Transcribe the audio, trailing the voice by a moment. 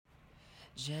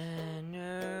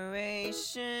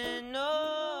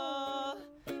Generational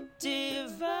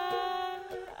divide.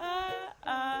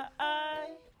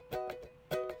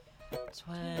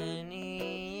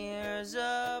 20 years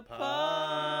apart.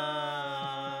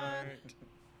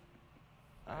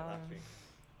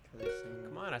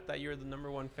 Come on, I thought you were the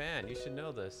number one fan. You should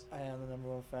know this. I am the number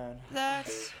one fan.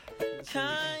 That's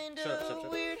kind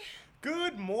of weird.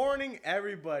 Good morning,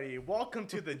 everybody. Welcome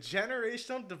to the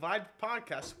Generational Divide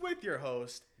podcast with your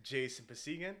host, Jason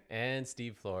Pasigan. And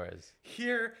Steve Flores.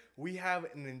 Here we have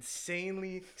an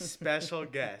insanely special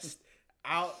guest.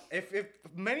 If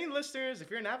many listeners,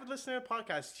 if you're an avid listener of the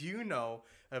podcast, you know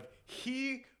of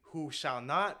He Who Shall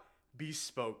Not Be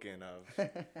Spoken of.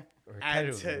 Or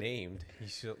named.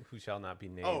 Who shall not be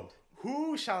named. Oh,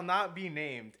 who shall not be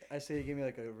named. I say you give me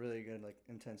like a really good, like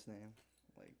intense name.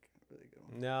 Like really good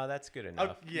one. No, that's good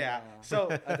enough. Yeah. So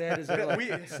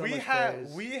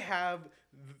we have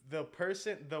the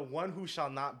person, the one who shall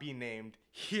not be named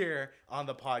here on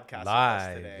the podcast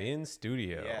live with us today. in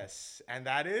studio. Yes. And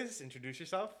that is, introduce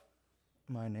yourself.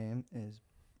 My name is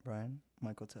Brian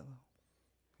Michael Tello.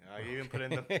 You even put in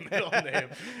the middle name.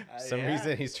 For some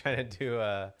reason he's trying to do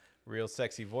a real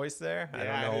sexy voice there. I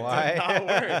don't know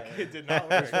why. It did not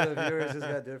work. For the viewers, just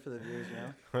gotta do it for the viewers, you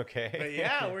know. Okay. But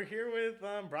yeah, we're here with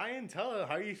Brian Tello.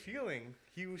 How are you feeling?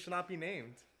 He who shall not be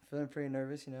named. Feeling pretty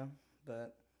nervous, you know,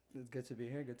 but it's good to be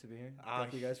here.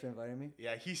 Thank you guys for inviting me.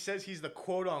 Yeah, he says he's the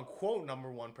quote-unquote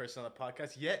number one person on the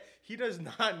podcast, yet he does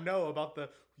not know about the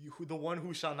one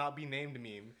who shall not be named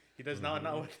meme. He does not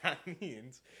know what that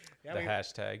means. Yeah, the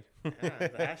hashtag. Yeah, the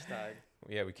hashtag.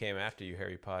 Yeah, we came after you,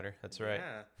 Harry Potter. That's right.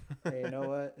 Yeah. Hey, you know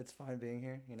what? It's fine being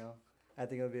here, you know. I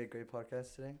think it'll be a great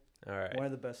podcast today. All right. One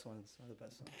of the best ones.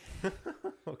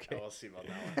 Okay. We'll see about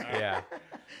that one. All right. Yeah.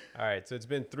 All right. So it's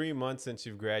been 3 months since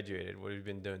you've graduated. What have you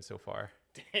been doing so far?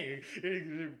 Dang,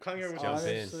 you're coming here with Jump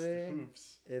in. Honestly,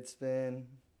 oops. it's been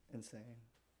insane.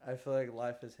 I feel like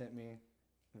life has hit me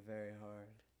very hard.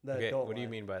 What do you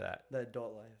mean by that? The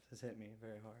adult life has hit me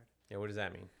very hard. Yeah, what does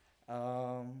that mean?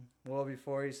 Well,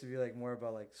 before it used to be like more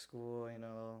about like school, you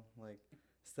know, like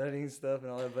studying stuff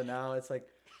and all that, but now it's like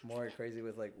more crazy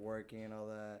with like working and all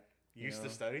that. You used to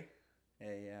study?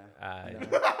 Hey, yeah. I you know,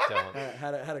 don't.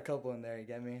 had a couple in there. You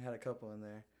get me? Had a couple in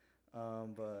there.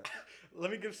 But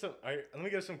let me give some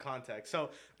context.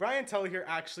 So Brian Tello here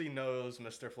actually knows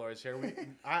Mr. Flores here.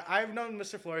 I've known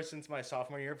Mr. Flores since my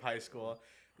sophomore year of high school,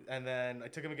 and then I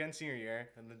took him again senior year,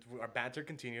 and then our banter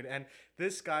continued. And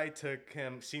this guy took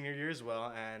him senior year as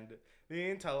well, and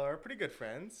me and Tello are pretty good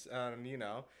friends, you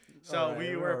know. So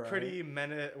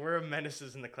we're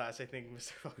menaces in the class. I think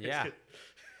Mr. Flores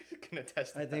can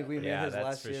attest to that. I think we made his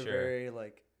last year very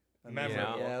like.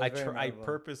 Memorable. You know, Yeah, I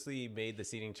purposely made the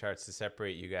seating charts to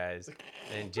separate you guys.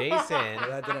 And Jason,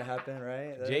 that didn't happen,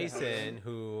 right? Jason,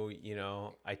 who, you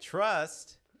know, I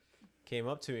trust, came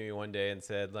up to me one day and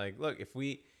said, like, look, if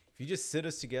you just sit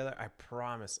us together, I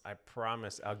promise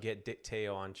I'll get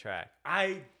Teo on track.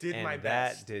 I did my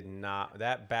best.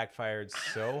 That backfired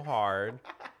so hard.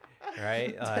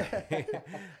 Right?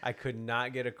 I could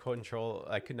not get control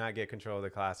of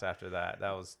the class after that.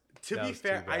 To be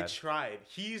fair, I tried.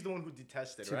 He's the one who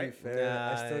detested, right? To be fair,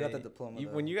 I still got the diploma.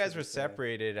 When you guys were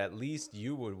separated, at least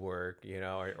you would work, you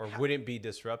know, or wouldn't be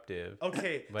disruptive.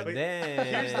 Okay, but then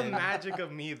here's the magic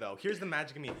of me, though.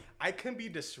 I can be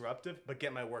disruptive, but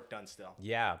get my work done still.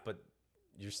 Yeah, but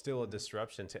you're still a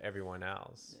disruption to everyone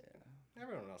else. Yeah,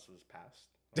 everyone else was passed.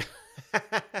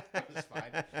 That was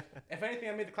fine. If anything,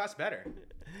 I made the class better.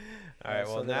 All right.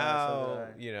 Well, now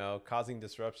you know, causing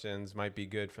disruptions might be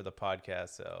good for the podcast.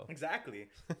 So exactly.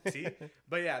 See,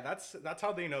 but yeah, that's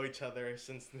how they know each other.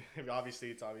 Since obviously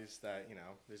it's obvious that you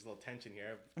know there's a little tension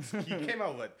here. You came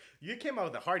out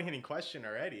with a hard hitting question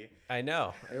already. I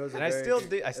know, and I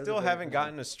still haven't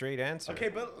gotten a straight answer. Okay,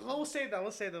 but we'll say that.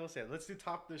 Let's do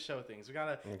top of the show things. We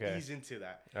gotta ease into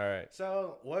that. All right.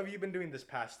 So, what have you been doing this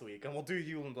past week? And we'll do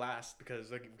you last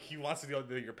because like he wants to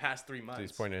do your past 3 months. So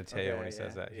he's pointing at Teo when he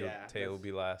says that. Teo will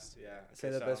be last. Yeah.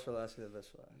 Say the best for last.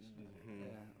 Mm-hmm. Yeah.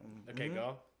 Okay,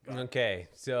 go. Okay,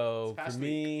 so for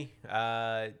me,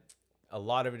 a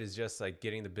lot of it is just like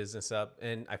getting the business up,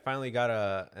 and I finally got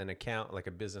an account, like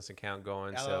a business account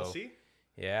going. LLC? So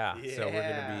yeah, so we're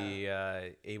gonna be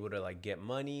able to like get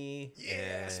money,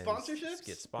 and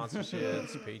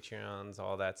sponsorships, Patreons,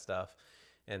 all that stuff.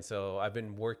 And so I've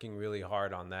been working really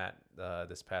hard on that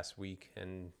this past week,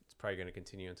 and it's probably going to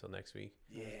continue until next week.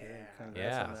 Yeah.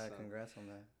 Congrats on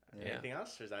that. Yeah. Anything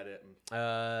else, or is that it?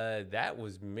 That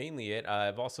was mainly it.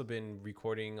 I've also been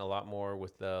recording a lot more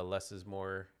with the Less is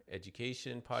More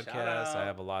education podcast. I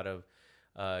have a lot of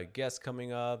guests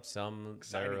coming up. Some that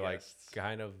Exciting are like guests.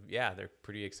 kind of they're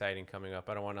pretty exciting coming up.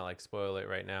 I don't want to like spoil it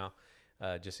right now,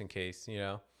 just in case, you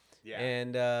know. Yeah.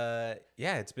 And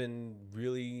it's been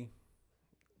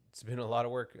a lot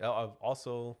of work. I've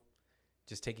also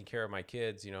just taking care of my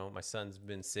kids. You know, my son's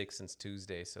been sick since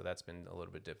Tuesday, so that's been a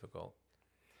little bit difficult.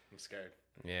 I'm scared.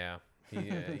 Yeah.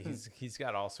 He's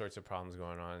got all sorts of problems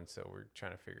going on, so we're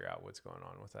trying to figure out what's going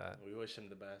on with that. We wish him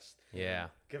the best. Yeah.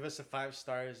 Give us a 5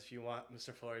 stars if you want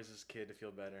Mr. Flores' kid to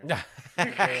feel better. That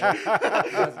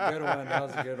was a good one. That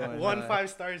was a good one. One 5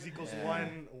 stars equals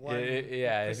one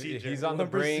If procedure. he's on the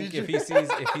One brink. If he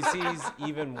sees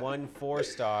even one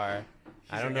 4-star,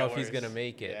 I don't know if he's gonna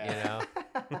make it. Yeah.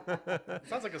 You know.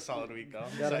 Sounds like a solid week though.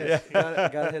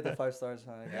 Gotta hit the 5 stars,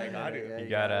 huh? Yeah, you got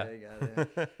it. You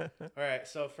gotta. All right,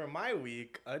 so for my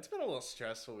week, it's been a little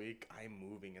stressful week. I'm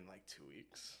moving in like 2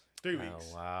 weeks, 3 weeks.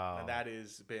 Oh wow. And that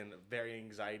has been very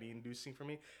anxiety inducing for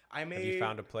me. Have you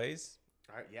found a place?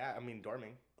 Yeah, I mean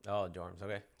dorming. Oh, dorms.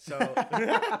 Okay. So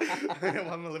I'm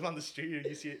gonna live on the street.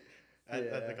 You see it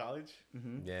at the college.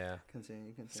 Mm-hmm. Yeah.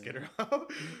 Continue. Skid around.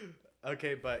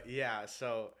 Okay, but yeah,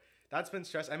 so that's been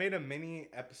stress. I made a mini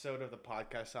episode of the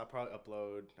podcast. I'll probably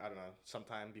upload, I don't know,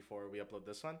 sometime before we upload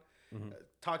this one,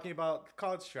 talking about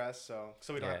college stress. So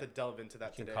we don't have to delve into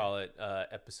that You today. can call it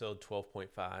episode 12.5.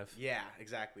 Yeah,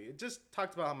 exactly. It just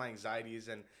talked about my anxieties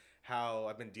and how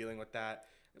I've been dealing with that.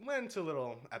 It went into a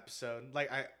little episode.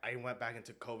 Like I went back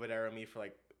into COVID era me for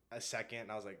like a second,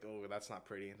 and I was like, oh, that's not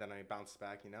pretty. Then I bounced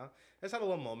back, you know. I just had a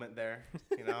little moment there,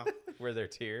 you know. Were there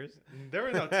tears? There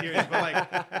were no tears, but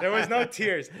like there was no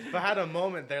tears. But I had a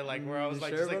moment there, like where I was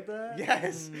like, sure just, like about that?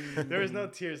 yes, there was no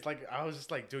tears. Like I was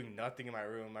just like doing nothing in my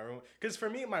room. Because for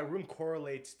me, my room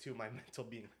correlates to my mental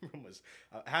being. My room was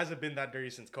hasn't been that dirty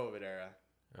since COVID era.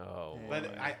 Oh.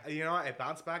 But wow. I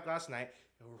bounced back last night.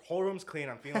 The whole room's clean.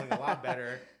 I'm feeling a lot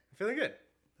better. I'm feeling good.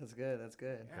 That's good.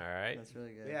 All right. That's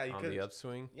really good. Yeah, you On could. the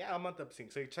upswing. Yeah, I'm on the upswing.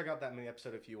 So you check out that mini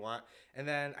episode if you want. And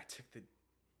then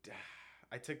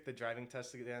I took the driving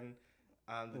test again,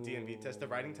 the DMV test, the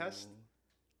writing test.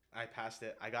 I passed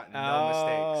it. I got no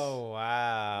mistakes. Oh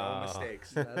wow. No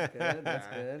mistakes. That's good. That's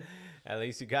good. At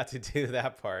least you got to do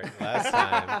that part last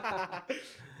time.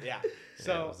 Yeah.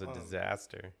 So So it was a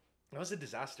disaster. it was a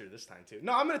disaster this time too.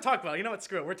 No, I'm gonna talk about it. You know what?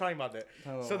 Screw it. We're talking about it.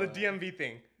 So the DMV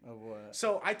thing. Of what?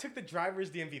 So I took the driver's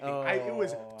DMV thing. It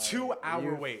was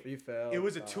 2-hour wait. You failed. It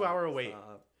was a 2-hour wait.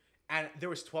 Stop. And there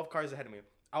was 12 cars ahead of me.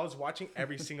 I was watching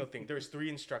every single thing. There was 3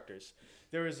 instructors.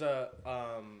 There was a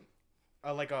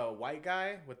white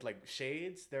guy with like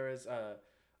shades. There was a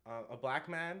black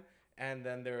man, and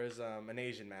then there was an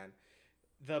Asian man.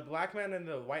 The black man and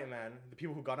the white man, the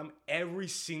people who got him, every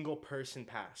single person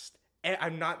passed. And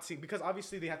I'm not seeing, because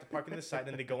obviously they have to park on this side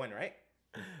and they go in, right?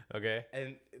 Okay.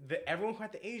 And everyone who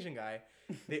had the Asian guy,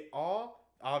 they all,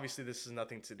 obviously this has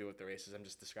nothing to do with the races. I'm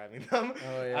just describing them.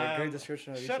 Oh yeah, great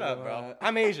description. Of each Shut of up, them, bro.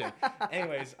 I'm Asian.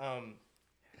 Anyways,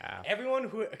 everyone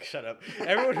who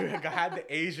had the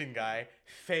Asian guy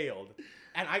failed,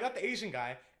 and I got the Asian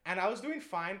guy, and I was doing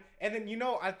fine. And then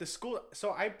at the school,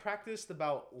 so I practiced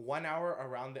about 1 hour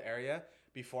around the area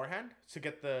beforehand to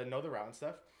get know the route and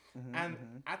stuff. And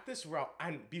at this route,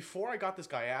 and before I got this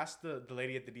guy, I asked the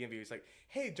lady at the DMV, he's like,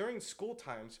 hey, during school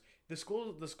times, the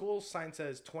school sign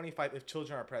says 25 if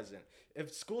children are present.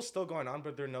 If school's still going on,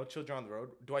 but there are no children on the road,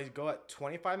 do I go at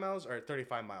 25 miles or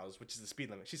 35 miles, which is the speed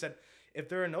limit? She said, if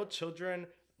there are no children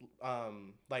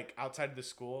like outside of the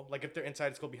school, like if they're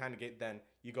inside the school behind the gate, then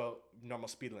you go normal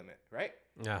speed limit, right?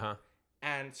 Uh-huh.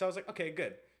 And so I was like, okay,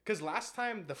 good. Because last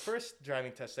time, the first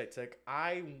driving test I took,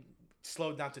 I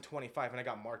slowed down to 25 and I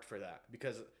got marked for that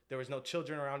because there was no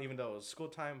children around, even though it was school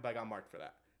time, but I got marked for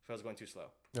that if I was going too slow.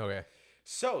 Okay.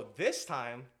 So this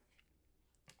time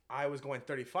I was going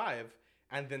 35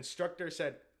 and the instructor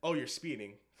said, oh, you're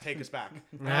speeding, take us back.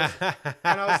 And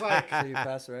I was like, So you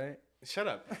passed, right? shut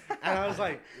up. And I was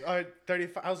like,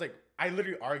 35. I was like, I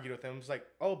literally argued with him. I was like,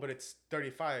 oh, but it's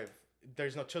 35.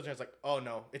 There's no children. I was like, oh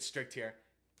no, it's strict here.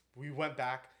 We went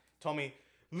back, told me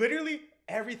literally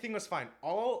everything was fine.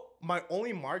 My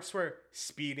only marks were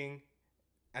speeding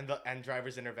and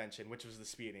driver's intervention, which was the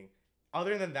speeding.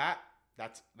 Other than that,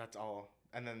 that's all.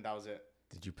 And then that was it.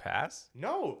 Did you pass?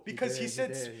 No, because he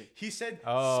said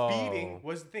Oh. speeding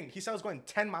was the thing. He said I was going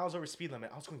 10 miles over speed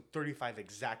limit. I was going 35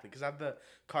 exactly because I have the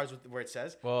cars where it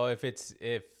says. Well, if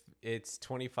it's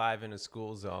 25 in a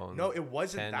school zone. No, it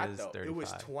wasn't 10 that is though. 35. It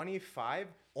was 25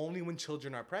 only when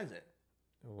children are present.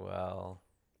 Well.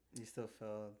 You still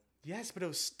failed. Yes, but it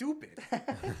was stupid.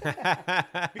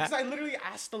 Because I literally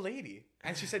asked the lady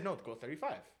and she said, no, go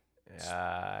 35.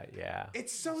 Yeah.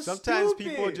 It's so Sometimes stupid.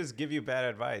 people just give you bad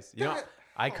advice. You know,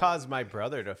 I caused my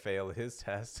brother to fail his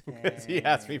test because he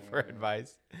asked me for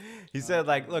advice. He said,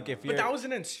 like, look, if you're... But that was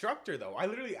an instructor, though. I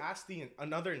literally asked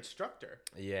another instructor.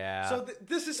 Yeah. So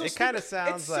this is so it kind of stupid.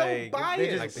 sounds It's like, so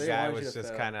biased. like the They guy want you was to just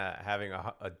fail. kind of having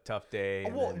a tough day.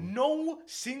 and Well, then- no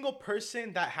single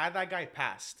person that had that guy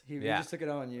passed. He Yeah. just took it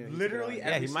out on you. He took it Literally out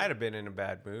on yeah, you. he might have been in a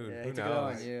bad mood. Yeah, Who he took it out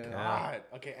on knows? you. Yeah. God.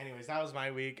 Okay. Anyways, that was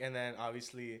my week, and then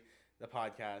obviously the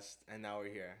podcast, and now we're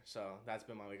here. So that's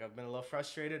been my week. I've been a little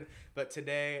frustrated, but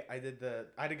today I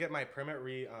had to get my permit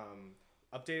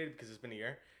updated because it's been a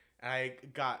year, and I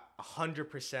got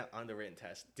 100% on the written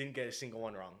test. Didn't get a single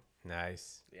one wrong.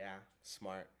 Nice. Yeah,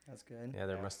 smart. That's good. Yeah,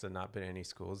 there must have not been any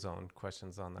school zone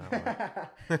questions on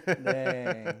that one.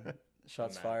 Dang.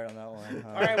 Shots Man. fired on that one. Huh?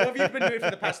 All right, what have you been doing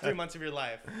for the past 3 months of your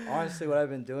life? Honestly, what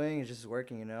I've been doing is just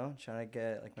working, trying to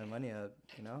get like my money up,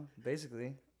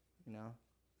 basically,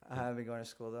 I haven't been going to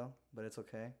school though, but it's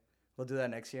okay. We'll do that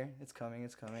next year. It's coming.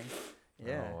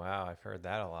 Yeah. Oh, wow. I've heard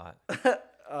that a lot.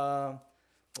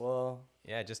 Well,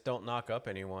 Yeah, just don't knock up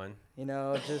anyone.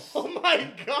 just, Oh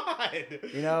my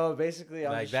God! basically,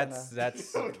 I'm Like just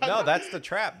that's that's the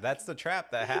trap. That's the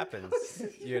trap that happens.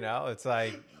 It's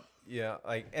like,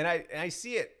 and I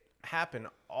see it happen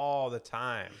all the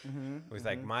time with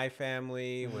like my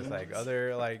family, with like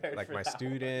other like my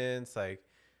students, like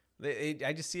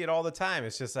I just see it all the time.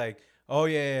 It's just like, oh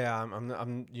yeah,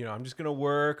 I'm just gonna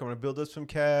work. I'm gonna build up some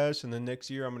cash, and then next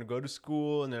year I'm gonna go to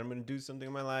school, and then I'm gonna do something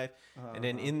in my life. And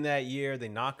then in that year, they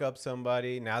knock up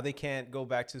somebody. Now they can't go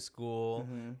back to school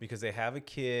because they have a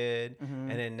kid,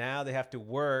 and then now they have to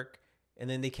work, and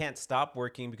then they can't stop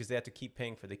working because they have to keep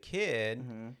paying for the kid.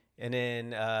 And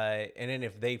then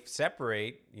if they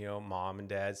separate, mom and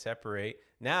dad separate,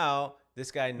 now this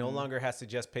guy no longer has to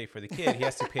just pay for the kid. He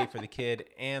has to pay for the kid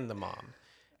and the mom.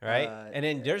 Right. And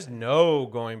then there's no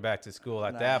going back to school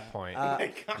at that point. No.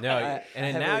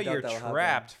 And then now you're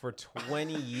trapped for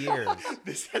 20 years.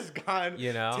 This has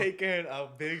taken a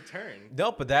big turn.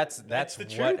 No, but that's the what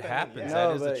truth, happens. yeah. That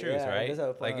No, is the but truth, yeah, it does have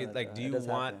a right? point on Like that, do though. It you does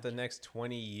want happen. the next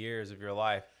 20 years of your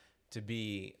life to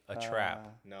be a trap?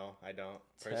 No, I don't.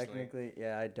 Personally. technically,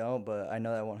 yeah, I don't, but I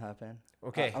know that won't happen.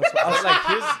 Okay. I'm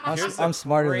Here's I'm the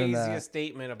smarter than craziest that.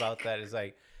 statement about that is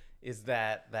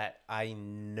that I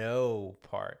know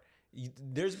part.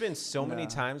 There's been so many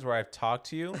times where I've talked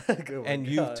to you Good and one,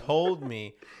 you've God. told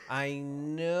me, I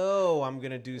know I'm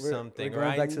going to do something. we're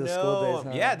going or back I to the school know days,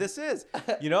 huh? Yeah, this is.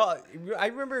 I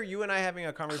remember you and I having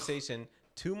a conversation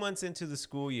 2 months into the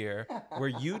school year where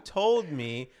you told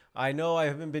me, I know I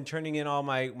haven't been turning in all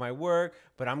my work,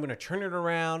 but I'm going to turn it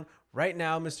around. Right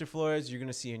now, Mr. Flores, you're going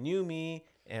to see a new me.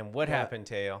 And what happened,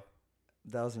 Teo?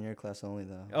 That was in your class only,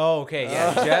 though. Oh, okay.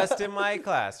 Yeah, just in my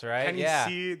class, right? Can you yeah.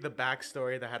 see the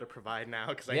backstory that I had to provide now?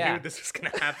 Because I Yeah. knew this was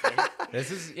gonna happen. This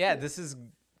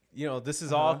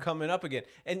is all coming up again.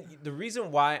 And the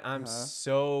reason why I'm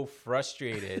so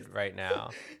frustrated right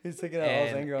now. He's taking out all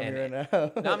his anger on me right now.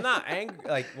 No, I'm not angry.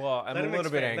 I'm Let a him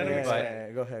little bit expand, let angry, him but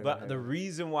expand. Go ahead. but the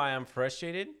reason why I'm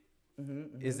frustrated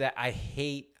is that I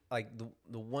hate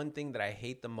the one thing that I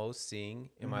hate the most seeing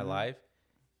in my life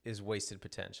is wasted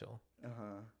potential.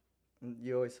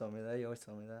 You always told me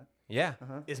that. Yeah.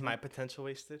 Is my potential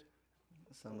wasted?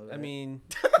 Some of I it. mean,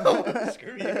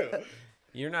 Screw you.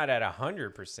 you're not at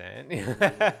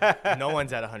 100%. No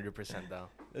one's at 100% though.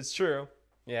 That's true.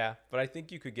 Yeah, but I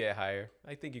think you could get higher.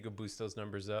 I think you could boost those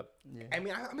numbers up. Yeah. I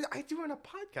mean, I do run a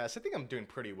podcast. I think I'm doing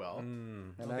pretty well.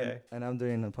 And Okay. I'm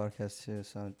doing a podcast too,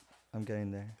 so I'm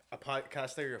getting there. A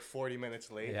podcast that you're 40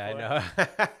 minutes late. Yeah, I for. know.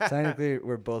 Technically,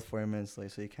 we're both 40 minutes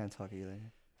late, so you can't talk either.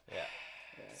 Yeah.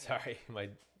 Sorry, my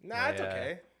Nah, it's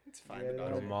okay. It's fine. Yeah, the they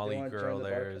dog. little Molly wanna girl join the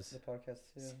there is podcast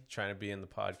too. trying to be in the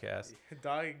podcast.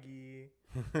 Doggy.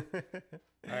 All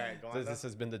right, go on. This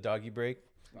has been the doggy break.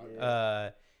 Yeah.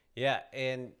 Yeah,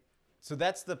 and so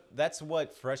that's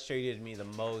what frustrated me the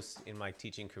most in my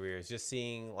teaching career is just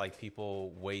seeing like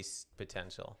people waste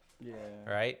potential, Yeah.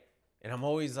 right? And I'm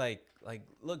always like,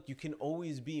 look, you can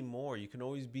always be more. You can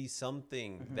always be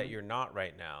something that you're not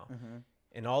right now.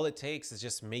 And all it takes is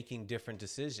just making different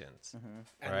decisions,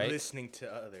 and right? listening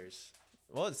to others.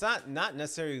 Well, it's not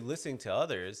necessarily listening to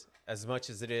others as much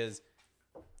as it is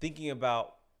thinking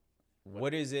about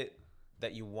what is it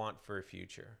that you want for a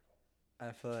future.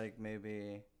 I feel like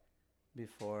maybe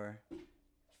before,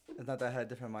 it's not that I had a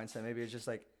different mindset. Maybe it's just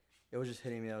like, it was just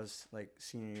hitting me. I was like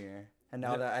senior year. And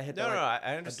now that I hit No, that,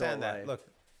 I understand adult that. life.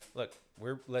 Look,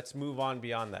 let's move on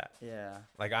beyond that. Yeah.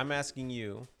 Like I'm asking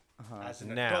you As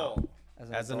an now, adult.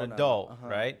 as an now. adult,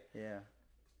 right? Yeah.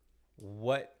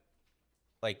 What,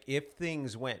 like if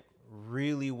things went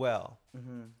really well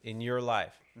in your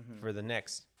life for the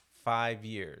next 5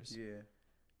 years, Yeah.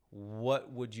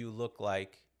 what would you look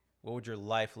like? What would your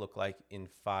life look like in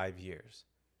 5 years?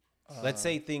 Let's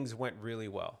say things went really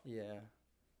well. Yeah.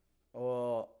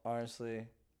 Well, honestly,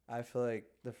 I feel like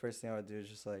the first thing I would do is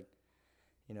just like,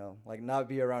 you know, like not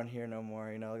be around here no more,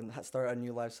 you know, and start a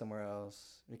new life somewhere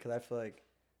else. Because I feel like,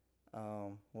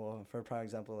 well, for a prime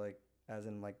example, like as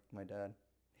in like my dad,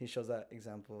 he shows that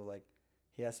example, like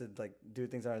he has to like do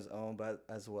things on his own, but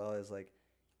as well as like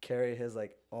carry his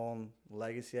like own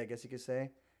legacy, I guess you could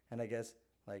say. And I guess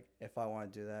like if I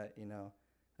want to do that, you know,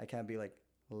 I can't be like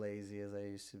lazy as I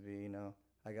used to be, you know.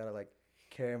 I gotta like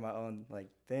carry my own like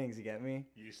things, you get me?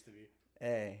 Used to be.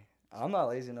 Hey, I'm not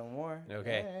lazy no more.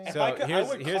 Okay. Hey. If So I could- I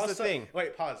would here's call the some- thing.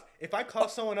 Wait, pause. If I call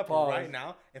someone up Pause. right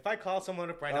now,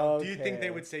 do you think they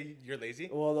Okay. would say you're lazy?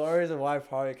 Well, the only reason why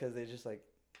probably because they just like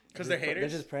Because they're haters?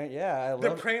 They're just praying. Yeah,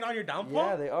 They're preying on your downfall?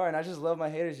 Yeah, they are, and I just love my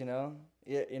haters. You know,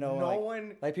 yeah, you know, No like,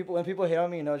 one. like people when people hate on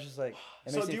me, you know, it's just like.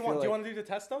 It So makes do me you feel want like, to do the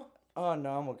test though? Oh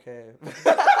no, I'm okay.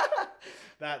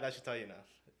 That should tell you enough.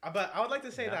 But I would like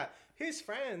to say Yeah. that his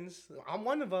friends, I'm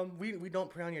one of them. We don't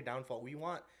prey on your downfall. We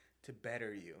want to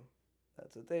better you.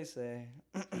 That's what they say.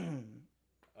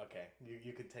 Okay,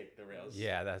 you could take the rails.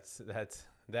 Yeah, that's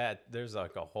that. There's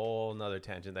like a whole nother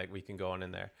tangent that we can go on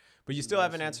in there. But you still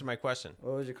haven't answered my question.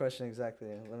 What was your question exactly?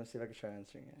 Let me see if I can try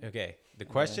answering it. Okay. The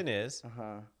question is,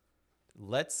 huh.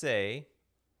 let's say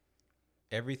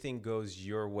everything goes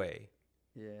your way,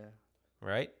 Yeah.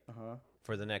 right? Uh huh.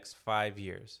 For the next 5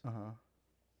 years. Uh huh.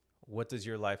 What does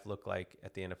your life look like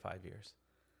at the end of 5 years?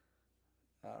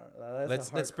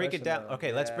 Let's Let's break it down.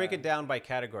 Okay, let's break it down by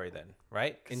category then,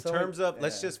 right? In So, terms of,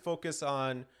 let's yeah. just focus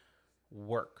on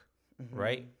work, Mm-hmm.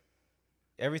 right?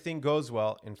 Everything goes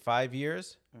well in 5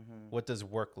 years. Mm-hmm. What does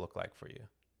work look like for you?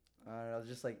 I don't know,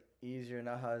 just like easier,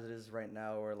 not how it is right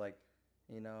now, where like,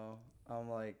 you know, I'm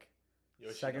like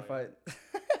sacrifice,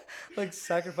 like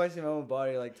sacrificing my own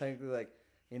body, like technically, like,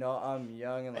 you know, I'm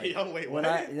young and like Hey, yo, wait, when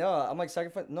what? I'm like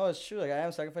sacrificing. No, it's true. Like I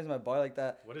am sacrificing my body like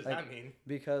that. What does like, that mean?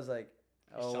 Because like,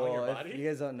 You're selling your if body? you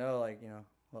guys don't know, like, you know,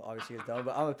 well, obviously you guys don't,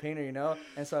 but I'm a painter, you know,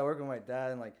 and so I work with my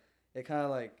dad, and like, it kind of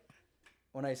like,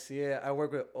 when I see it, I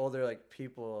work with older like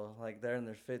people, like they're in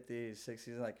their 50s, 60s,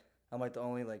 and like I'm like the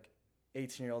only like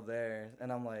 18-year-old there,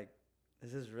 and I'm like,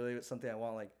 this is really something I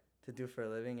want like to do for a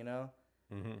living, you know.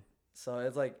 Mm-hmm. So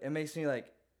it's like it makes me like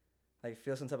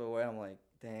feel some type of way. I'm like,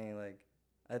 dang, like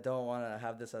I don't want to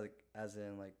have this as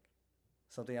in like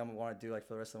something I'm want to do like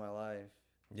for the rest of my life.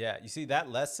 Yeah, you see that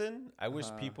lesson? I wish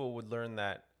Uh-huh. people would learn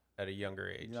that at a younger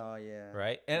age. No, yeah.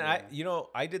 Right? And Yeah.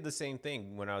 I did the same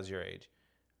thing when I was your age.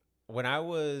 When I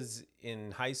was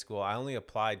in high school, I only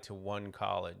applied to one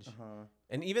college. Uh-huh.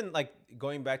 And even like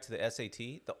going back to the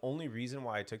SAT, the only reason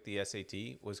why I took the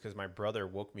SAT was because my brother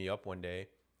woke me up one day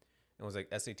and was like,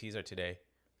 SATs are today.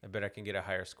 I bet I can get a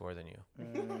higher score than you.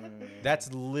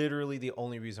 That's literally the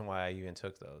only reason why I even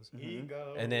took those.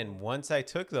 Ego. And then once I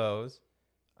took those,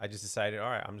 I just decided, all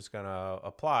right, I'm just going to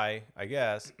apply, I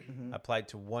guess. Mm-hmm. Applied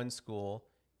to one school,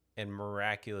 and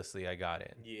miraculously I got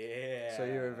in. Yeah. So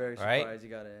you were very Right? surprised you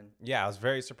got in. Yeah, I was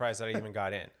very surprised that I even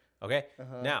got in. Okay?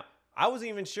 Uh-huh. Now, I wasn't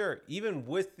even sure, even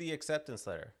with the acceptance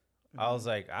letter. I was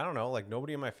like, I don't know, like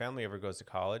nobody in my family ever goes to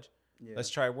college. Yeah. Let's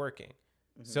try working.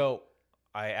 So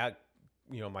I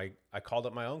called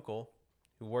up my uncle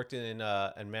who worked in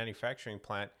a manufacturing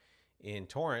plant in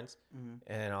Torrance,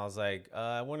 and I was like,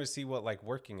 I want to see what like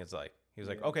working is like. He was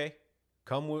like, okay,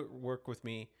 come work with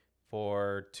me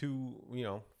for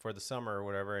for the summer or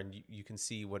whatever, and you can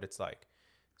see what it's like.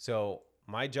 So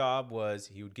my job was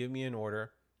he would give me an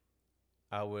order.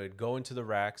 I would go into the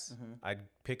racks. I'd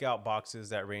pick out boxes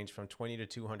that range from 20 to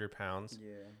 200 pounds.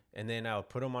 Yeah. And then I would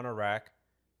put them on a rack.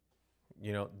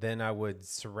 Then I would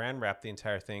saran wrap the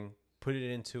entire thing, put it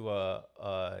into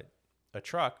a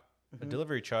truck, a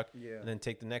delivery truck, Yeah. and then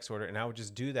take the next order. And I would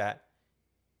just do that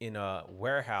in a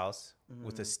warehouse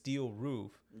with a steel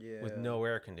roof Yeah. with no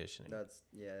air conditioning. That's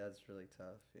really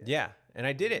tough. Yeah. And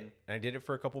I did it. And I did it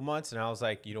for a couple months. And I was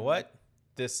like, you know what?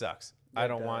 This sucks. Yeah, I it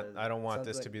don't want does.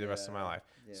 this Sounds to like- be the rest of my yeah, life.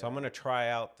 So yeah. I'm going to try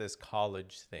out this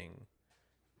college thing.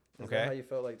 Is Okay. that how you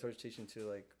felt like towards teaching too?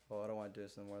 Like, oh, I don't want to do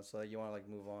this anymore. So like, you want to like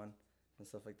move on and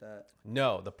stuff like that.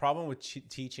 No, the problem with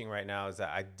teaching right now is that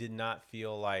I did not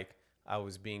feel like I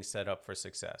was being set up for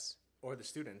success. Or the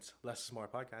students. Less is more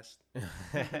podcast.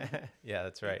 Yeah,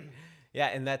 that's right. Yeah,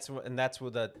 and that's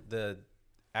what the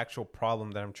actual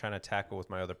problem that I'm trying to tackle with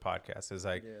my other podcast is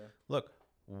like, Yeah. look,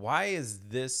 why is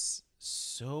this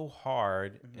so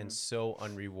hard and so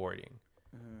unrewarding?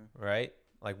 Right?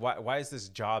 Like why is this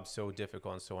job so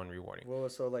difficult and so unrewarding? What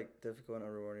was so like difficult and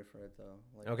unrewarding for it though?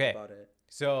 Like Okay. about it.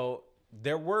 So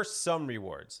there were some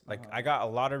rewards. Like I got a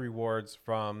lot of rewards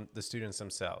from the students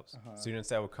themselves. Students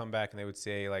that would come back and they would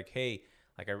say like, "Hey,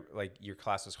 like your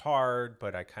class was hard,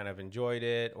 but I kind of enjoyed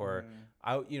it." Or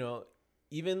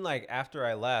even like after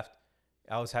I left,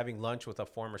 I was having lunch with a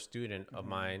former student of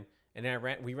mine, and then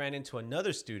we ran into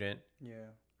another student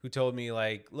who told me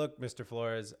like, "Look, Mr.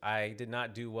 Flores, I did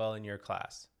not do well in your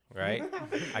class, right?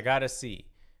 I got a C."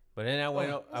 But then I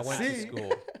went to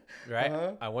school,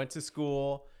 right? I went to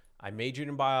school. I majored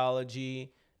in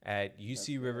biology at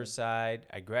UC Riverside.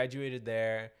 I graduated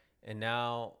there, and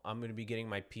now I'm going to be getting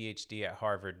my PhD at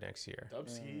Harvard next year.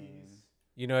 Dubsies.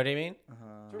 You know what I mean?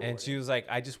 And she was like,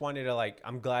 I just wanted to like,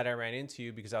 I'm glad I ran into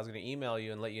you because I was going to email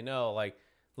you and let you know, like,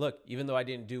 look, even though I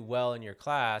didn't do well in your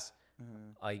class,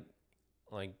 I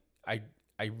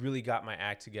really got my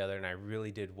act together and I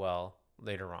really did well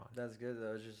later on. That's good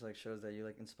though. It just like shows that you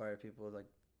like inspire people like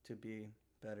to be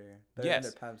better Yes. in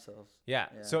their past selves. Yeah.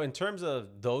 So in terms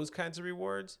of those kinds of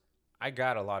rewards, I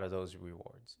got a lot of those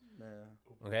rewards.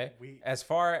 Yeah. Okay. As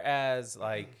far as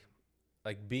like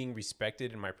being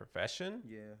respected in my profession,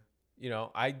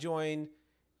 I joined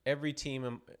every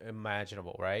team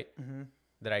imaginable, right?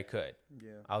 That I could.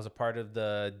 Yeah. I was a part of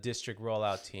the district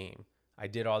rollout team. I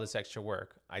did all this extra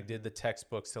work. I did the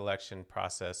textbook selection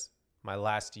process my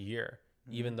last year,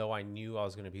 even though I knew I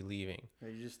was going to be leaving. Yeah,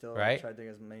 you just still right? tried doing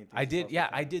as many things. I did. Yeah,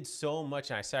 I did so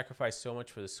much and I sacrificed so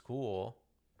much for the school,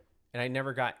 and I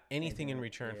never got anything in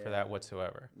return for that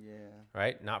whatsoever. Yeah.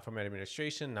 Right? Not from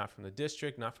administration, not from the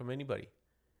district, not from anybody.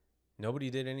 Nobody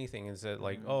did anything and said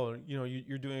like, "Oh,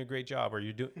 you're doing a great job," or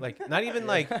 "You're doing like," not even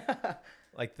like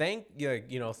thank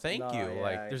you, thank you.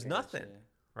 Like there's nothing,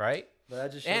 right? But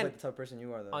that just shows like the type of person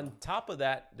you are, though. On top of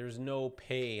that, there's no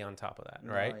pay on top of that,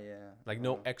 right? Yeah. Like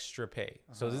no extra pay.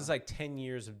 So this is like 10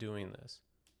 years of doing this.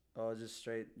 Oh, just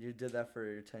straight. You did that for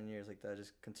your 10 years, like that,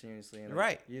 just continuously. And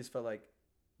right. You just felt like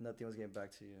nothing was getting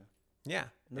back to you. Yeah.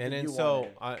 And then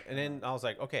then I was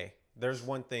like, okay, there's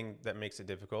one thing that makes it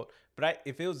difficult. But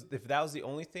if that was the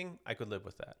only thing, I could live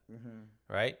with that.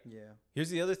 Right? Yeah. Here's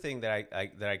the other thing that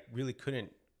I really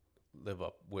couldn't live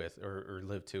up with or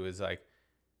live to is like,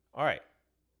 all right,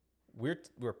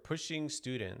 we're pushing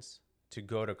students to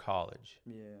go to college.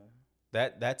 Yeah.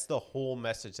 That's the whole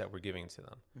message that we're giving to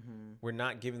them. We're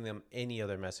not giving them any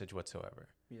other message whatsoever.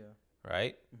 Yeah.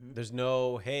 Right? There's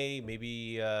no, hey,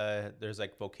 maybe there's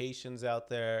like vocations out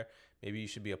there. Maybe you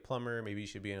should be a plumber. Maybe you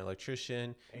should be an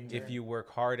electrician. If you work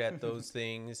hard at those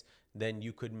things, then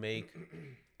you could make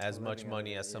as much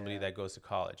money as somebody that goes to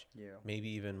college. Yeah. Maybe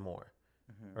even more.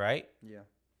 Right? Yeah.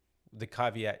 The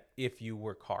caveat, if you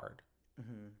work hard,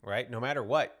 right? No matter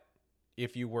what,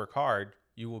 if you work hard,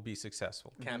 you will be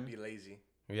successful. Can't be lazy.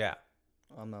 Yeah.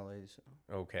 I'm not lazy.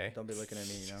 So. Okay. Don't be looking at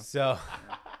me, So.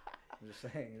 I'm just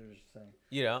saying.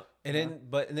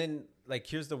 And then like,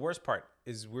 here's the worst part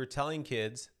is we're telling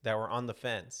kids that were on the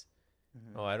fence.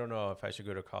 Oh, I don't know if I should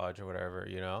go to college or whatever,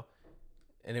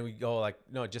 And then we go like,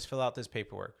 no, just fill out this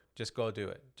paperwork. Just go do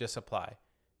it. Just apply.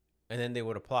 And then they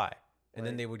would apply. And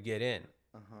then they would get in.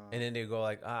 And then they go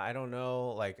like, I don't know,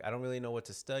 like I don't really know what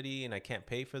to study and I can't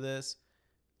pay for this.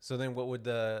 So then what would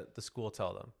the school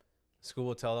tell them? The school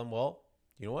will tell them, well,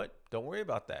 you know what? Don't worry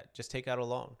about that. Just take out a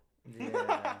loan.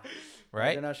 Yeah.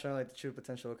 Right? They're not showing like the true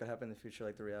potential what could happen in the future,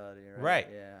 like the reality, right? Right.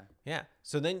 Yeah. Yeah.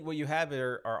 So then what you have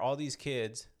are all these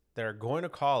kids that are going to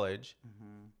college,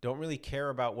 don't really care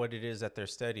about what it is that they're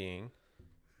studying,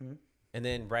 and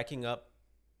then racking up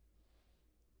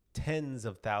tens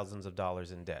of thousands of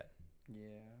dollars in debt. Yeah.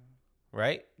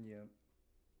 Right? Yeah.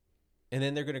 And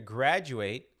then they're going to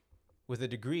graduate with a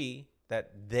degree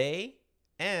that they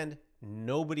and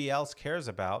nobody else cares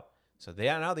about. So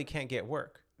now they can't get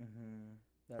work.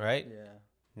 Right? Yeah.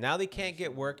 Now they can't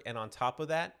get work. And on top of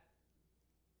that,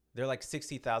 they're like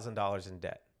 $60,000 in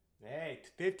debt. Hey,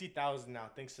 50,000 now,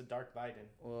 thanks to Dark Biden.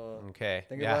 Well, okay.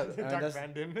 Think about Dark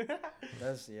Biden.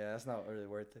 That's not really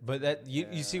worth it. But that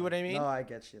you see what I mean? No, I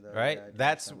get you though. Right? Yeah,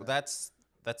 that's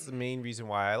the main reason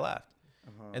why I left.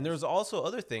 And there's also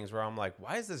other things where I'm like,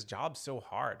 why is this job so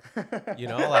hard?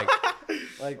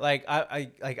 Like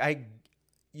I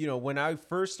when I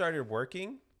first started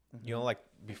working, like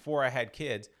before I had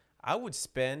kids, I would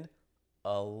spend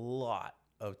a lot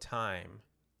of time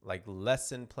like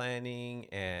lesson planning,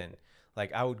 and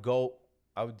like I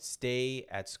would stay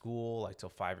at school like till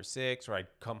 5 or 6, or I'd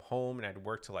come home and I'd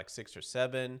work till like 6 or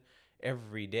 7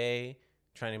 every day,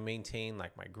 trying to maintain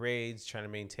like my grades, trying to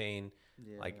maintain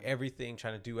like everything,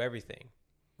 trying to do everything,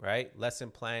 right?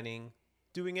 Lesson planning,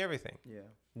 doing everything. Yeah.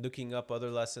 Looking up other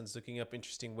lessons, looking up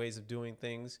interesting ways of doing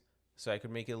things so I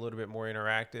could make it a little bit more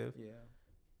interactive. Yeah.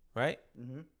 Right?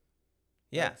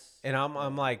 Yeah. That's- And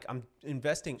I'm like, I'm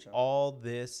investing Sure. all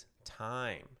this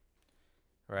time,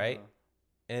 right? Uh-huh.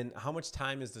 And how much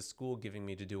time is the school giving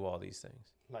me to do all these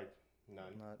things? Like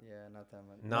none. Not that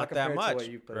much. Not that compared to much, what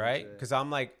you put right? into it. Because I'm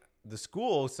like, the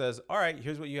school says, all right,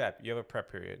 here's what you have. You have a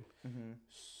prep period. Mm-hmm.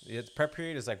 The prep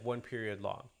period is like 1 period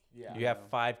long. Yeah. You have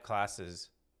 5 classes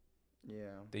Yeah.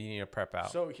 that you need to prep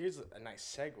out. So here's a nice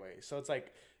segue. So it's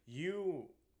like you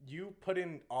put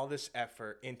in all this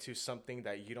effort into something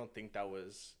that you don't think that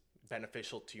was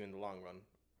beneficial to you in the long run.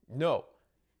 No,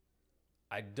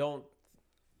 I don't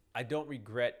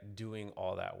regret doing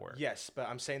all that work. Yes, but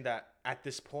I'm saying that at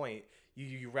this point,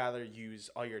 you rather use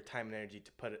all your time and energy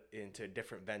to put it into a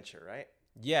different venture, right?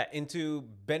 Yeah, into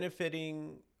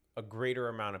benefiting a greater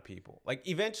amount of people. Like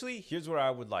eventually, here's what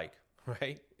I would like,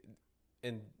 right?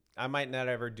 And I might not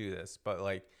ever do this, but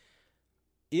like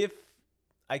if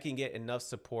I can get enough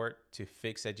support to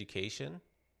fix education,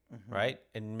 right?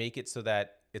 And make it so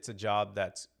that it's a job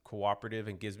that's cooperative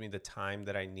and gives me the time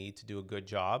that I need to do a good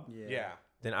job, Yeah.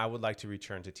 then I would like to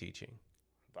return to teaching.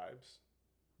 Vibes.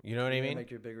 You know what I You're gonna mean?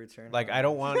 Make your big return. Like I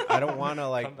don't want to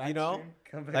like, Comeback you know, stream?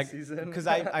 comeback like season. because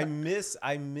I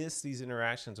miss these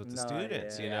interactions with the No,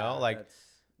 students, yeah, you yeah, know, like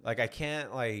that's- I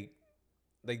can't like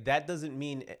that doesn't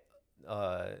mean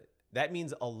that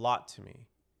means a lot to me.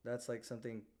 that's like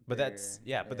something. But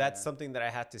bigger. but that's something that I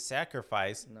had to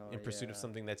sacrifice No, in pursuit of yeah.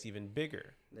 something that's even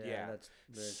bigger. Yeah. That's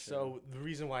very true. So the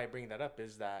reason why I bring that up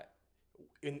is that,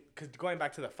 because going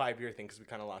back to the 5-year thing, because we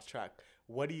kind of lost track.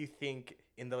 What do you think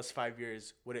in those 5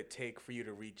 years would it take for you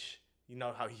to reach? You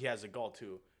know how he has a goal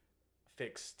to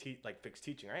fix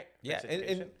teaching, right? Yeah, Fix and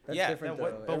education. That's yeah, different Then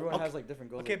what- though. but- Everyone okay. has like different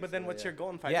goals. Okay, but then what's your goal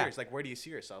in 5 Yeah. years? Like, where do you see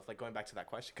yourself? Like, going back to that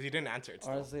question, because you didn't answer it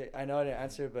still. Honestly, I know I didn't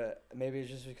answer, but maybe it's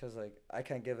just because like I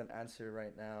can't give an answer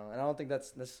right now, and I don't think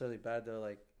that's necessarily bad though.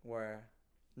 Like where,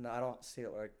 no, I don't see it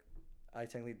like I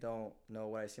technically don't know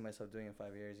what I see myself doing in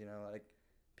 5 years. You know, like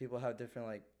people have different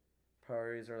like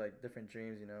priorities or like different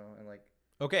dreams. You know, and like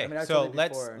Okay, I mean, I so told you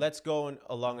let's before. let's go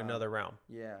along Uh-huh. another round,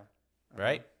 yeah,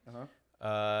 right?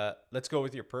 Uh-huh. Let's go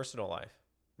with your personal life.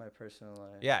 My personal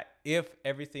life. Yeah, if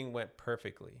everything went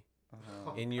perfectly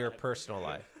Uh-huh. in your personal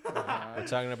life, Uh-huh. we're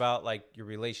talking about like your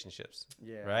relationships,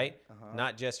 Yeah. right? Uh-huh.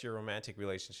 Not just your romantic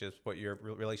relationships, but your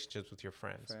relationships with your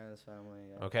friends. Friends, family.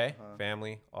 Yeah. Okay, Uh-huh.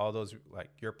 family, all those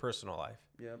like your personal life.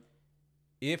 Yep.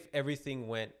 If everything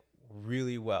went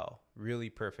really well, really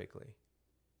perfectly,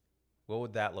 what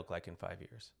would that look like in 5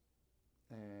 years?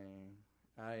 And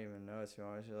I don't even know, to be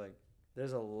honest. Like,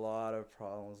 there's a lot of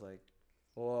problems, like,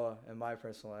 well, in my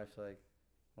personal life, like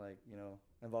you know,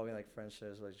 involving like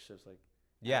friendships, relationships, like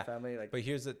Yeah, family, like. but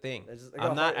here's the thing. It's just, like,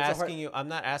 I'm a not hard- it's a hard- asking you. I'm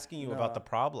not asking you about No. the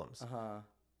problems. Uh-huh.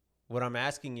 What I'm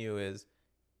asking you is,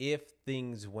 if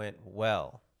things went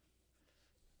well,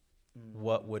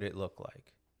 what would it look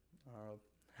like?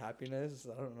 Happiness.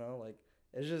 I don't know. Like,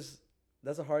 it's just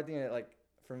that's a hard thing. That, like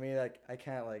for me, like I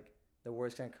can't like the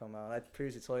words can't come out. I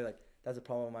previously told you like that's a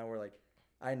problem of mine where like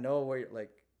I know where like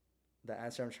the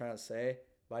answer I'm trying to say,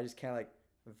 but I just can't like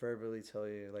verbally tell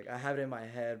you. Like I have it in my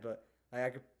head, but I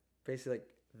could basically like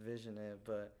vision it.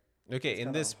 But Okay, It's in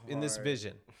kinda this hard.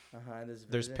 vision, this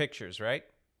there's vision, pictures, right?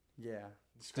 Yeah.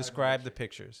 Describe the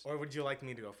pictures. Or would you like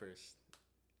me to go first?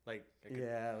 Like, I could-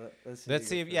 Yeah. Let's Let's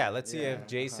see you if go yeah, first. let's see Yeah, if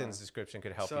Jason's description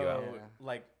could help so, you out. Yeah.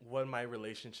 like, what my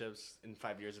relationships in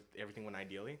 5 years, if everything went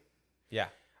ideally? Yeah.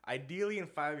 Ideally, in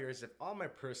 5 years, if all my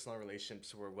personal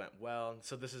relationships went well.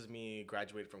 So this is me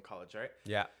graduated from college, right?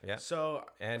 Yeah, yeah. So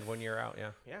And 1 year out,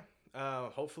 yeah. yeah.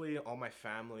 Hopefully, all my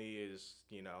family is,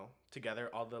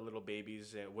 together. All the little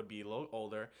babies would be a little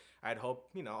older. I'd hope,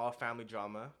 all family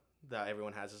drama that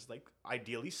everyone has is, like,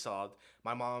 ideally solved.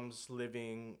 My mom's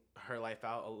living her life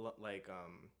out,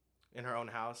 in her own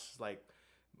house,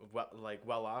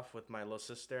 well off with my little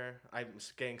sister. I'm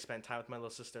getting spend time with my little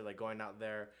sister, like, going out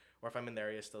there. Or if I'm in the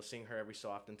area, still seeing her every so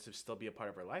often to still be a part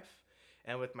of her life.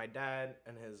 And with my dad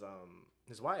and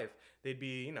his wife, they'd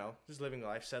be, just living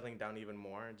life, settling down even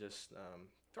more, and just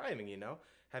thriving,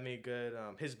 having a good,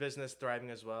 his business thriving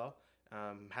as well,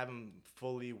 have him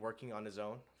fully working on his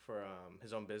own for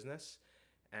his own business,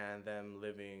 and them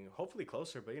living hopefully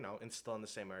closer, but, and still in the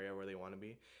same area where they want to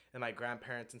be. And my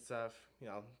grandparents and stuff,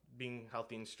 being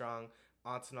healthy and strong,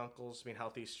 aunts and uncles being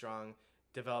healthy, strong,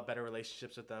 develop better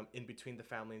relationships with them in between the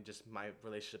family and just my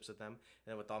relationships with them,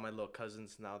 and with all my little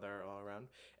cousins now that are all around.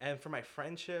 And for my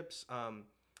friendships, I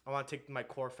want to take my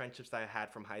core friendships that I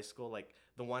had from high school, like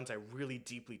the ones I really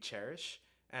deeply cherish,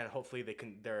 and hopefully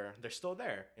they're still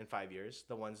there in 5 years.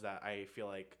 The ones that I feel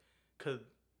like could,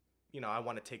 I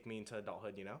want to take me into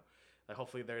adulthood, like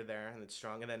hopefully they're there and it's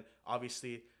strong. And then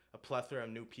obviously a plethora of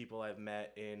new people I've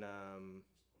met in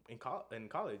in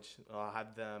college. I'll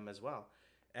have them as well,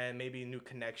 and maybe new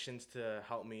connections to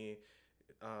help me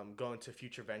go into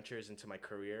future ventures into my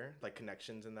career, like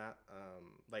connections in that.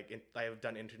 I have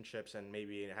done internships and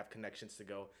maybe have connections to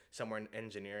go somewhere in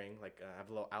engineering, like have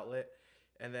a little outlet.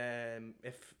 And then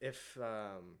if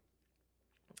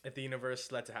the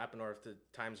universe lets it happen, or if the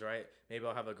time's right, maybe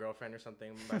I'll have a girlfriend or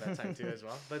something by that time too as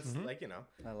well. But it's like, ideally.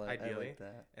 I like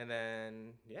that. And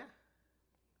then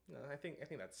no, I think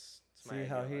that's See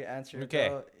how he answered. Okay.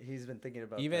 Though? He's been thinking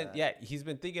about Even that. he's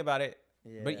been thinking about it.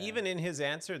 Yeah. But even in his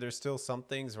answer, there's still some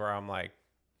things where I'm like,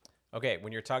 okay,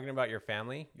 when you're talking about your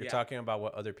family, you're talking about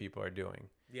what other people are doing.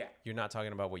 Yeah. You're not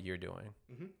talking about what you're doing,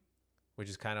 which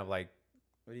is kind of like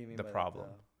What do you mean the by problem,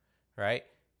 that, right?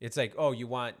 It's like, oh, you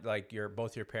want like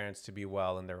both your parents to be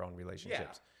well in their own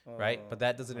relationships, right? But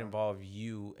that doesn't involve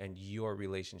you and your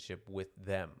relationship with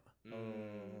them.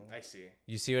 I see.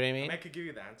 You see what I mean? I could give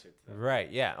you the answer to that.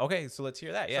 Right. Yeah. Okay. So let's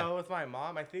hear that. Yeah. So with my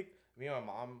mom, I think me and my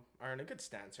mom are in a good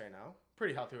stance right now.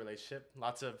 Pretty healthy relationship.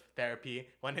 Lots of therapy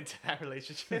went into that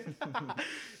relationship.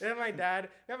 And my dad,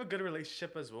 we have a good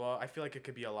relationship as well. I feel like it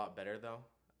could be a lot better though.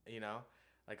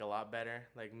 Like a lot better.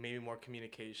 Like maybe more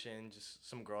communication, just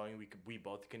some growing we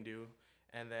both can do.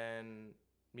 And then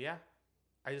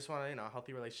I just want a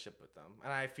healthy relationship with them.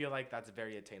 And I feel like that's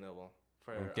very attainable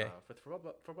for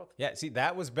both. Yeah, see,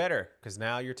 that was better because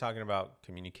now you're talking about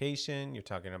communication. You're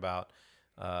talking about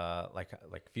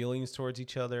like feelings towards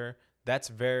each other. That's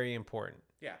very important.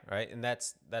 Yeah. Right, and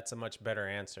that's a much better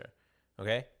answer.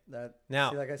 Okay. Now,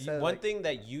 see, like I said, one thing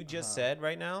that you just said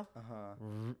right now,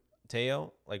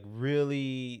 Teo, like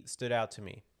really stood out to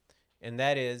me, and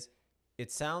that is,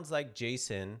 it sounds like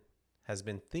Jason has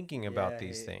been thinking about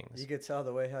these things. You could tell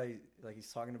the way how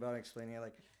he's talking about it, explaining it.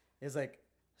 Like it's like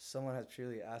someone has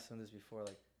truly asked him this before.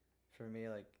 Like for me,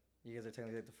 like you guys are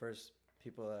technically like the first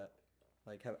people that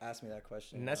like have asked me that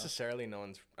question. Necessarily, no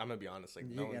one's. I'm gonna be honest. Like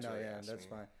no one's really asked that's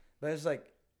me. fine. But it's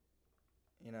like,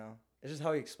 it's just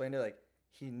how he explained it. Like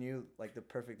he knew like the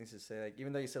perfect things to say. Like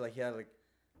even though you said like he had like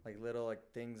little like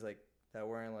things like that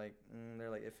weren't like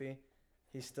they're like iffy,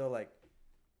 he still like,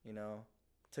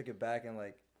 took it back and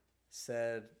like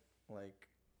said like,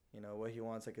 what he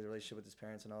wants like his relationship with his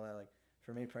parents and all that. Like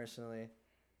for me personally,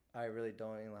 I really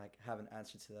don't even like have an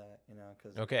answer to that.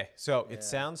 Cause okay, so it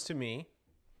sounds to me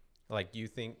like you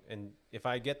think, and if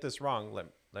I get this wrong,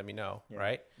 let me know,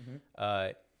 right?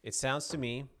 Mm-hmm. It sounds to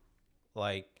me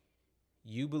like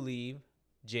you believe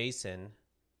Jason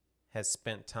has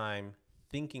spent time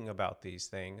thinking about these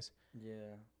things,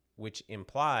 which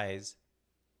implies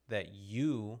that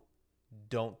you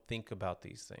don't think about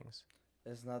these things.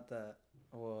 It's not that.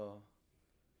 Well,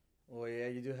 yeah,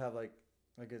 you do have like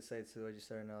a good say to what you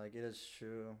said right now. Like it is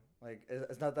true. Like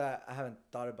it's not that I haven't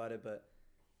thought about it, but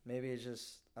maybe it's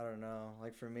just I don't know.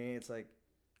 Like for me, it's like.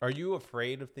 Are you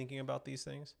afraid of thinking about these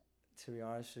things? To be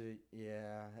honest with you,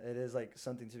 yeah, it is like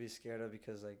something to be scared of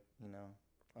because like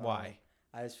why?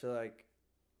 I just feel like,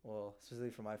 well, specifically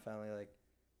for my family, like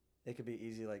it could be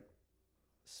easy like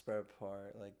spread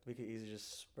apart. Like we could easily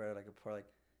just spread like apart like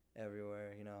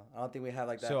everywhere. I don't think we have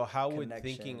like that. So how connection. would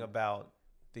thinking about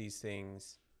these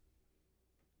things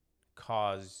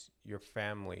cause your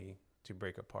family to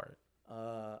break apart?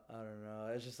 I don't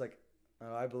know. It's just like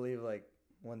I believe like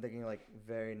when thinking like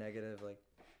very negative, like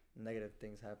negative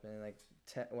things happen. Like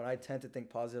when I tend to think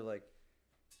positive, like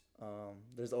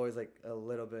there's always like a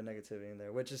little bit of negativity in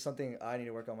there, which is something I need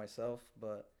to work on myself.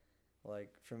 But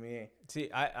like for me, see,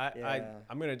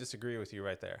 I'm gonna disagree with you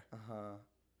right there.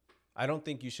 I don't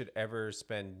think you should ever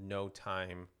spend no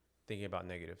time thinking about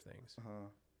negative things.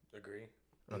 Agree.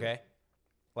 Okay,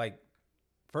 like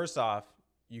first off,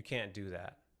 you can't do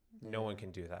that. No one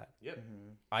can do that. Yep.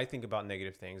 I think about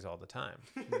negative things all the time.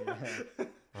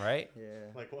 Right?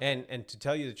 Yeah. Like what? And to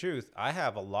tell you the truth, I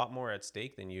have a lot more at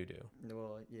stake than you do.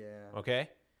 Well, yeah. Okay?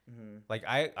 Like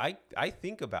I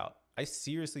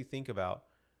seriously think about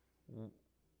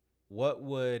what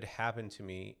would happen to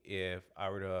me if I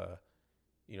were to,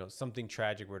 something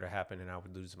tragic were to happen and I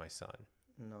would lose my son.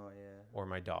 No, yeah. Or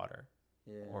my daughter.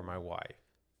 Yeah. Or my wife.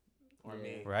 Or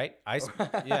me. Right?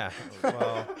 Yeah.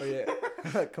 Well. Oh,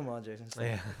 yeah. Come on, Jason.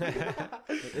 Yeah.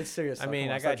 It's serious. I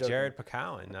mean, I got Jared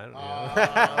Pacowan.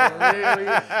 I Really? don't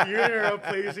know. You're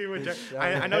replacing with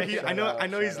Jared. I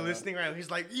know he's listening right now. He's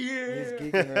like, yeah. He's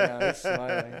geeking right now. He's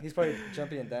smiling. He's probably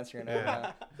jumping and dancing right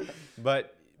now. Yeah.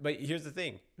 But here's the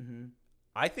thing.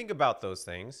 I think about those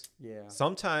things. Yeah.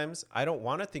 Sometimes I don't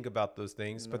want to think about those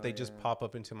things, but they just pop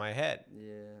up into my head.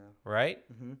 Yeah. Right?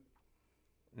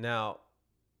 Now,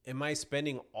 am I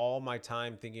spending all my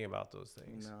time thinking about those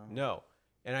things? No.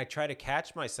 And I try to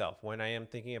catch myself when I am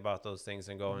thinking about those things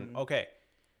and going, okay,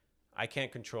 I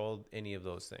can't control any of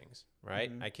those things,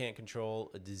 right? I can't control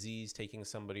a disease taking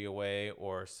somebody away,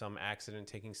 or some accident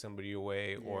taking somebody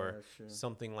away, or that's true.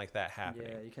 something like that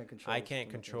happening. Yeah, you can't control. I some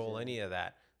can't things, control yeah. any of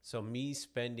that. So me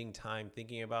spending time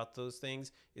thinking about those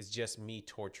things is just me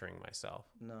torturing myself.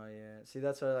 No, yeah. See,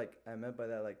 that's what like I meant by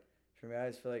that. Like for me, I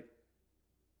just feel like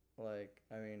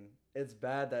I mean, it's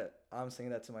bad that I'm saying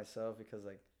that to myself because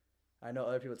like I know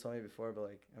other people told me before, but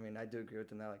like I mean, I do agree with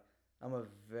them now. Like I'm a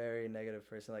very negative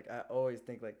person. Like I always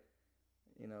think like,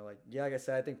 you know, like yeah, like I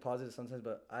said, I think positive sometimes,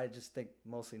 but I just think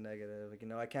mostly negative. Like you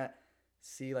know, I can't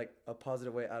see like a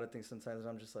positive way out of things sometimes. And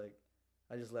I'm just like,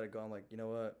 I just let it go. I'm like, you know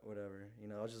what, whatever. You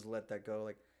know, I'll just let that go.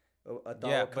 Like a thought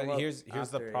Yeah, will come but up here's the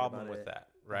after problem about with it. that,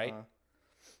 right?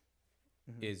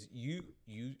 Mhm. Is you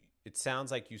it sounds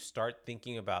like you start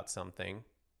thinking about something,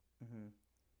 Mhm.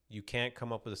 you can't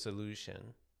come up with a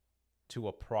solution to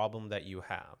a problem that you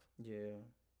have. Yeah.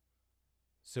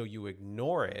 So you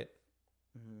ignore it.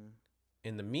 Mhm.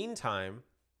 In the meantime,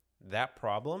 that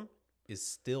problem is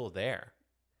still there.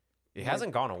 It Like,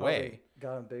 hasn't gone probably away.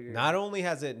 gotten bigger. Not only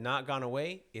has it not gone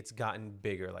away, it's gotten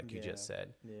bigger, like you Yeah. just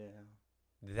said. Yeah.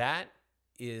 That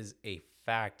is a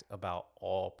fact about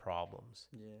all problems.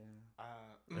 Yeah.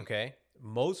 Okay?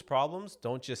 Most problems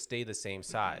don't just stay the same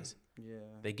size. Yeah.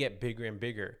 They get bigger and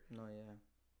bigger, No, yeah.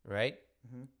 right?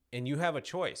 Mhm. And you have a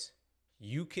choice.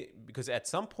 You can, because at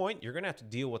some point you're going to have to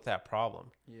deal with that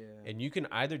problem. Yeah. And you can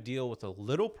either deal with a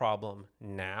little problem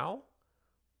now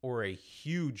or a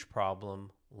huge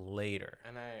problem later.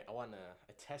 And I want to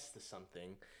attest to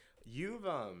something. You've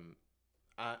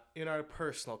in our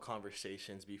personal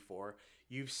conversations before,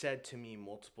 you've said to me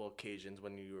multiple occasions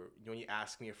when you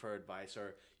ask me for advice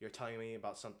or you're telling me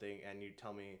about something and you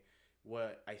tell me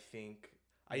what I think.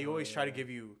 I always try to give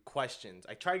you questions.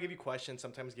 I try to give you questions,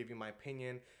 sometimes give you my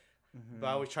opinion, but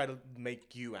I always try to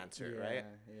make you answer it, right?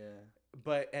 Yeah.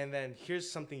 But and then here's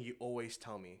something you always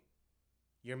tell me.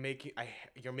 You're making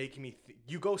me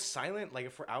you go silent, like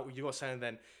if we're out you go silent,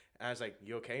 then I was like,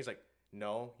 you okay? He's like,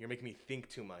 no, you're making me think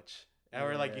too much.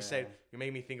 Or like you said, you're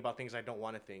making me think about things I don't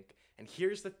want to think. And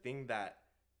here's the thing that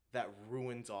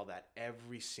ruins all that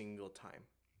every single time.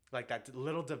 Like that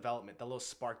little development, the little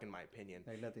spark, in my opinion.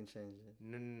 Like nothing changes.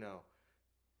 No.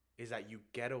 Is that you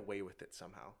get away with it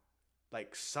somehow.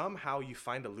 Like somehow you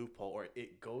find a loophole or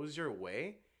it goes your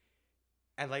way.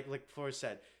 And like Flora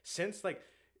said, since like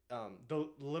the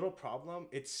little problem,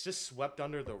 it's just swept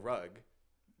under the rug.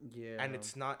 Yeah. And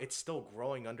it's still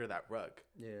growing under that rug.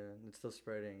 Yeah, it's still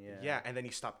spreading, yeah. Yeah, and then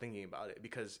you stop thinking about it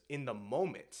because in the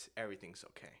moment everything's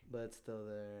okay. But it's still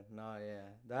there. No, yeah.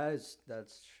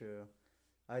 That's true.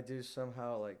 I do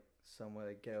somehow like somewhat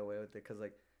like, get away with it cuz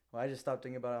like when I just stop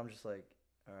thinking about it, I'm just like,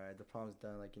 all right, the problem's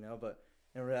done, like, you know, but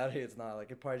in reality it's not. Like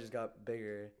it probably just got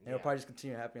bigger and it'll probably just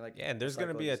continue happening like. Yeah, and there's like going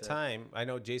to what be you a said. time. I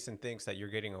know Jason thinks that you're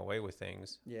getting away with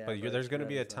things. Yeah, But but there's going to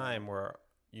be a it's not. time where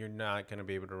you're not going to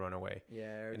be able to run away. Yeah.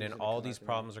 And everything's then gonna all come these after me.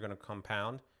 problems are going to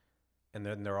compound, and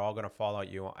then they're all going to fall at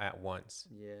you at once.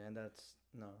 Yeah, and that's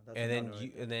And then not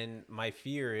right. and then my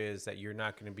fear is that you're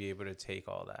not going to be able to take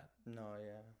all that, No,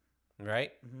 yeah.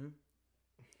 right? Mhm.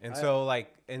 And so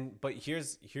but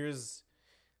here's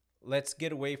let's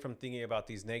get away from thinking about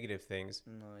these negative things,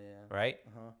 No, yeah. right?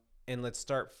 Uh-huh. And let's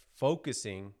start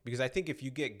focusing, because I think if you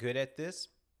get good at this,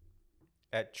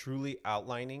 at truly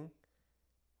outlining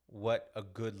what a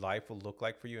good life will look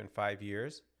like for you in 5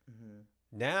 years, Mhm.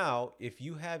 now if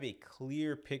you have a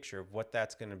clear picture of what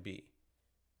that's going to be,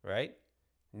 right?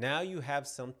 Now you have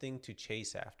something to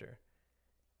chase after.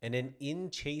 And then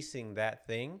in chasing that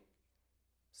thing,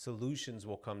 solutions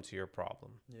will come to your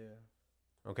problem. Yeah.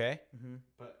 Okay? Mhm.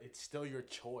 But it's still your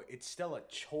choice. It's still a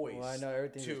choice. Well, I know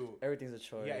everything's a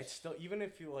choice. Yeah, it's still, even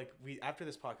if you like, we after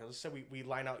this podcast, let's say we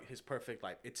line out his perfect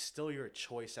life. It's still your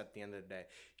choice at the end of the day.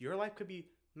 Your life could be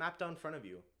mapped out in front of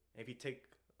you. If you take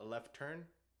a left turn,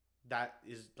 that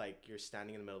is like you're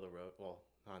standing in the middle of the road. Well,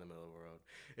 not in the middle of the road.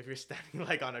 If you're standing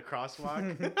like on a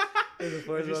crosswalk. Is the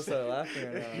boys start laughing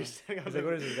or if no? you're standing on He's like,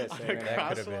 what is this guy on saying a right now? That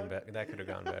could have crosswalk. been that could have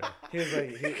gone better. He was like,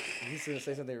 he's gonna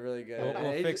say something really good. We'll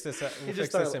And he fix just- this. he We'll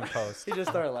just fix this started- in post. He just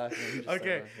started laughing.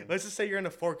 Okay, let's just say you're in a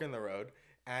fork in the road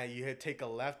and you take a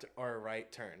left or a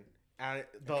right turn. And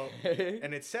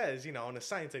and it says, you know, on the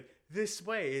sign, it's like, this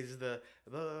way is the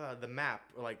map,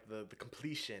 or like the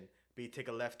completion. But you take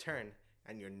a left turn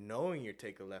and you're knowing you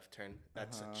take a left turn.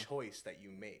 That's a choice that you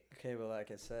make. Okay, but like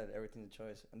I said, everything's a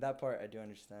choice. And that part I do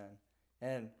understand.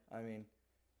 And I mean,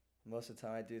 most of the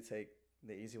time I do take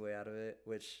the easy way out of it,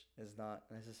 which is not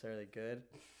necessarily good.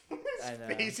 I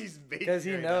know. He's Because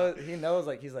he knows,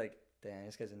 like, he's like, damn,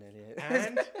 this guy's an idiot.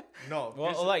 And no,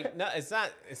 Well, like no, it's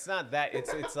not that.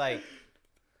 It's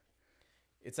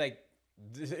like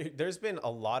there's been a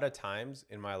lot of times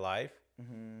in my life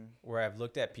Mm-hmm. where I've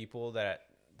looked at people that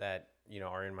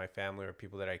are in my family or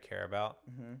people that I care about,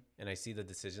 Mm-hmm. and I see the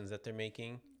decisions that they're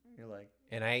making, You're like,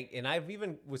 and I've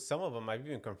even with some of them I've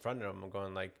even confronted them. I'm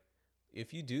going like,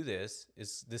 if you do this,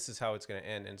 this is how it's going to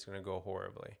end, and it's going to go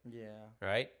horribly, yeah.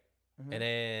 right? Mm-hmm. And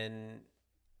then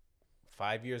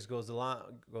 5 years goes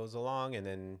along, and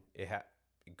then it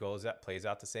plays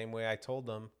out the same way I told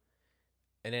them,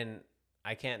 and then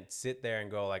I can't sit there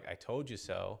and go like, I told you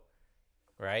so,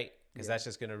 right? Because that's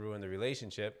just going to ruin the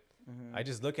relationship. Mm-hmm. I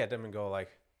just look at them and go like,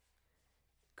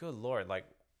 good Lord, like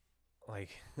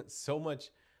so much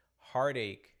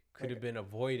heartache could have been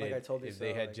avoided I told you if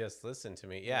they so, had like- just listened to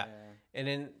me. Yeah. And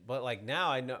then, but like now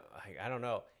I know, like, I don't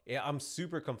know. Yeah, I'm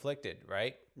super conflicted,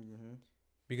 right? Mm-hmm.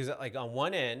 Because like on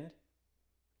one end,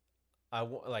 I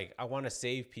want to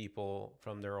save people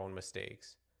from their own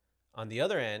mistakes. On the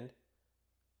other end,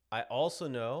 I also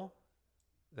know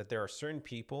that there are certain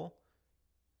people,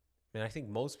 and I think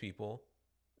most people,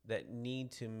 that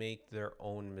need to make their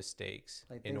own mistakes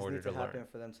Like in things order need to to happen learn.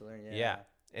 for them to learn. Yeah. Yeah.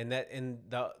 And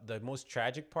the most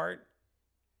tragic part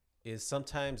is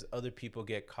sometimes other people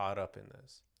get caught up in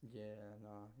this. Yeah. No.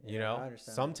 You Yeah, know, I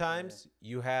understand that. sometimes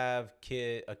you have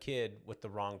a kid with the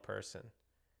wrong person,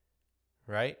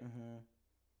 right? Yeah. Mm-hmm.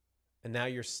 And now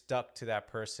you're stuck to that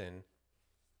person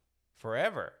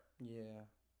forever, Yeah.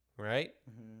 right?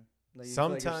 Mm-hmm. Like you feel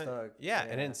like you're Sometimes, stuck. yeah,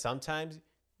 and then sometimes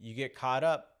you get caught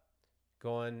up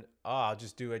going, oh, I'll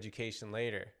just do education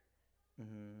later.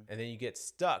 Mm-hmm. And then you get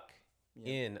stuck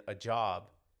Yeah. in a job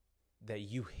that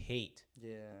you hate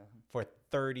Yeah. for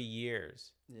 30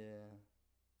 years, Yeah.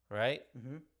 right?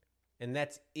 Mm-hmm. And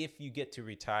that's if you get to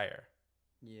retire,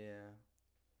 Yeah.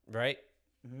 right?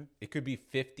 Mm-hmm. It could be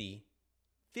 50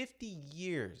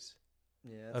 years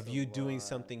Yeah. of you doing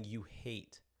something you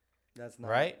hate. That's not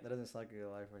right? That doesn't sound like a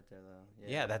good life right there, though.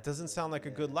 Yeah, that doesn't sound like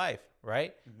a good Yeah. life,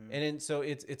 right? Mm-hmm. And then so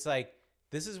it's like,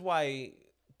 this is why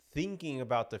thinking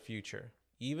about the future,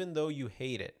 even though you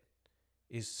hate it,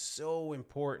 is so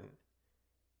important.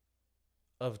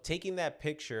 Of taking that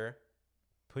picture,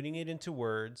 putting it into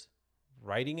words,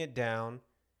 writing it down,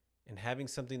 and having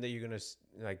something that you're going to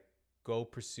like go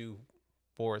pursue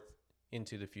forth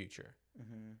into the future.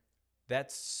 Mm-hmm.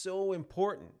 That's so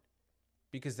important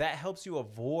because that helps you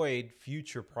avoid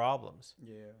future problems.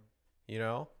 Yeah. You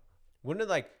know, one of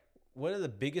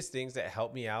the biggest things that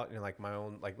helped me out in like my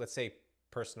own, like, let's say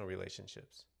personal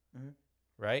relationships, Mhm.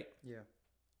 right? Yeah.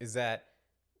 Is that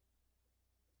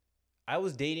I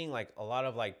was dating like a lot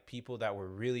of like people that were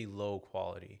really low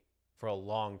quality for a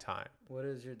long time. What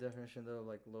is your definition though of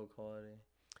like low quality?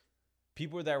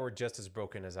 People that were just as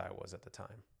broken as I was at the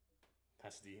time.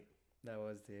 That's deep. That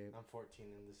was deep. I'm 14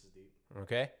 and this is deep.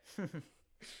 Okay.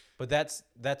 But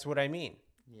that's what I mean,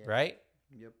 Yeah. right?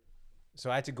 Yep.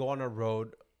 So I had to go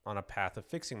on a path of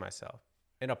fixing myself.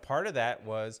 And a part of that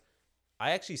was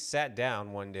I actually sat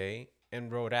down one day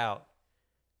and wrote out,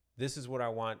 this is what I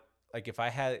want. Like if I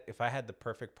had the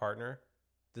perfect partner,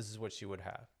 this is what she would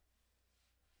have.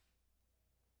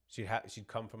 She'd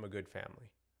come from a good family.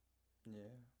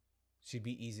 Yeah. She'd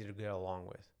be easy to get along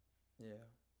with. Yeah.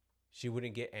 She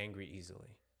wouldn't get angry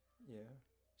easily. Yeah.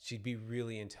 She'd be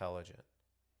really intelligent.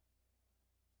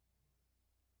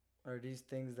 Are these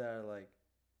things that are like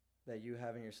that you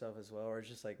have in yourself as well, or it's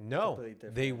just like No, completely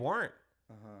different? they weren't,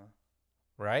 Uh-huh.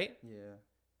 right? Yeah.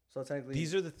 So technically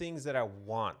These are the things that I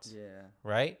want, Yeah.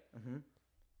 right? Mm-hmm.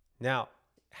 Now,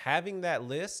 having that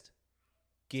list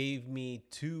gave me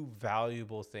two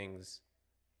valuable things,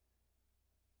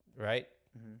 right?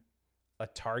 Mm-hmm. A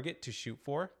target to shoot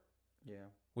for, Yeah.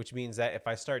 which means that if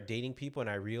I start dating people and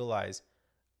I realize,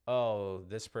 oh,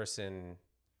 this person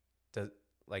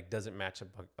doesn't match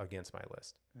up against my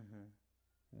list, Mm-hmm.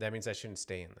 that means I shouldn't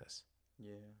stay in this.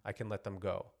 Yeah. I can let them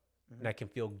go, Mm-hmm. and I can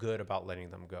feel good about letting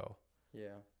them go,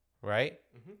 Yeah. right?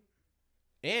 Mm-hmm.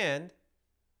 And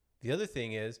the other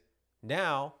thing is,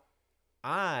 now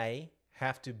I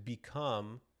have to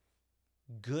become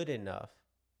good enough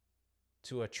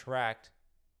to attract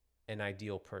an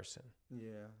ideal person.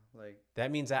 Yeah. Like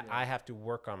That means that Yeah. I have to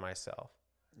work on myself.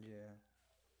 yeah.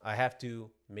 I have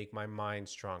to make my mind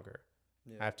stronger.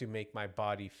 Yeah. I have to make my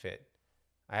body fit.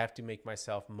 I have to make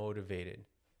myself motivated.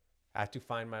 I have to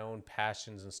find my own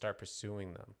passions and start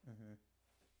pursuing them. Mm-hmm.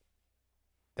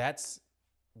 That's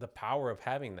the power of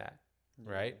having that,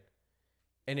 right?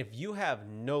 And if you have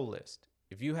no list,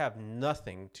 if you have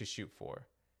nothing to shoot for,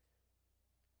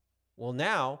 well,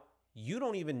 now you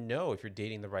don't even know if you're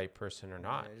dating the right person or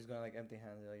not. Yeah, you're just going like empty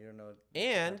handed. Like, you don't know what's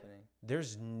And happening.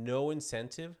 there's no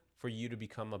incentive for you to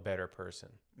become a better person,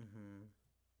 Mm-hmm.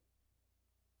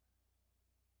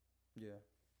 Yeah.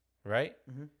 right?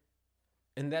 Mhm.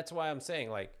 And that's why I'm saying,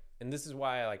 like, and this is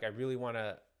why, like, I really want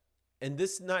to, and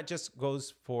this not just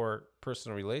goes for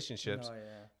personal relationships. No,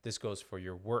 yeah. This goes for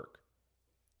your work,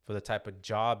 for the type of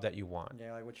job that you want,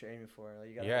 Yeah, like what you're aiming for. Like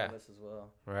you gotta Yeah. have a list as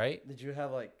well. right? Did you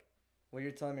have like what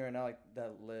you're telling me right now, like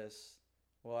that list?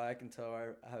 Well, I can tell. I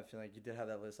have a feeling like you did have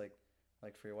that list,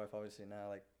 like for your wife, obviously now.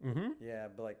 Like Mm-hmm. yeah,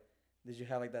 but like, did you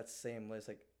have like that same list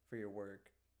like for your work?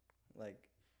 Like,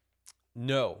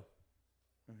 No,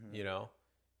 mhm. you know,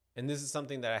 and this is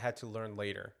something that I had to learn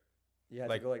later, You had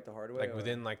like- to go like the hard way. like or-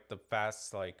 within like the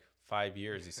past like 5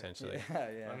 years, essentially. Yeah,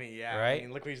 yeah. I mean, yeah. Right? I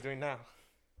mean, look what he's doing now.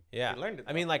 Yeah. He learned it,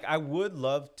 I mean, like, I would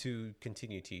love to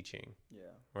continue teaching, yeah.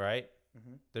 right?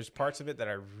 Mhm. There's parts of it that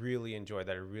I really enjoy,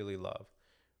 that I really love,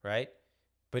 right?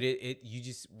 But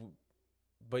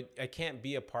but I can't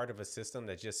be a part of a system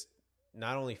that just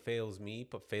not only fails me,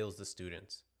 but fails the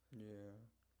students Yeah.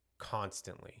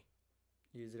 constantly.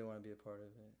 You just didn't want to be a part of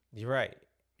it. You're right.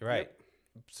 You're right.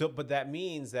 Yep. So, but that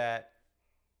means that,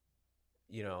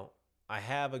 you know, I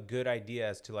have a good idea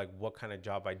as to like what kind of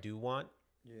job I do want.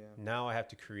 Yeah. Now I have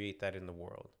to create that in the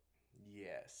world.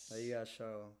 Yes. Like you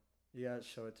gotta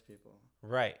show it to people.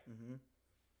 Right. Mhm.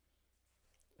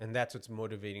 And that's what's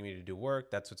motivating me to do work.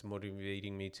 That's what's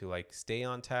motivating me to like stay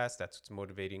on task. That's what's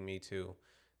motivating me to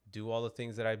do all the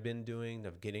things that I've been doing,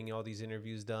 of getting all these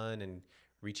interviews done and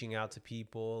reaching out to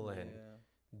people and yeah.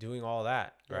 doing all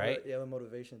that, You have right? You have a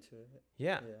motivation to it.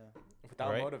 Yeah. Yeah. Without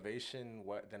Right? motivation,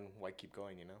 then why keep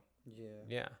going? You know.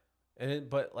 Yeah. Yeah.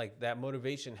 But like that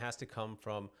motivation has to come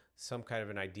from some kind of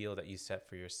an ideal that you set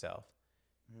for yourself.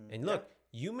 Mhm. And look,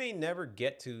 you may never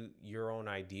get to your own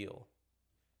ideal,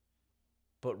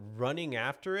 but running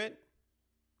after it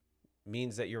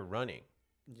means that you're running,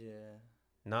 Yeah.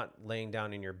 not laying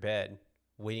down in your bed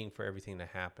waiting for everything to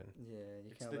happen, Yeah.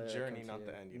 You It's can't the let it journey, come to not you.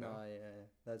 the end, you know? No, yeah.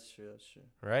 That's true. That's true.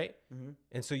 right? Mm-hmm.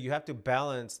 And so you have to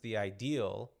balance the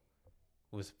ideal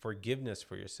with forgiveness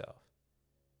for yourself,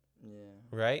 Yeah.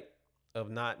 right? Of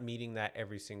not meeting that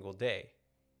every single day.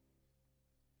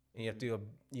 And you have to,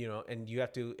 and you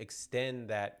have to extend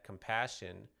that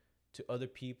compassion to other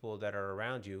people that are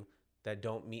around you that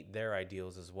don't meet their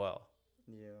ideals as well,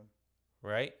 Yeah.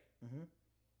 right? Mm-hmm.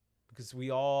 Because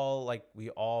we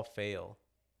all fail,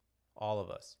 all of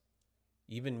us,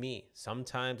 even me.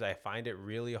 Sometimes I find it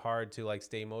really hard to like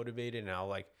stay motivated, and I'll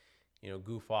like,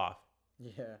 goof off,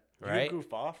 Yeah. right? You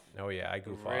goof off. Oh yeah, I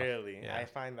goof off. Really? Yeah. I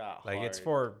find that Like hard. it's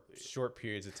for short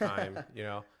periods of time,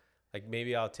 Like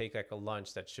maybe I'll take like a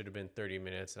lunch that should have been 30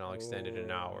 minutes and I'll extend it an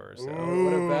hour or so. Ooh,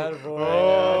 what a bad boy.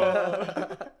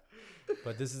 I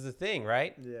But this is the thing,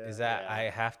 right? Yeah. Is that Yeah. I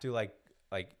have to like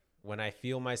when I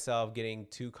feel myself getting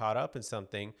too caught up in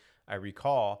something, I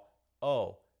recall,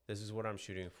 oh, this is what I'm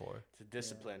shooting for, It's a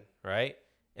discipline. right?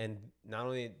 And not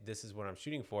only this is what I'm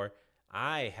shooting for,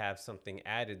 I have something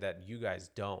added that you guys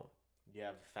don't. You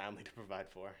have a family to provide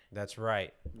for. That's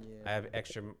right. Yeah. I have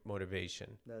extra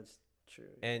motivation. That's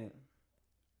true. And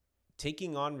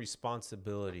taking on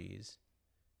responsibilities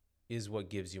is what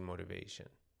gives you motivation.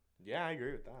 Yeah, I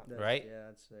agree with that. That's, right? Yeah,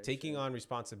 that's very Taking true. on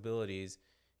responsibilities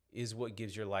is what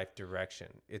gives your life direction.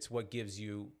 It's what gives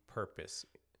you purpose.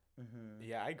 Mm-hmm.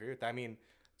 Yeah, I agree with that. I mean,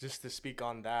 just to speak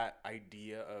on that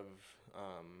idea of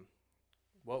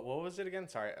what was it again?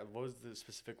 Sorry, what was the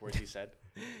specific word he said?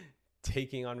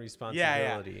 Taking on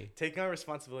responsibility. Taking on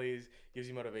responsibilities gives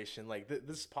you motivation. Like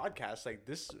this podcast, like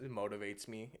this motivates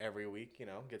me every week.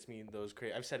 Gets me those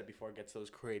I've said it before. Gets those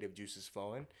creative juices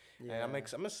flowing. Yeah. And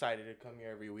I'm excited to come here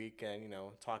every week and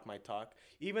talk my talk.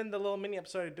 Even the little mini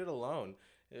episode I did alone,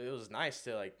 it was nice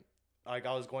to like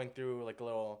I was going through like a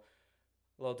little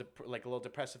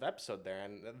depressive episode there,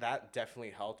 and that definitely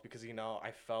helped because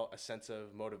I felt a sense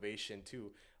of motivation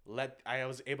to I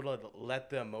was able to let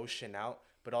the emotion out,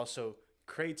 but also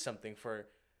create something for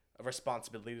a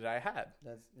responsibility that I had.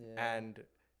 That's yeah. And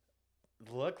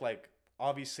look, like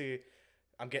obviously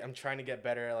I'm trying to get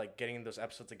better at like getting those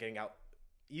episodes and getting out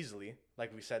easily,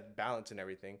 like we said, balance and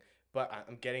everything, but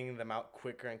I'm getting them out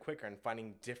quicker and quicker and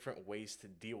finding different ways to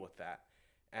deal with that.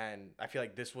 And I feel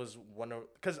like this was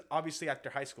because obviously after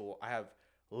high school I have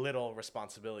little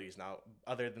responsibilities now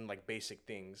other than like basic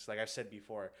things. Like I've said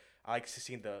before, I like to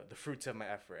see the fruits of my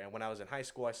effort. And when I was in high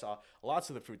school, I saw lots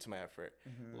of the fruits of my effort,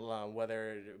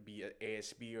 whether it be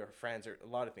ASB or friends or a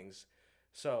lot of things.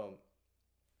 So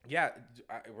yeah,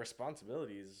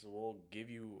 responsibilities will give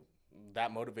you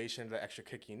that motivation, the extra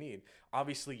kick you need.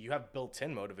 Obviously, you have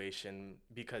built-in motivation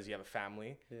because you have a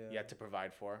family you have to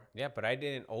provide for. Yeah, but I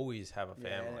didn't always have a Yeah,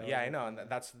 family. Yeah, I know, and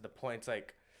that's the point. It's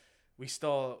like we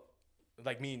still,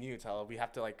 like me and you, Tell, we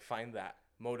have to like find that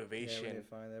Yeah, we motivation. need to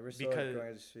find that. We're still because- growing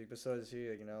as we speak, but so is he.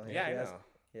 Like, Yeah, I he has, know.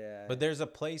 Yeah. But there's a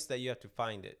place that you have to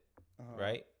find it, Uh-huh.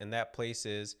 right? And that place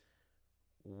is,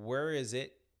 where is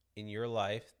it in your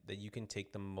life that you can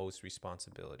take the most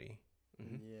responsibility?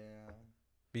 Mhm. Yeah.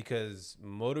 Because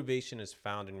motivation is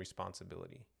found in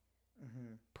responsibility.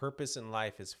 Mm-hmm. Purpose in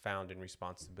life is found in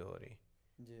responsibility,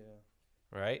 Yeah.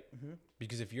 right? Mm-hmm.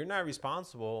 Because if you're not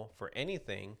responsible for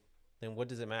anything, then what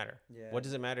does it matter? Yeah. What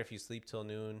does it matter if you sleep till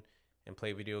noon and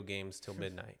play video games till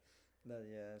midnight,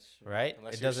 Yeah, that's true. right?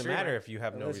 Unless It you're a doesn't matter streamer. if you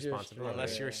have no Unless you're a responsibility.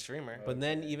 Unless you're a Yeah. streamer. But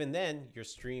then, Okay. even then, your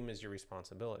stream is your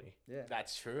responsibility, Yeah.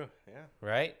 That's true. Yeah.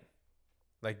 right?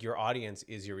 Like, your audience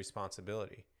is your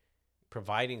responsibility.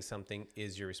 Providing something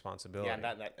is your responsibility.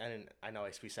 Yeah, and I know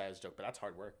we said as a joke, but that's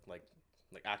hard work. Like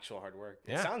actual hard work.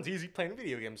 It Yeah. sounds easy playing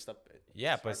video game stuff.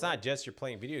 Yeah, but hard it's not work. just you're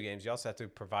playing video games. You also have to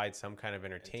provide some kind of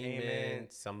entertainment,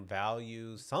 Entertainment. some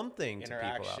value, something to people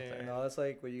out Interaction. there. No, that's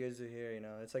like what you guys do here.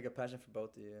 It's like a passion for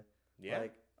both of you. Yeah.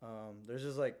 Like, there's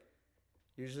just like,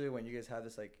 usually when you guys have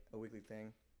this like a weekly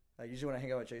thing, like usually when I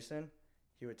hang out with Jason,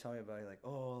 he would tell me about it, like,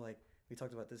 oh, like we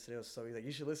talked about this today. It was so like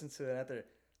you should listen to it after.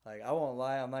 Like, I won't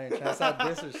lie, I'm not even trying to sound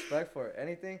disrespectful or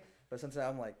anything, but sometimes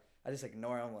I'm like, I just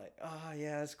ignore it. I'm like, oh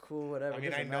yeah, it's cool, whatever. I It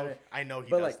mean, doesn't matter. I know he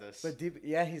But does like, this. but deep,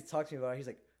 yeah, he's talked to me about it. He's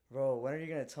like, bro, when are you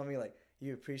gonna tell me like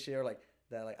you appreciate or like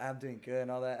that like I'm doing good and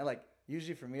all that? And like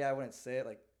usually for me, I wouldn't say it.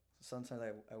 Like sometimes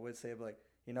I would say it, but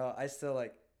like I still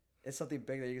like it's something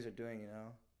big that you guys are doing.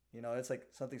 It's like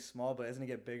something small, but it's gonna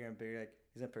get bigger and bigger. Like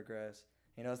he's gonna progress.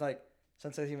 It's like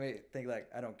sometimes he may think like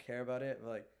I don't care about it, but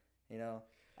like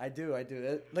I do.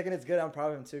 Like, and it's good. I'm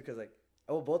proud of him too, cause like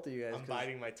both of you guys. I'm 'cause-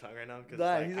 biting my tongue right now because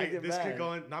Nah, he's gonna get this mad. could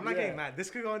go in. No, I'm not Yeah. getting mad. This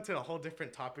could go into a whole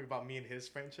different topic about me and his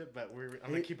friendship, but I'm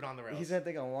gonna keep it on the rails. He's gonna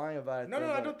think I'm lying about it. No, though,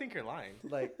 I but, don't think you're lying.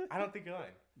 Like, I don't think you're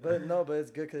lying. but no, but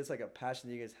it's good because it's like a passion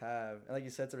that you guys have, and like you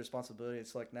said, it's a responsibility.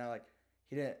 It's like now, like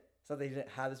it's not that he didn't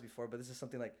have this before, but this is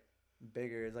something like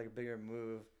bigger. It's like a bigger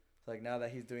move. So like now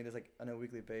that he's doing this like on a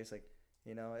weekly basis, like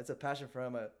it's a passion for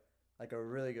him, like a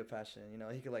really good passion.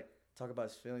 He could like talk about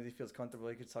his feelings. He feels comfortable.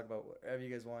 He could talk about whatever you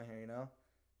guys want here.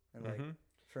 And like Mhm.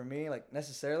 for me, like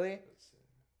necessarily,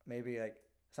 maybe like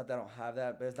it's not that I don't have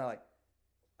that, but it's not like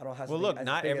I don't have. Well, something look, as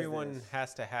not big as everyone this.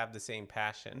 has to have the same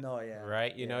passion. No, yeah.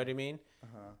 Right? You know Yeah. what I mean?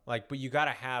 Uh-huh. Like, but you got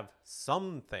to have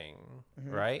something,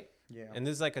 Mhm. right? Yeah. And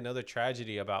this is like another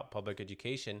tragedy about public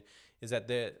education is that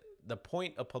the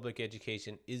point of public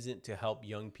education isn't to help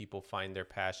young people find their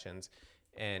passions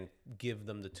and give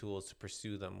them the tools to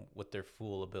pursue them with their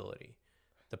full ability.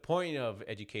 The point of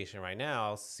education right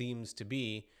now seems to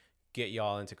be get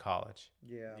y'all into college.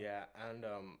 Yeah. Yeah, and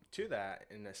to that,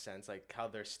 in a sense, like how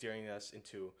they're steering us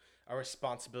into a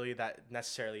responsibility that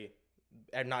necessarily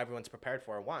and not everyone's prepared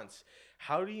for at once.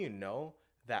 How do you know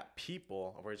that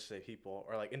people, or just say people,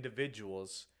 or like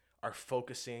individuals, are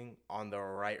focusing on the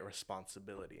right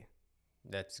responsibility?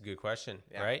 That's a good question,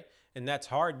 Yeah. right? And that's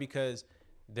hard because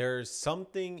there's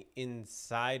something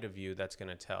inside of you that's going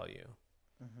to tell you.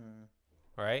 Mm-hmm.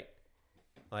 Right?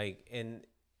 Like,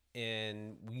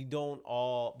 and we don't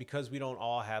all, because we don't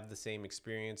all have the same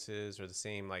experiences or the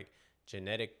same like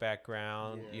genetic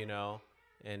background, Yeah.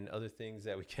 and other things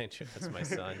that we can't share. That's my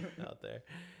son out there.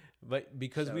 But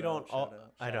because Shout we don't out, all, shout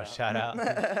out, I know, shout shout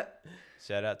out.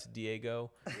 Shout out to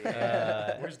Diego.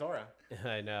 Where's Dora?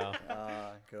 I know.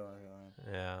 Go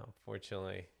on. Yeah,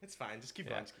 unfortunately. It's fine. Just keep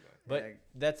Yeah. going. Just keep going. But Yeah.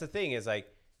 that's the thing is like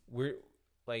we're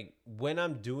like when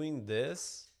I'm doing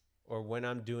this or when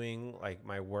I'm doing like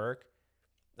my work,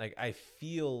 like I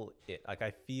feel it. Like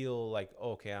I feel like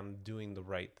okay, I'm doing the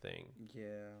right thing,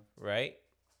 Yeah. right?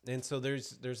 And so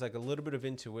there's like a little bit of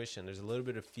intuition. There's a little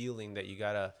bit of feeling that you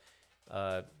gotta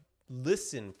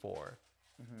listen for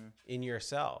in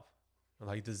yourself.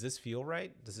 Like, does this feel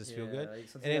right? Does this feel good? Like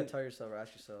something And you then- gotta tell yourself or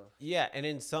ask yourself. Yeah, and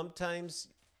then sometimes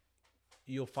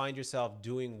you'll find yourself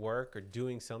doing work or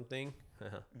doing something.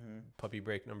 Puppy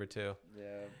break number 2.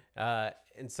 Yeah.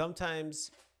 And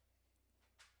sometimes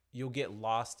you'll get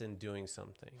lost in doing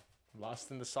something,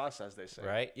 Lost in the sauce, as they say.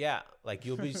 right? Yeah, like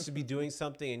you'll be just be doing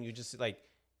something and you just like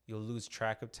you'll lose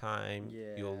track of time.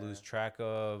 You'll Yeah. lose track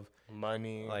of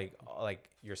Money. like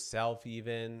yourself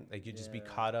even. Like you just be Yeah.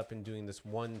 caught up in doing this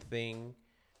one thing,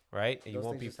 right? And you Those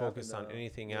won't things be just happen, focused on though.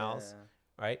 anything Yeah. else.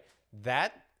 Right?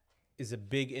 That is a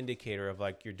big indicator of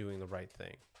like you're doing the right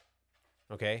thing.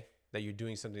 Okay? That you're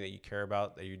doing something that you care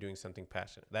about, that you're doing something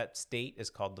passionate. That state is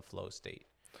called the flow state.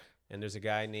 And there's a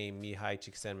guy named Mihai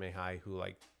Csikszentmihalyi who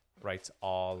like writes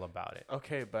all about it.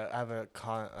 Okay, but I have a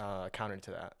counter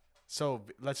to that. So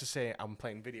let's just say I'm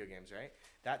playing video games, right?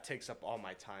 That takes up all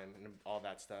my time and all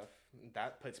that stuff.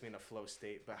 That puts me in a flow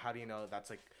state. But how do you know that's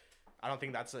like? I don't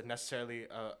think that's necessarily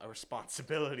a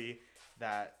responsibility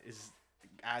that is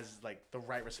as like the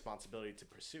right responsibility to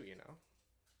pursue.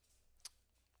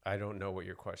 I don't know what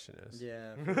your question is.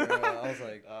 Yeah, for real. I was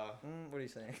like, what are you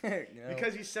saying? You know?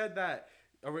 Because you said that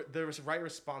the right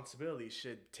responsibility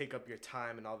should take up your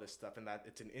time and all this stuff, and that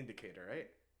it's an indicator, right?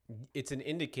 It's an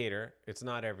indicator. It's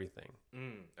not everything.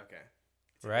 Okay.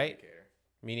 It's an Right? indicator.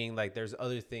 Meaning, like, there's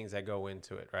other things that go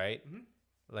into it, right? Mhm.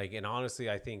 Like, and honestly,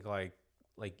 I think like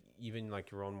even like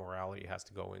your own morality has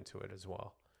to go into it as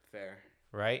well, Fair.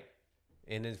 right?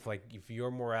 And if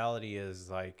your morality is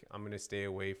like, I'm gonna stay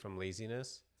away from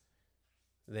laziness,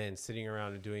 then sitting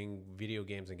around and doing video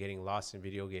games and getting lost in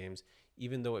video games,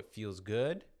 even though it feels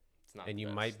good, It's not and the you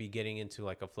best. might be getting into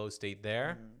like a flow state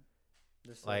there,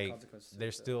 There's still like consequences to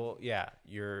there's it, still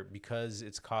you're because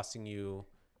it's costing you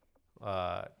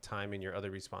time in your other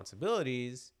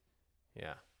responsibilities.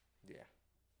 Yeah, Yeah.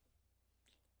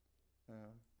 though.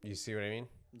 you see what I mean?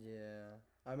 Yeah.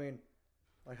 I mean,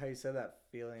 like how you said that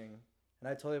feeling, and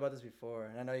I told you about this before,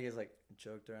 and I know you guys like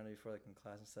joked around it before, like in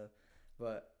class and stuff,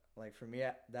 but like for me,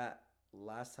 that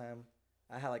last time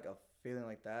I had like a feeling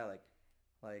like that,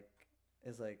 like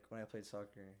it's like when I played soccer,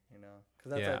 you know,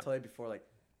 because that's what Yeah. I told you before, like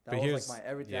that But was here's- like my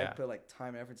everything. yeah. I put like time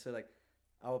and effort to like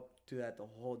I'll do that the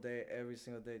whole day, every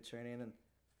single day training, and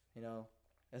you know,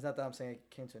 it's not that I'm saying it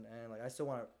came to an end. Like I still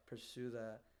want to pursue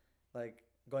that. Like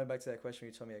going back to that question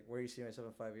you told me, like where do you see myself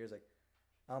in 5 years? Like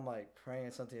I'm like praying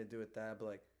it's something to do with that, but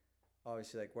like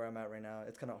obviously like where I'm at right now,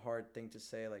 it's kind of hard thing to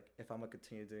say like if I'm gonna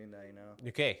continue doing that, you know.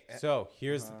 Okay, so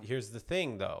here's Uh-huh. here's the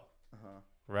thing though, Uh-huh.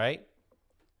 right?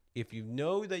 If you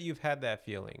know that you've had that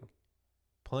feeling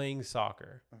playing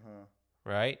soccer, Uh-huh.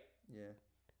 right? Yeah.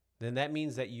 Then that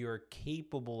means that you're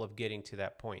capable of getting to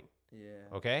that point. Yeah.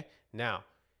 Okay? Now,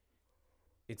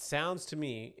 it sounds to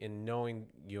me, in knowing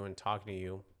you and talking to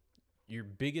you, your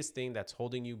biggest thing that's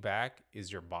holding you back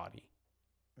is your body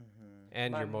Mm-hmm.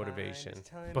 and My your mind motivation. is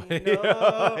telling But- me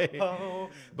no, but-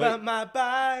 but my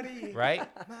body, right?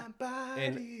 my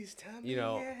body's telling you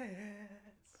know, me yes.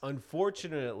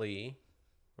 Unfortunately,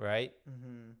 right?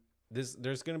 Mm-hmm.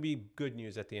 There's going to be good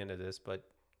news at the end of this, but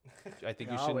I think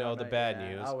you I'll should wait know on the that, bad yeah.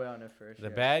 news. I'll wait on it first. The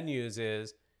yeah. bad news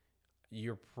is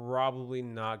you're probably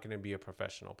not going to be a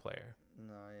professional player,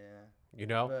 No, yeah. you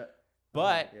know? But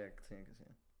But yeah, continue.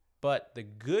 But the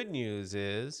good news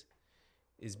is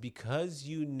because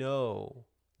you know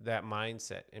that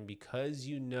mindset and because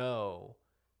you know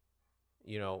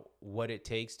what it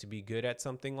takes to be good at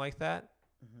something like that,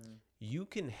 Mm-hmm. you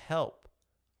can help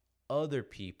other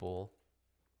people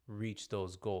reach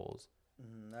those goals.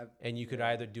 Mm-hmm. And you could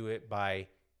either do it by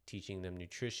teaching them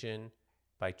nutrition,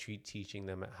 by teaching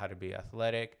them how to be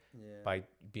athletic, Yeah. by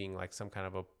being like some kind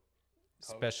of a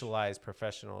specialized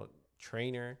professional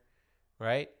trainer,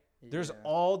 right? There's Yeah.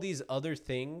 all these other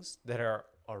things that are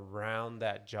around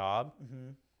that job. Mm-hmm.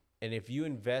 And if you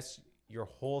invest your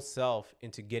whole self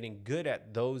into getting good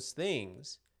at those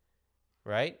things,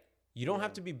 right? You don't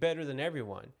have Yeah. to be better than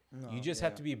everyone. No, You just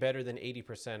have to be better than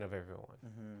 80% of everyone.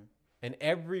 Mm-hmm. And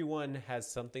everyone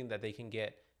has something that they can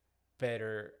get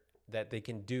better, that they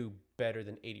can do better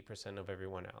than 80% of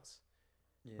everyone else,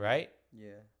 Yeah. right?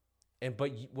 Yeah. And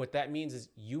but what that means is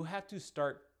you have to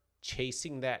start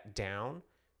chasing that down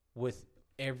with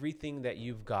everything that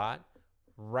you've got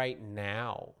right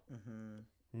now, Mm-hmm.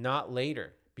 not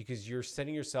later, because you're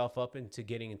setting yourself up into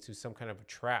getting into some kind of a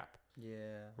trap,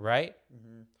 Yeah. right?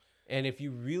 Mm-hmm. And if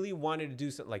you really wanted to do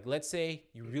something, like let's say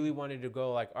you really wanted to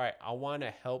go like, all right, I want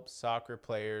to help soccer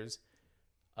players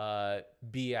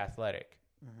be athletic,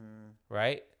 Mm-hmm.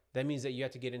 right? That means that you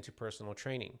have to get into personal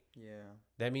training. Yeah.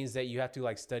 That means that you have to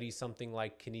like study something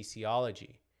like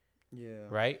kinesiology, Yeah.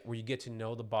 right? Where you get to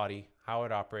know the body, how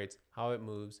it operates, how it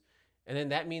moves. And then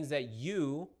that means that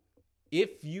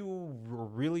if you were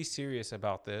really serious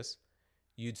about this,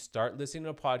 you'd start listening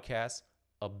to podcasts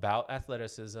about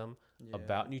athleticism, Yeah.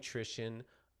 about nutrition,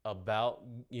 about,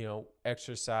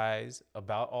 exercise,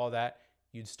 about all that.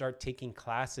 You'd start taking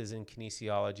classes in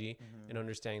kinesiology and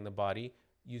understanding the body.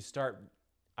 You'd start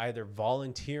either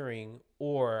volunteering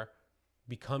or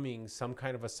becoming some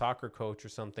kind of a soccer coach or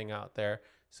something out there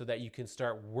so that you can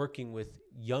start working with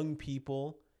young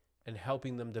people and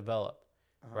helping them develop,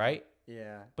 right?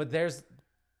 Yeah. But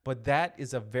that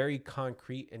is a very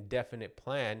concrete and definite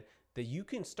plan that you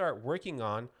can start working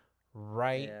on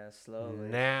right Yeah. Slowly.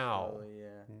 now. Slowly,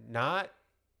 yeah. Not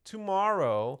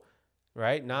tomorrow,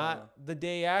 right? Not Uh-huh. the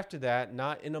day after that,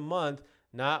 not in a month,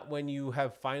 not when you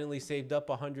have finally saved up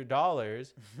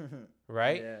 $100,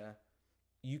 right? Yeah.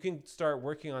 You can start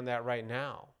working on that right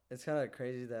now. It's kind of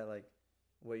crazy that like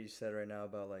what you said right now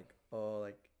about like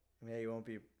yeah, you won't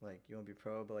be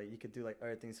pro, but like you could do like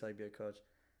other things to like be a coach.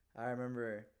 I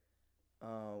remember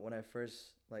when I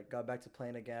first like got back to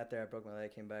playing again after I broke my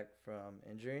leg, came back from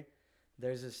injury.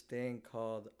 there's this thing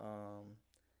called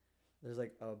there's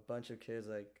like a bunch of kids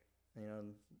like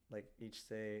like each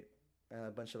state and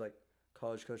a bunch of like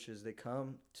college coaches. They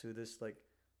come to this like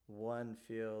one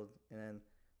field and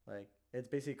like it's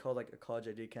basically called like a college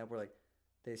ID camp where like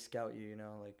they scout you.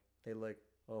 Like they look,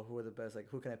 oh, who are the best? Like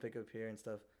who can I pick up here and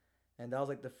stuff. And that was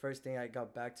like the first thing I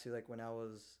got back to like when I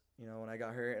was when I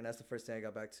got hurt, and that's the first thing I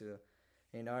got back to.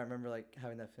 And, I remember like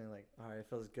having that feeling like, all right, it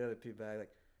feels good to be back.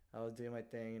 Like I was doing my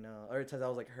thing. Other times I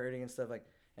was like hurting and stuff like,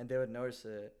 and they would notice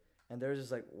it. And there was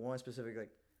just like one specific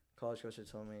like college coach that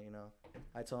told me,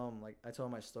 I told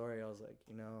him my story. I was like,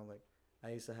 like I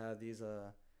used to have these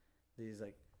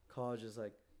like colleges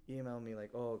like email me like,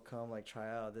 oh, come like try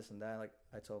out this and that. Like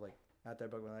I told like after I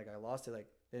broke my leg, I lost it. Like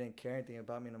they didn't care anything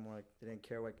about me no more. Like they didn't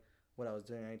care like what I was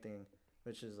doing or anything,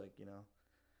 which is like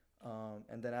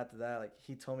and then after that, like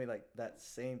he told me like that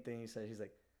same thing. He said, he's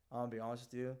like, I'm gonna be honest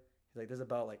with you. He's like, there's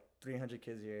about like 300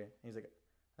 kids here. And he's like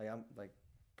I'm like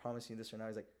promising you this right now.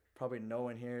 He's like, probably no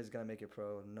one here is gonna make it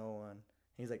pro. No one.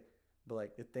 He's like, but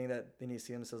like the thing that they need to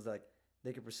see themselves like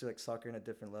they could pursue like soccer in a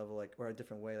different level, like or a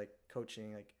different way, like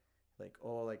coaching, like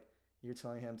oh like you're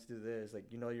telling him to do this, like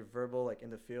you're verbal like in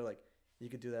the field, like you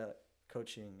could do that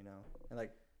coaching, and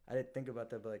like I didn't think about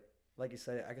that, but like you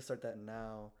said, I could start that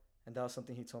now, and that was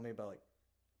something he told me about like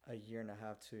a year and a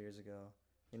half, 2 years ago,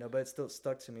 but it still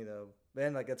stuck to me though.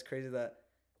 Man, like that's crazy that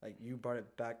like you brought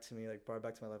it back to me, like brought it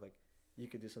back to my life, like you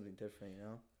could do something different,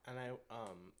 And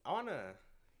I want to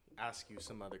ask you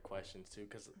some other questions too,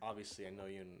 because obviously I know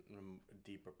you in a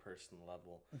deeper personal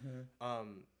level.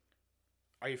 Mm-hmm.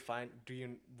 Are you fine?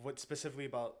 What specifically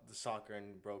about the soccer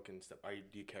and broken stuff?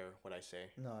 Do you care what I say?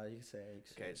 No, you can say it.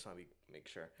 Okay, I just want to make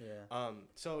sure. Yeah.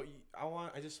 So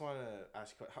I just want to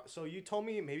ask you. So you told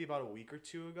me maybe about a week or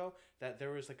two ago that there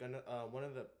was like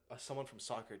someone from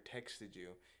soccer texted you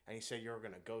and he said you were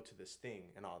gonna go to this thing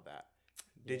and all that.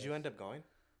 Did you end up going?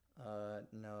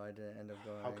 No, I didn't end up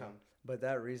going. How come? But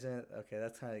that reason, okay,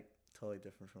 that's kind of like totally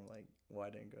different from like why I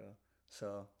didn't go.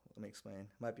 So let me explain. It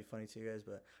might be funny to you guys,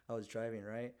 but I was driving,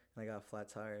 right? And I got a flat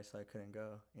tire, so I couldn't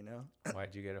go,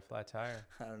 Why'd you get a flat tire?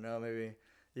 I don't know. Maybe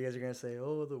you guys are going to say,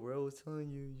 oh, the world was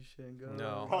telling you shouldn't go.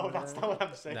 No. Oh, that's not what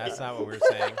I'm saying. That's not what we're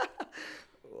saying.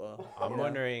 Well, I'm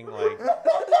wondering, like,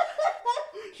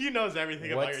 he knows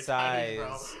everything about what your tires,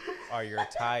 bro. size are your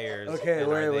tires? okay,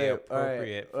 and wait. are they All right,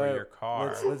 appropriate for your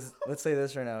car? Let's say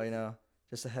this right now,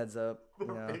 just a heads up,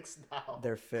 They're fixed now.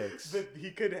 they're fixed. But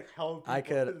he could hold people I in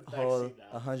could the backseat hold now.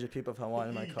 100 people if I want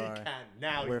in my car. He can.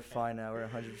 Now We're he can. fine now. We're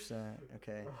 100%.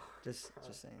 Okay, just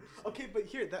saying. Okay, but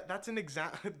here that's an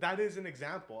example. That is an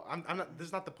example. I'm not. This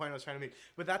is not the point I was trying to make.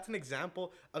 But that's an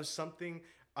example of something,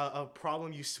 a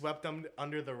problem you swept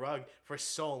under the rug for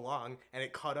so long, and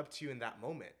it caught up to you in that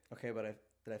moment. Okay, but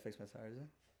did I fix my tires then?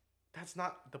 That's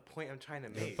not the point I'm trying to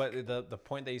make. But the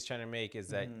point that he's trying to make is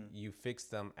that you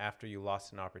fixed them after you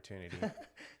lost an opportunity.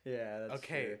 Yeah, that's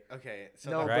okay, true. okay.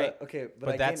 So No, Right?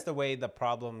 but that's the way the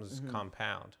problems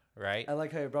compound, right? I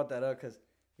like how you brought that up because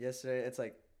yesterday it's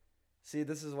like, see,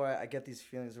 this is why I get these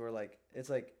feelings where like it's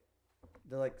like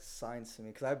they're like signs to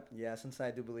me because since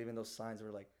I do believe in those signs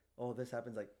where like, oh, this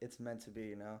happens, like it's meant to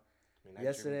be, I mean,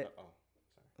 Yesterday. sorry.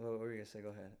 What were you gonna say? Go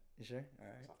ahead. You sure? All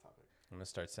It's right. off topic. I'm gonna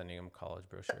start sending him college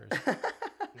brochures.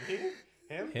 Me?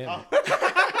 Him? Him. Oh.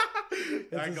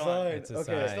 It's Alright, a go on. sign. It's a Okay.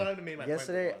 sign. I still haven't made my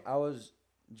Yesterday point, but I was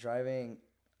driving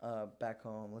back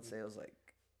home. Let's say it was like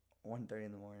 1:30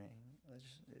 in the morning.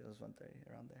 It was 1:30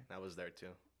 around there. I was there too.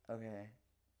 Okay.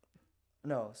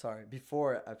 No, sorry.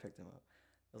 Before I picked him up,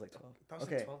 it was like 12. That was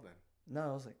Okay. like 12 then. No,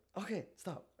 I was like, okay,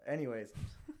 stop. Anyways,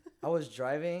 I was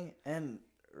driving and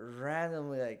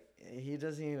randomly, like, he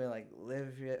doesn't even like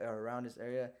live here or around this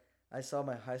area. I saw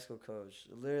my high school coach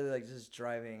literally like just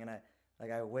driving, and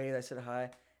I waited, I said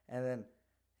hi, and then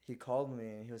he called me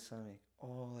and he was telling me,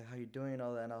 oh, like how you doing and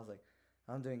all that, and I was like,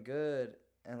 I'm doing good,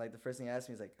 and like the first thing he asked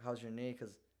me is like, how's your knee?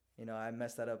 Because I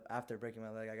messed that up after breaking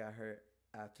my leg. I got hurt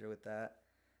after with that.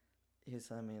 He was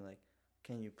telling me like,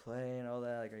 can you play and all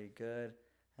that? Like, are you good?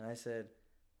 And I said,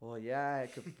 well, yeah,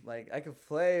 I could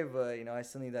play, but I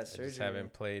still need that I surgery. just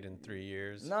haven't played in 3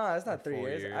 years. No, it's or not 3 4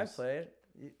 years. I years. played.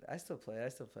 I still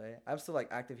play. I'm still like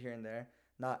active here and there.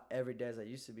 Not every day as I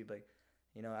used to be, but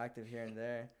active here and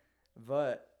there.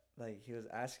 But like he was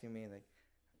asking me like,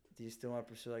 do you still want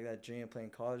to pursue like that dream of playing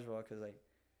college ball? Because like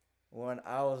when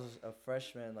I was a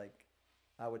freshman, like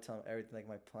I would tell him everything, like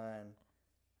my plan.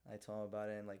 I told him about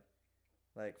it, and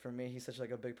like for me, he's such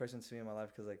like a big person to me in my life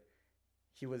because like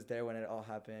he was there when it all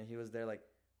happened. He was there like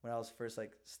when I was first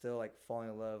like still like falling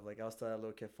in love. Like I was still that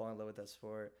little kid falling in love with that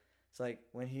sport. It's like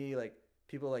when he like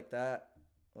people like that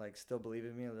like still believe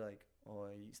in me. They're like, oh,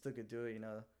 you still could do it.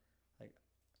 Like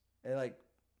it like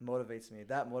motivates me.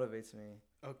 That motivates me.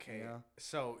 Okay. You know?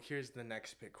 So here's the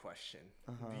next big question.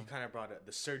 Uh-huh. You kind of brought up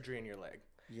the surgery in your leg.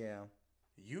 Yeah.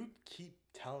 You keep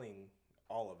telling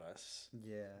all of us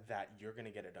Yeah. that you're going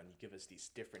to get it done. You give us these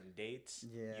different dates.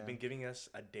 Yeah. You've been giving us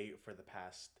a date for the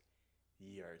past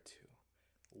year or two.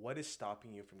 What is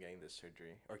stopping you from getting this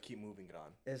surgery or keep moving it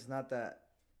on? It's not that.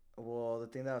 Well, the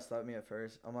thing that was stopping me at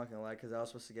first, I'm not gonna lie, because I was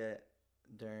supposed to get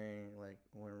during like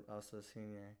when I was a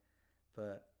senior,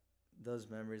 but those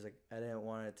memories, like I didn't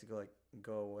want it to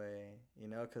go away, you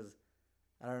know, because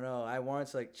I don't know, I wanted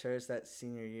to like cherish that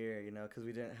senior year, you know, because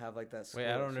we didn't have like that. Wait,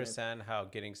 I don't experience. understand how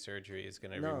getting surgery is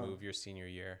gonna No. remove your senior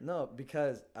year. No,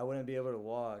 because I wouldn't be able to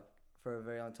walk for a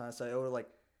very long time, so it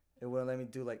wouldn't let me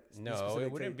do like. No, specific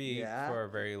it wouldn't be yeah. for a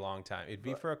very long time. It'd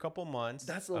be But for a couple months.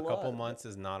 that's a couple lot. months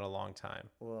is not a long time.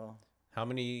 Well, How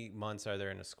many months are there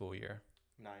in a school year?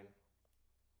 9.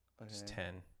 okay. Just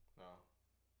 10, No.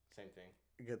 Same thing.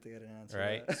 Good thing I didn't answer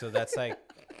right? that. So that's like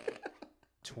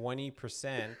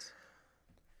 20%.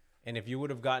 And if you would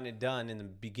have gotten it done in the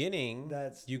beginning,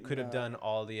 you could have done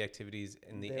all the activities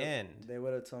in the end. They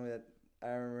would have told me that. I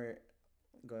remember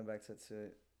going back to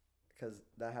it because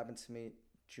that happened to me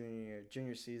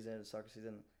junior season, soccer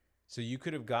season. So you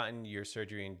could have gotten your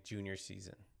surgery in junior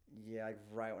season. Yeah, like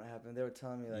right when it happened, they were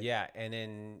telling me like. Yeah, and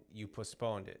then you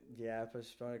postponed it. Yeah, I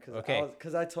postponed it Okay.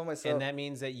 because I told myself. And that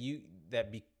means that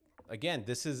again,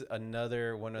 this is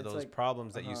another one of It's those like,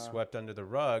 problems that you swept under the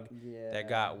rug yeah. that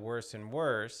got worse and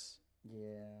worse,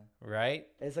 Yeah. right?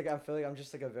 It's like I feel like I'm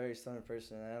just like a very stubborn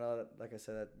person. And I know that, like I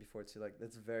said that before too. Like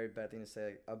that's a very bad thing to say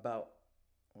like, about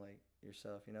like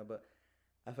yourself, you know. But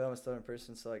I feel I'm a stubborn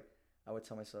person, so like I would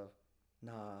tell myself,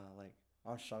 nah, like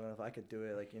I'm strong enough, I could do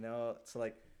it, like you know. So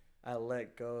like I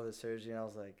let go of the surgery, and I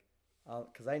was like,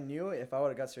 because I knew if I would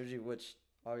have got surgery, which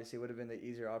obviously would have been the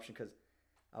easier option, because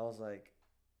I was like,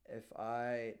 if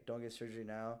I don't get surgery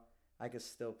now, I could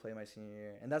still play my senior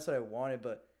year, and that's what I wanted.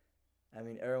 But I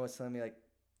mean, everyone was telling me like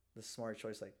the smart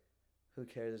choice, like who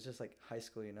cares? It's just like high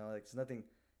school, you know. Like it's nothing.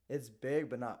 It's big,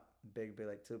 but not big,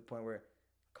 like to the point where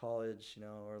college, you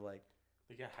know, or like.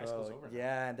 But yeah, high school's over now.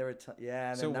 Yeah, and they were yeah.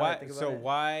 And So then now I think about it,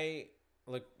 why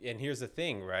look, and here's the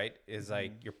thing, right? Is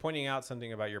like you're pointing out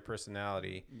something about your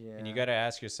personality, yeah. and you got to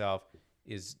ask yourself,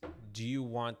 do you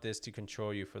want this to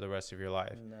control you for the rest of your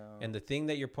life? No. And the thing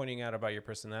that you're pointing out about your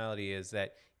personality is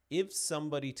that if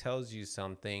somebody tells you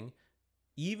something,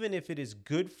 even if it is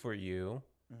good for you,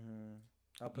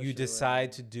 you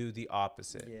decide to do the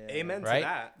opposite. Yeah. Amen Right? to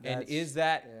that. And That's-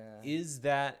 is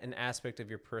that an aspect of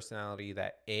your personality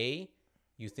that A,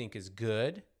 you think is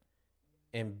good,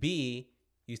 and B,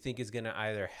 you think is going to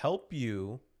either help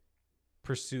you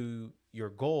pursue your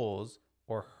goals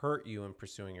or hurt you in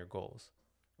pursuing your goals?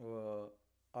 Well,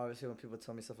 obviously, when people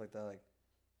tell me stuff like that,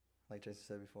 like Jason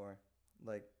said before,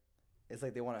 like it's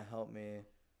like they want to help me,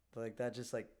 but like that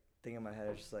just like thing in my head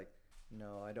is just like,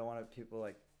 no, I don't want people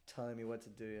like telling me what to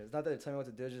do. It's not that they're telling me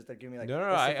what to do; it's just they're giving me like. No,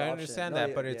 this I different understand option.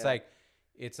 that, but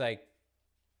it's like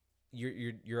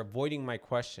you're avoiding my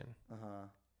question.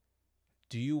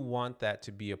 Do you want that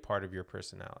to be a part of your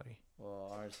personality?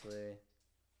 Well, honestly,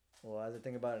 as I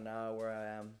think about it now, where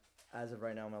I am as of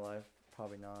right now in my life,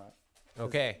 probably not.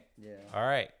 Okay. Yeah. All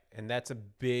right. And that's a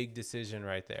big decision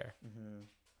right there.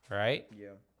 Right? Yeah.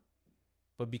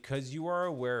 But because you are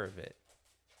aware of it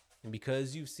and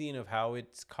because you've seen of how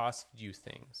it's cost you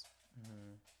things,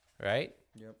 right?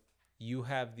 Yep. You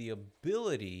have the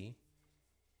ability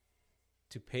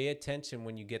to pay attention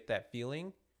when you get that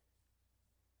feeling,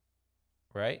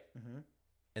 right?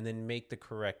 And then make the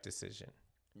correct decision.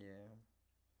 Yeah.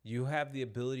 You have the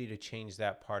ability to change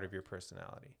that part of your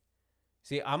personality.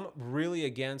 See, I'm really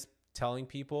against telling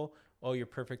people, oh, you're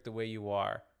perfect the way you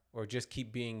are, or just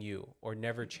keep being you, or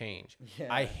never change. Yeah.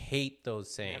 I hate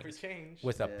those sayings. Never change.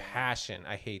 With a passion.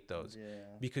 I hate those. Yeah.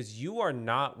 Because you are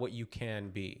not what you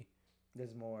can be.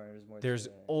 There's more. There's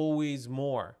to it. always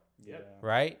more, Yeah.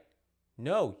 right?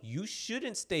 No, you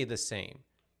shouldn't stay the same.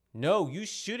 No, you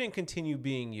shouldn't continue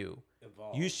being you.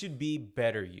 Evolve. You should be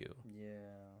better you. Yeah.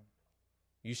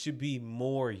 You should be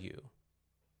more you.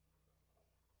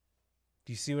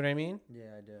 Do you see what I mean?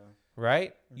 Yeah, I do.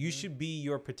 Right? You should be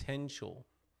your potential.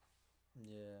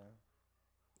 Yeah.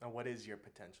 And what is your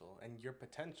potential? And your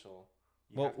potential.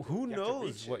 Well, who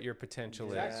knows what your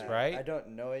potential is, Yeah. right? I don't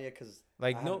know it yet because.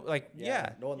 Like, no, like,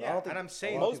 yeah. No, Yeah, I don't think and I'm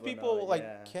saying a lot Most of people, know it, like,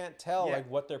 yeah. can't tell, Yeah. like,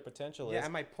 what their potential Yeah, is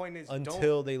and my point is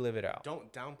until they live it out.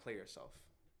 don't downplay yourself.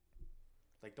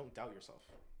 Like, don't doubt yourself.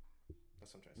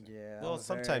 That's what I'm trying to say. Yeah. Well, I'm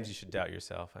sometimes you should doubt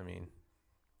yourself. I mean,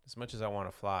 as much as I want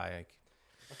to fly, like,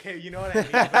 Okay, you know what I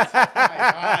mean? But, oh my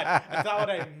God. That's not what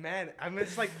I meant. I mean,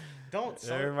 it's like, don't.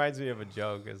 it reminds me of a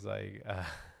joke. It's like,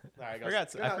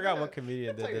 Alright, I forgot what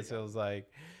comedian did this. It was like,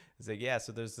 yeah.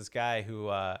 So there's this guy who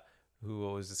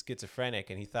was a schizophrenic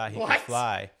and he thought he could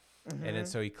fly, and then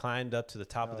so he climbed up to the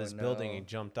top of this building and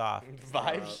jumped off.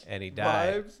 Vibes. And he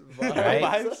died.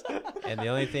 Vibes. Right? And the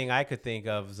only thing I could think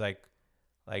of was like,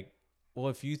 well,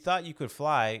 if you thought you could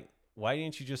fly, why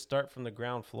didn't you just start from the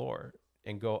ground floor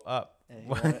and go up?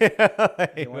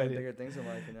 Hey, you wanted bigger things in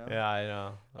life, you know? Yeah, I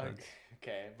know.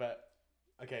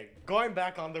 Okay, going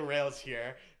back on the rails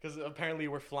here, because apparently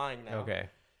we're flying now. Okay.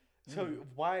 So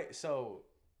why? So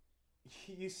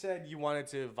you said you wanted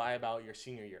to vibe out your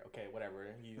senior year. Okay,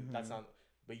 whatever. That's not.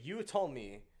 But you told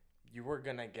me you were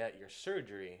gonna get your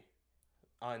surgery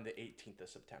on the 18th of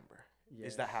September.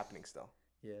 Yes. Is that happening still?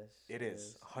 Yes. It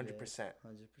is 100%. 100%.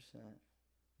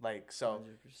 Like so.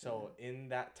 100%. So in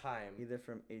that time. Either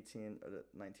from 18 or the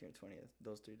 19th or 20th,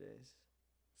 those 3 days.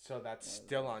 So that's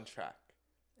still on track.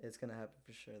 It's gonna happen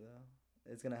for sure,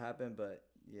 though. It's gonna happen, but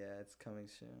yeah, it's coming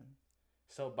soon.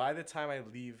 So by the time I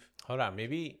leave, hold on,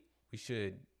 maybe we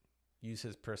should use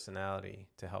his personality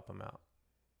to help him out.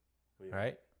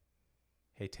 Right?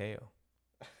 Hey, Teo.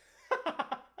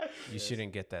 You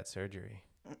shouldn't get that surgery.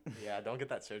 Yeah, don't get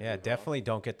that surgery. Yeah, bro. definitely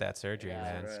don't get that surgery,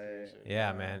 man. Right.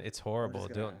 Yeah, man, it's horrible.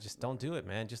 Don't do it,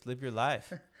 man. Just live your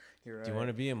life. You're right. Do you want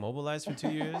to be immobilized for 2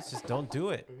 years? Just don't do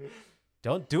it.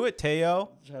 Don't do it,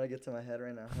 Teo. I'm trying to get to my head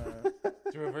right now, huh?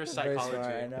 It's reverse Very psychology.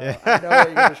 smart, I know. I know what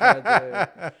you're gonna try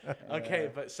to do.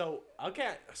 Okay, but so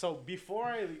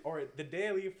before or the day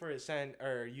I leave for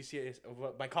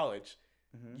UCA, my college,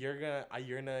 you're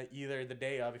gonna either the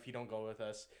day of, if you don't go with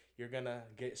us, you're gonna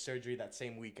get surgery that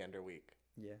same weekend or week.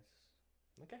 Yes.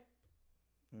 Okay.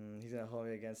 He's gonna hold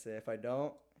me against it. If I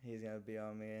don't, he's gonna be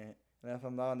on me. And if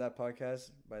I'm not on that podcast,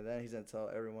 by then he's gonna tell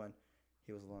everyone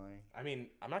he was lying. I mean,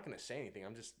 I'm not gonna say anything.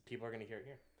 I'm just people are gonna hear it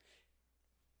here.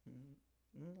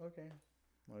 Okay.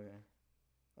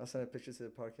 I'll send a picture to the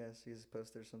podcast. You just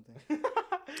post it or something.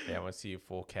 Yeah, I want to see you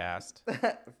full cast.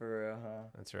 For real, huh?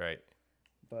 That's right.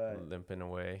 But limping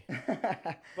away.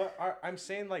 But I'm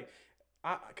saying like,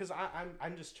 because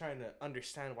I'm just trying to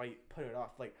understand why you put it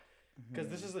off. Like, because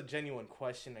this is a genuine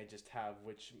question I just have,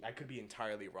 which I could be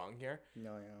entirely wrong here.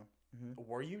 No, yeah.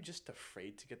 Were you just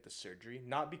afraid to get the surgery?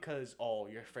 Not because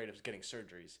you're afraid of getting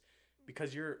surgeries,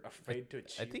 because you're afraid to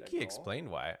achieve. I think he explained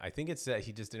why. I think it's that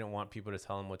he just didn't want people to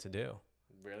tell him what to do.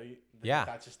 Really? Yeah.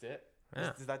 That's just it.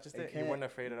 Yeah. Is that just it? You weren't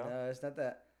afraid at all? No, it's not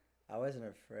that. I wasn't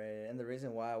afraid, and the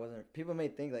reason why I wasn't. People may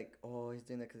think like, oh, he's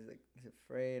doing that because he's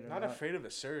afraid. Or not afraid of the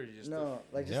surgery. Just no,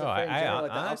 like just no. afraid in general,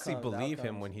 like, I honestly outcomes, believe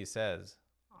him when he says,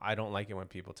 "I don't like it when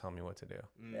people tell me what to do."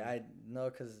 Yeah, I know,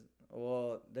 because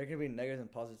there can be negatives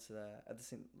and positives to that at the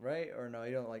same, right? Or no,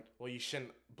 you don't like. Well, you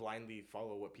shouldn't blindly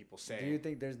follow what people say. Do you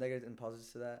think there's negatives and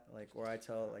positives to that? Like where I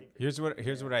tell like. Here's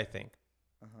what I think.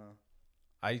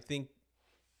 I think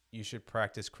you should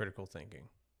practice critical thinking.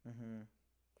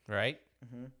 Right?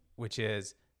 Which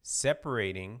is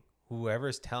separating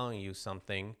whoever's telling you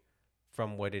something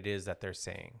from what it is that they're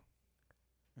saying.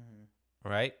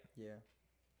 Right? Yeah.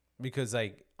 Because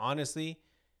like honestly,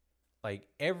 like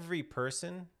every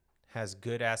person has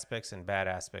good aspects and bad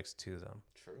aspects to them.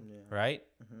 True. Yeah. Right?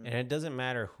 And it doesn't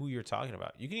matter who you're talking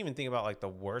about. You can even think about like the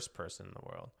worst person in the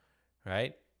world.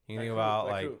 Right? You can think about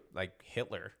like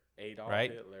Hitler. Adolf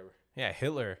right? Hitler. Yeah,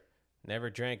 Hitler never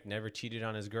drank, never cheated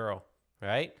on his girl.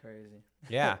 Right? Crazy.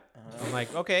 Yeah. I'm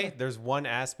like, okay, there's one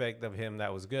aspect of him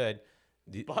that was good.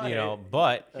 But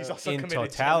but he's also in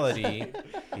totality,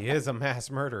 he is a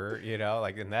mass murderer,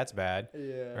 like, and that's bad.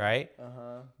 Yeah. Right?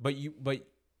 But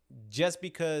just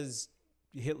because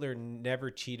Hitler never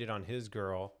cheated on his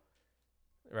girl,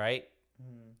 right?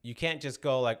 You can't just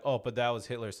go like, oh, but that was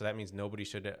Hitler, so that means nobody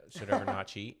should ever not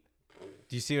cheat.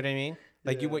 Do you see what I mean?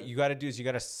 Like what you got to do is you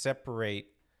got to separate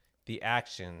the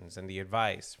actions and the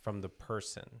advice from the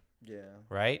person. Yeah.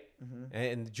 Right?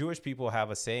 And the Jewish people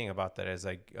have a saying about that as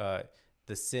like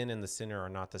the sin and the sinner are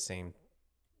not the same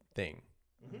thing.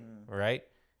 Right?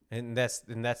 And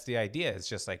that's the idea. It's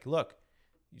just like, look,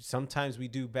 sometimes we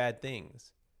do bad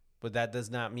things, but that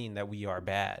does not mean that we are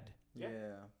bad. Yeah.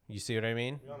 You see what I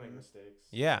mean? We all make mistakes.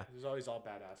 Yeah. There's always all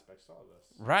bad aspects to all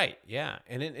this. Right. Yeah.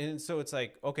 And so it's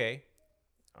like, okay,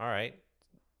 all right.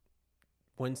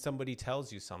 When somebody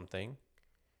tells you something,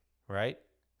 right,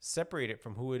 separate it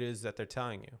from who it is that they're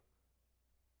telling you.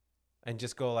 And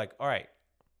just go like, all right,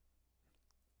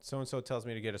 so-and-so tells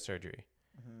me to get a surgery.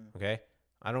 Okay?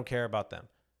 I don't care about them.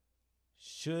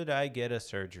 Should I get a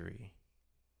surgery?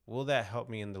 Will that help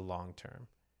me in the long term?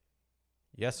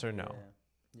 Yes or no?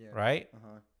 Yeah. Right?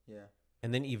 Yeah.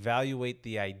 And then evaluate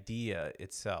the idea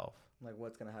itself. Like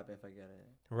what's going to happen if I get it?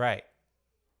 Right.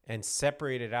 and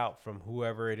separate it out from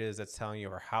whoever it is that's telling you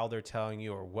or how they're telling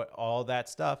you or what all that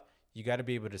stuff. You got to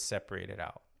be able to separate it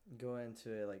out. Go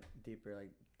into it like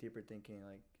deeper thinking,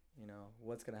 like, you know,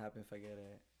 what's gonna happen if I get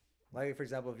it? Like, for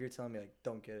example, if you're telling me like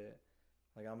don't get it,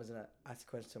 like I'm just gonna ask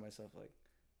questions to myself, like,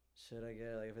 should I get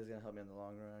it? Like, if it's gonna help me in the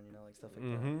long run, you know, like stuff like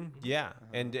that. Yeah.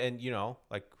 And you know,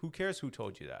 like, who cares who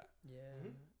told you that? Yeah.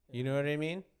 You know what I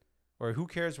mean? Or who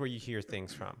cares where you hear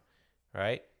things from,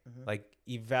 right? Like,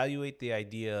 evaluate the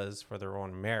ideas for their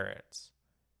own merits,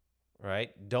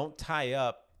 right? Don't tie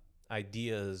up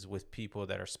ideas with people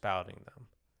that are spouting them.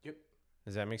 Yep.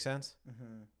 Does that make sense?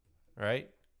 Right?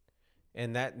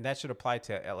 And that should apply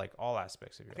to like all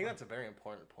aspects of your life. I think that's a very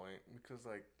important point because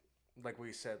like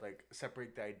we said, like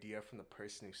separate the idea from the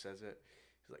person who says it.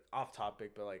 It's like off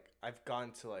topic, but like I've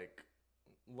gone to like,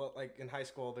 well, like in high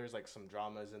school, there's like some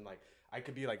dramas and like I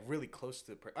could be like really close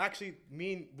to the person. Actually,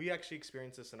 we actually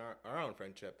experienced this in our own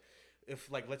friendship.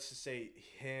 If like, let's just say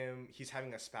he's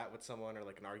having a spat with someone or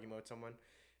like an argument with someone,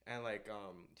 and like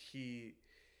he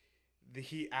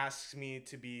asks me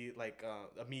to be like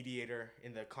a mediator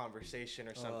in the conversation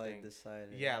or something. Like decide.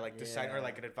 Yeah, like decide or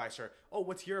like an advice or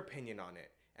what's your opinion on it?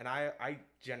 And I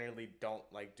generally don't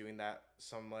like doing that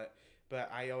somewhat, but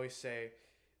I always say,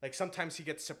 like sometimes he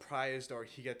gets surprised or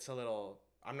he gets a little.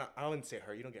 I wouldn't say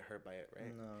hurt. You don't get hurt by it,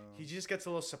 right? No. He just gets a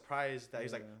little surprised that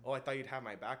he's like, oh, I thought you'd have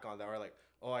my back on that, or like,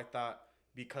 oh, I thought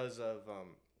because of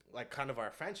like kind of our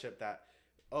friendship that,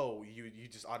 oh, you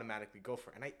just automatically go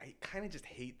for it. And I kind of just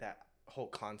hate that whole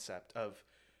concept of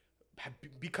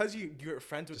because you're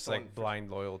friends with just someone like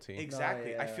blind loyalty.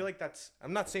 Exactly. No, yeah. I feel like that's.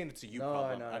 I'm not saying it's a you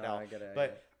problem at all. I get it.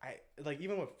 But I like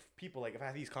even with people like if I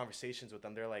have these conversations with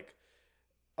them, they're like,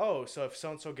 oh, so if so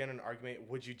and so get in an argument,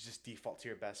 would you just default to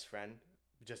your best friend,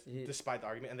 just despite the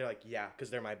argument? And they're like, yeah, because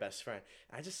they're my best friend.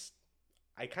 And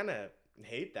I kind of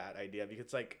hate that idea because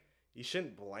it's like you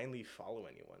shouldn't blindly follow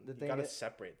anyone. You gotta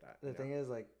separate that. The thing is,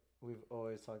 like, we've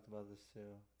always talked about this too,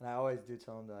 and I always do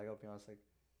tell them that. I gotta be honest, like,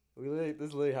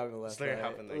 this literally happened last night.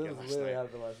 This literally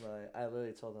happened last night. I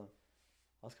literally told them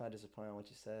I was kind of disappointed on what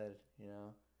you said. You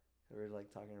know, we were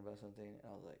like talking about something,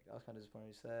 and I was kind of disappointed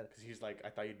what you said. Because he's like, I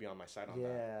thought you'd be on my side on that.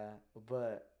 Yeah,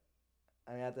 but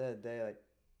I mean, at the end of the day, like,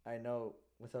 I know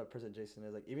what type of person Jason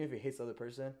is. Like, even if he hates the other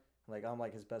person, like I'm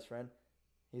like his best friend,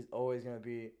 he's always gonna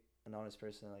be an honest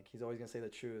person. Like, he's always gonna say the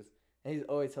truth, and he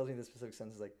always tells me the specific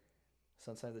sentences. Like,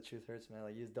 sometimes the truth hurts, man.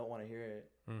 Like, you just don't want to hear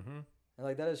it. And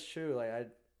like that is true. Like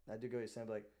I do go to saying,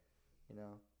 but like, you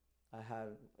know, I have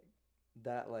like,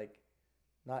 that like,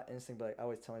 not instinct, but like I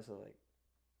always tell myself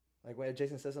like when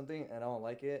Jason says something and I don't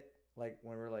like it, like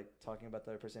when we're like talking about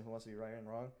the other person who wants to be right and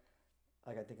wrong,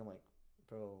 like I think I'm like,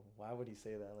 bro, why would he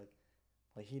say that?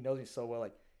 Like he knows me so well,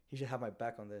 like he should have my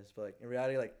back on this. But like in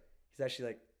reality, like he's actually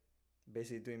like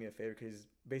basically doing me a favor because he's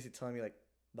basically telling me like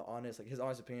the honest, like his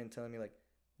honest opinion, telling me like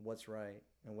what's right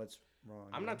and what's wrong.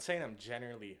 I'm not saying I'm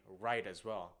generally right as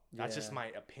well. That's just my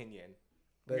opinion.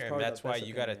 Yeah, and that's why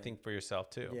you got to think for yourself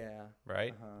too. Yeah.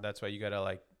 Right? That's why you got to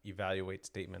like evaluate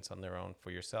statements on their own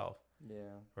for yourself.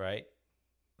 Yeah. Right?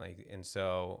 Like,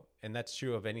 and that's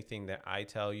true of anything that I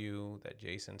tell you, that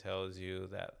Jason tells you,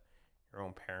 that your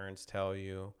own parents tell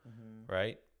you,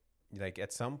 right? Like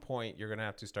at some point you're going to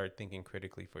have to start thinking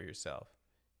critically for yourself.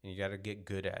 And you got to get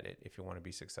good at it if you want to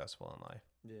be successful in life.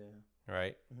 Yeah.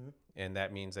 Right? And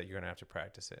that means that you're going to have to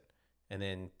practice it. And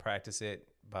then practice it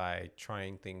by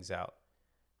trying things out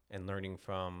and learning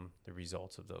from the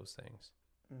results of those things.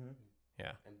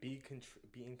 Yeah. And be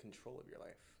in control of your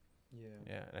life.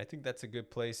 Yeah. And I think that's a good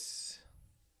place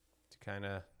to kind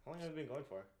of... How long have you been going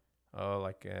for? Oh,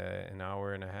 like an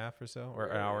hour and a half or so, or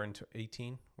an hour and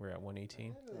 18. We're at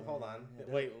 118. Hold on.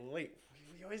 Wait. We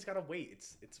always gotta wait.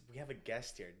 It's. We have a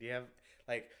guest here. Do you have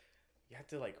like? You have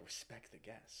to like respect the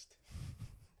guest.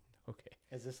 Okay.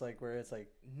 Is this like where it's like?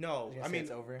 No, I mean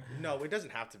it's over. No, it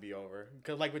doesn't have to be over.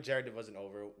 Cause like with Jared, it wasn't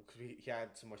over because he had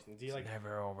so much things. Do you like?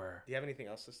 Never over. Do you have anything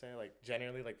else to say? Like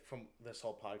generally, like from this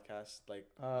whole podcast, like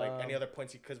any other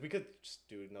points? Because we could just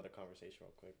do another conversation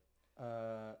real quick.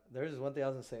 There's one thing I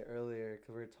was gonna say earlier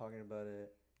because we were talking about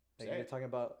it. Like you're talking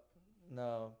about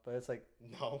but it's like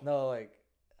like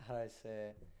how do I say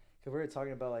it? Because we were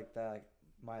talking about like that, like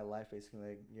my life basically.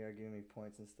 Like you're giving me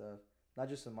points and stuff, not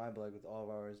just in mine, but like with all of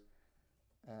ours.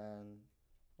 And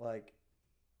like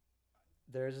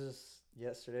there's this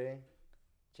yesterday,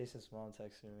 Jason's mom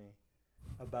texted me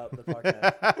about the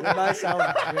podcast. It might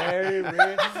sound very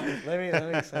weird. Let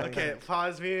me explain. Okay,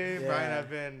 pause me. Yeah. Brian and I have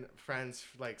been friends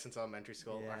like since elementary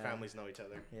school. Yeah. Our families know each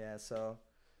other. Yeah, so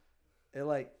it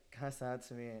like kind of sounded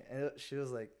to me, and she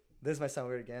was like, "This might sound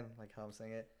weird again, like how I'm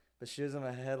saying it," but she was in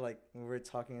my head like when we were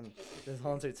talking this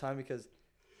whole entire time because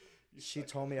she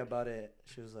told me about it.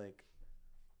 She was like,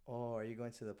 "Oh, are you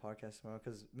going to the podcast tomorrow?"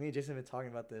 Because me and Jason have been talking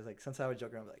about this. Like, sometimes I would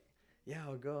joke around, like, "Yeah,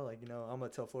 I'll go." Like, I'm gonna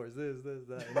tell Flores this,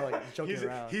 that. Like joking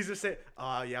around. He's just saying,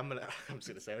 yeah, I'm just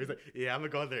gonna say, he's like, yeah, I'm gonna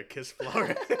go there and kiss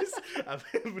Flores. I'm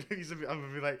gonna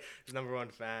be like his number one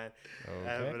fan.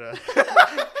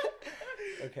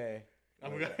 Okay.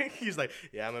 Okay. He's like,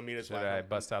 yeah, I'm gonna meet his Should wife. I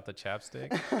bust out the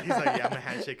chapstick? He's like, yeah, I'm gonna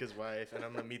handshake his wife, and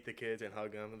I'm gonna meet the kids and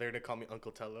hug them. They're gonna call me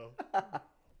Uncle Tello.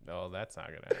 No, that's not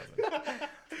gonna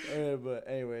happen. But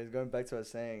anyways, going back to what I was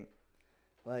saying,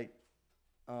 like,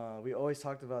 we always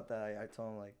talked about that. I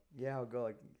told him, like, yeah, I'll go.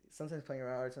 Like, sometimes playing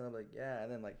around arts, and I'm like, yeah.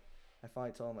 And then, like, I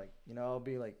finally told him, like, I'll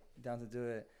be, like, down to do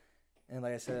it. And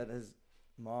like I said, his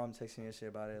mom texted me yesterday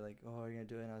about it, like, oh, are you gonna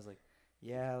do it? And I was like,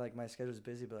 yeah, like, my schedule's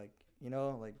busy, but, like,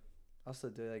 like, I'll still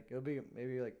do it. Like, it'll be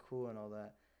maybe, like, cool and all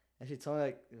that. And she told me,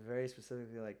 like, very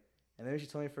specifically, like, and maybe she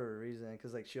told me for a reason,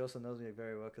 because, like, she also knows me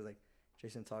very well, because, like,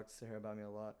 Jason talks to her about me a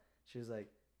lot. She was like,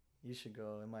 you should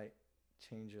go. It might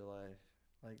change your life.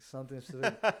 Like, something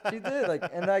specific. She did. Like,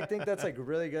 and I think that's, like,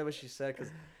 really good what she said,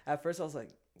 because at first I was like,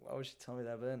 why would she tell me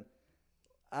that? But then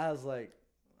I was like,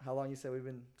 how long you said we've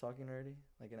been talking already?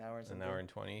 Like, an hour and something? An hour and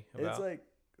 20 about? It's, like,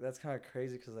 that's kind of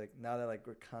crazy, because, like, now that, like,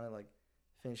 we're kind of, like,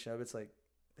 finishing up, it's like,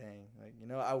 dang. Like,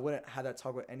 I wouldn't have that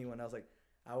talk with anyone else. Like,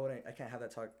 I can't have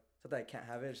that talk. It's not that I can't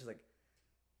have it. It's just, like,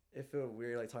 it feels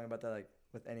weird, like, talking about that, like,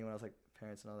 with anyone else, like,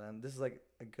 parents and all that. And this is, like,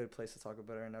 a good place to talk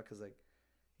about it right now, because, like,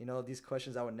 these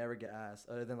questions I would never get asked,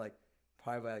 other than, like,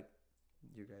 probably by, like,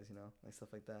 you guys, like,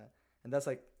 stuff like that. And that's,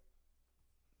 like,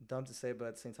 dumb to say, but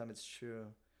at the same time, it's true,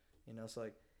 so,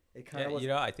 like, it kind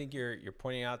of I think you're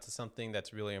pointing out to something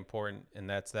that's really important, and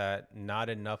that's that not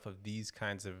enough of these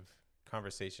kinds of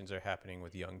conversations are happening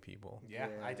with young people. Yeah,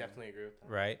 I definitely agree with that.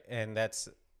 Right? And that's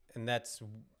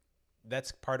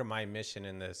part of my mission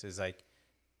in this, is, like,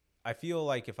 I feel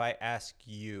like if I ask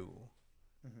you,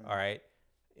 all right,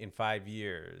 in 5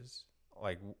 years,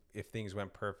 like, if things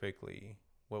went perfectly,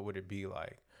 what would it be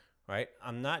like? Right?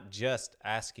 I'm not just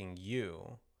asking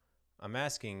you. I'm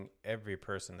asking every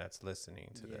person that's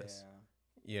listening to this,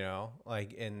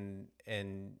 like, and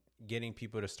getting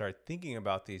people to start thinking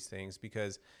about these things,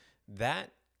 because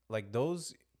that, like,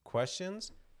 those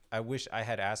questions, I wish I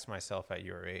had asked myself at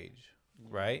your age,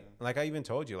 right? Like, I even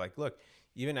told you, like, look,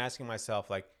 even asking myself,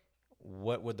 like,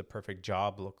 what would the perfect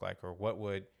job look like, or what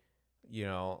would,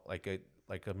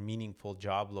 like a meaningful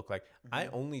job look like? I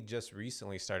only just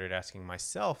recently started asking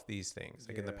myself these things,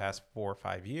 like, in the past 4 or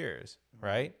 5 years,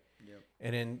 right? Yep.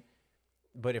 And then,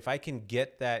 but if I can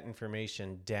get that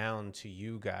information down to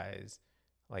you guys,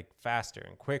 like, faster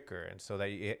and quicker, and so that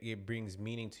it brings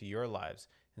meaning to your lives,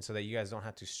 and so that you guys don't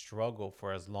have to struggle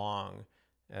for as long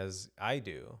as I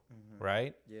do,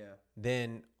 right? Yeah.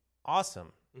 Then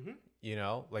awesome.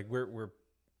 Like, we're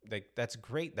like, that's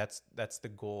great. That's the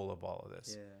goal of all of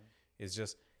this. Yeah. Is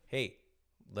just, hey,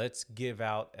 let's give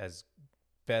out as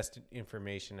best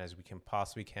information as we can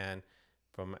possibly can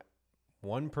from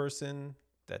one person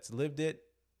that's lived it,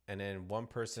 and then one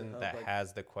person that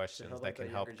has the questions that can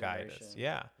help guide us.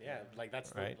 Yeah. Like,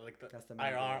 that's right. That's the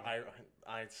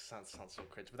I sounds so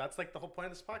cringe, but that's, like, the whole point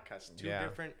of this podcast.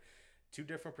 Two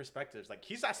different perspectives. Like,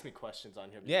 he's asked me questions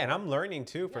on here before. Yeah, and I'm learning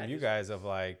too from you guys, of,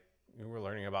 like, we were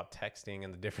learning about texting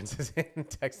and the differences in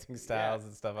texting styles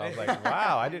and stuff. I was like,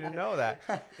 wow, I didn't know that.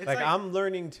 Like, I'm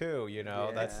learning too,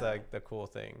 that's, like, the cool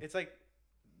thing. It's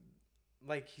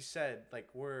like he said, like,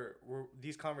 we're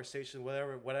these conversations,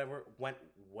 whether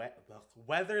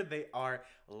they are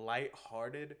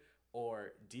lighthearted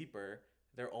or deeper,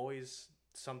 they're always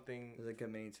something. There's a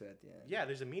good meaning to it at the end. Yeah,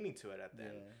 there's a meaning to it at the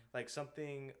end. Like,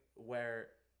 something where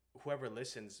whoever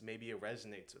listens, maybe it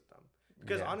resonates with them.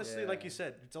 Because honestly, like you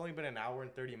said, it's only been an hour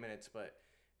and 30 minutes, but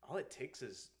all it takes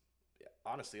is,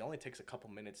 honestly, it only takes a couple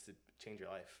minutes to change your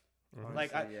life.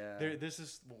 Honestly, Like, this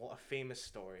is a famous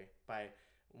story by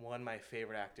one of my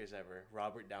favorite actors ever,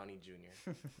 Robert Downey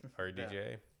Jr.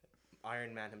 RDJ.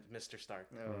 Iron Man, Mr. Stark.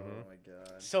 Oh my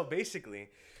God. So basically,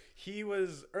 he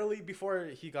was before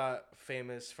he got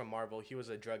famous from Marvel, he was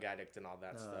a drug addict and all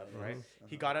that stuff, right?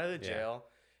 He got out of the jail,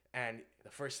 and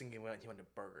the first thing he went to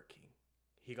Burger King.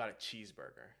 He got a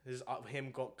cheeseburger. This is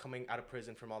him coming out of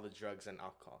prison from all the drugs and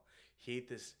alcohol. He ate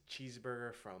this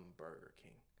cheeseburger from Burger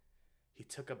King. He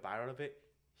took a bite out of it.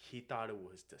 He thought it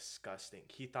was disgusting.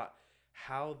 He thought,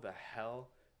 how the hell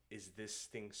is this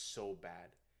thing so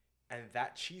bad? And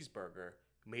that cheeseburger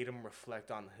made him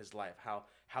reflect on his life.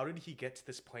 How did he get to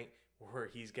this point where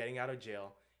he's getting out of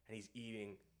jail and he's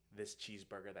eating this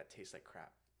cheeseburger that tastes like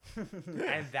crap?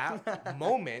 And that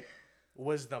moment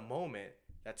was the moment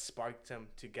that sparked him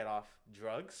to get off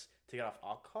drugs, to get off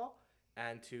alcohol,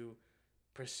 and to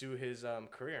pursue his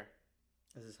career.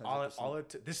 Is this All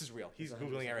 100%? this is real. He's Is it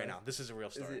googling it right 100% now. This is a real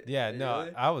story. it? Yeah, Are you no,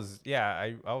 really? I was.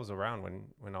 Yeah, I was around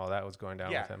when all that was going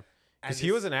down Yeah. with him. And Because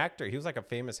he was an actor. He was like a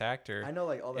famous actor. I know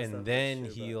like all that stuff. And is then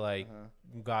true, he but, like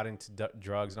uh-huh. got into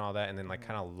drugs and all that, and then like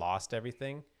kind of lost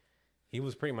everything. He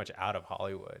was pretty much out of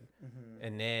Hollywood,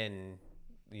 and then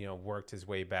worked his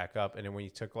way back up. And then when he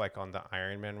took like on the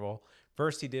Iron Man role,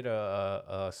 first he did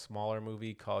a smaller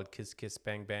movie called Kiss Kiss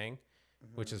Bang Bang,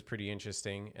 which is pretty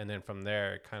interesting. And then from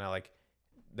there, kind of like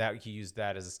that he used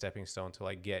that as a stepping stone to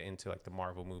like get into like the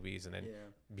Marvel movies and then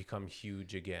become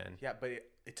huge again. Yeah, but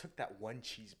it took that one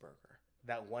cheeseburger,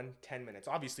 that 10 minutes.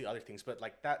 Obviously other things, but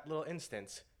like that little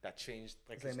instance that changed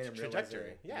like his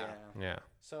trajectory. Yeah.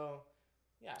 So,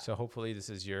 yeah. So hopefully this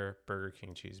is your Burger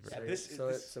King cheeseburger. Yeah,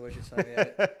 So what you're telling me,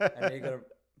 I need to go to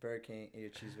Burger King, eat a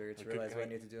cheeseburger to realize what I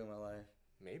need to do in my life.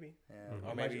 Maybe. Yeah.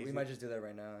 Or We might just do that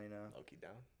right now, you know. Low-key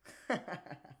down.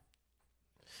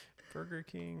 Burger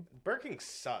King. Burger King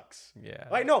sucks. Yeah.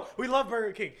 Wait, no, we love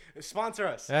Burger King. Sponsor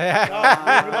us. Yeah.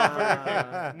 We love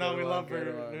Burger King. No, we love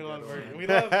Burger King. We love Burger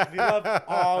King. We love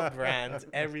all brands,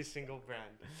 every single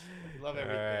brand. We love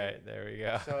everything. All right, there we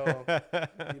go. So,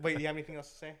 wait, do you have anything else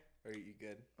to say? Or are you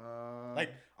good?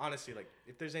 Like, honestly, like,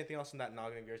 if there's anything else in that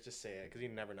noggin of yours, just say it, because you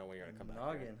never know when you're going to come back.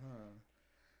 Noggin, huh?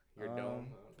 Your dome.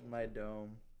 My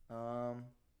dome.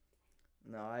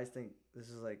 No, I think this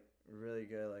is, like, really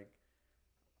good. Like,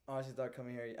 honestly thought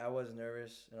coming here, I was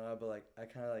nervous, but, like, I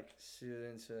kind of, like,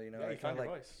 suited into, Yeah, you found your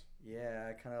voice. Yeah,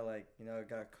 I kind of, like,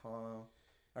 got calm.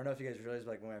 I don't know if you guys realized,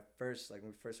 but, like, when we first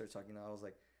started talking, I was,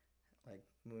 like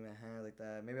moving my hand like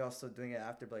that. Maybe I was still doing it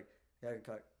after, but, like, yeah, I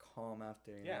got calm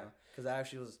after, you know? Because I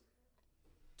actually was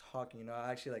talking,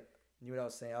 I actually, like, knew what I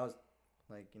was saying. I was,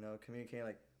 like, communicating,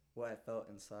 like, what I felt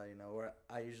inside, where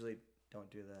I usually don't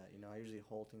do that, I usually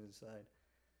hold things inside.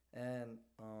 And,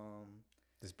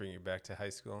 Just bring you back to high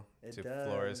school, to does.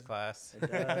 Flora's class.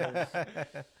 It does.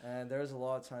 And there was a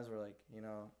lot of times where, like,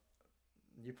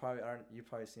 you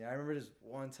probably seen it. I remember this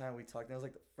one time we talked, and it was,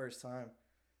 like, the first time,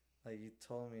 like, you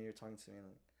told me you were talking to me, and,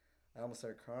 like, I almost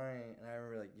started crying, and I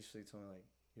remember, like, you usually told me, like,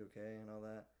 you okay, and all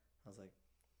that. I was like,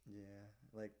 yeah,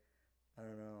 like, I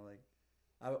don't know, like,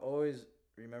 I would always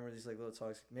remember these, like, little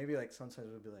talks. Maybe, like, sometimes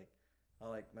it would be, like, I'll,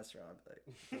 like, mess around, like,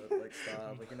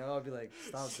 stop, like, I'll be, like,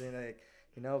 stop doing it,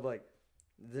 but, like,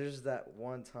 there's that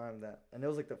one time that, and it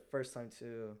was, like, the first time,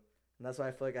 too, and that's why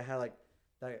I feel like I had, like,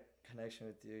 that connection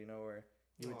with you, where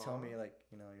you would tell me, like,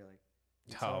 you're, like,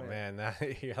 Oh man,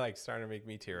 you're like starting to make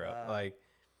me tear up. Like,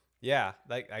 yeah,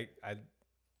 like I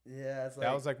yeah, it's like,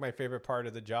 that was like my favorite part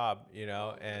of the job,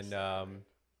 and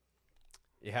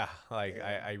yeah, like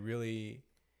I really,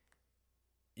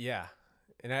 yeah,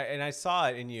 and I saw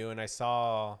it in you, and I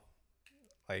saw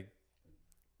like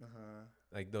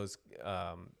like those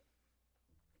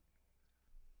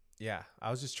yeah,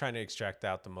 I was just trying to extract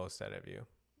out the most out of you,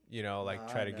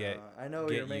 like try to get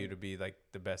you to be like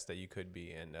the best that you could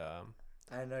be, and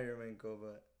I know your main goal,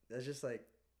 but that's just like,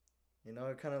 it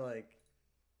kind of like,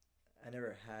 I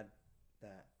never had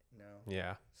that,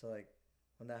 Yeah. So like,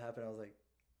 when that happened, I was like,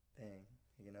 dang,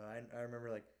 I remember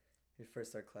like, when you first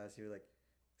start class, you would like,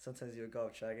 sometimes you would go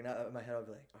off track, and in my head I'd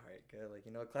be like, all right, good,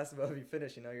 like, class is about to be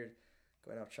finished, you're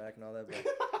going off track and all that,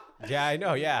 but yeah, I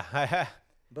know, yeah.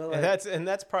 But like, and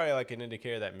that's probably like an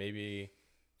indicator that maybe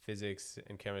physics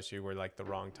and chemistry were like the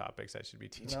wrong topics I should be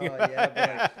teaching. No,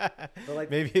 yeah, but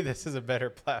like maybe this is a better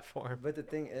platform. But the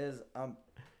thing is, I'm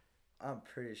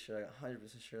pretty sure, like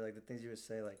 100% sure, like the things you would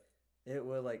say, like it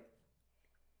would like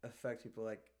affect people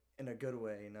like in a good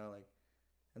way, like,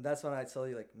 and that's when I tell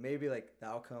you like maybe like the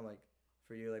outcome like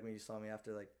for you, like when you saw me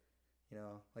after, like,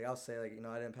 like I'll say like,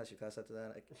 I didn't pass your class after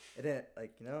that, like it didn't,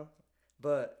 like,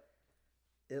 but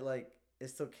it like it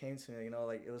still came to me,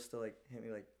 like it was still like hit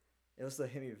me, like it was still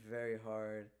hit me very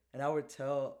hard. And I would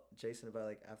tell Jason about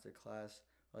like after class,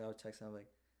 like I would text him like,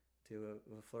 dude,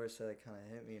 what Flora said like kind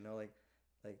of hit me, like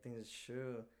things is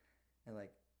true. And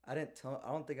like I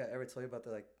don't think I ever told you about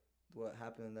the like what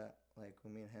happened in that, like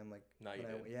when me and him, like no, you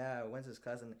did. I went to his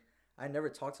class, and I never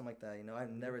talked to him like that, I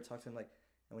never talked to him like,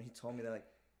 and when he told me that, like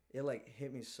it like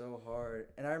hit me so hard.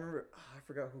 And I remember, I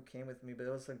forgot who came with me, but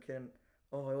it was some kid.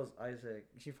 Oh, it was Isaac.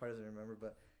 He probably doesn't remember,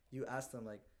 but you asked him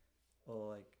like, oh,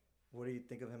 like, what do you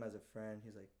think of him as a friend?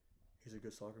 He's like, he's a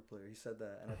good soccer player. He said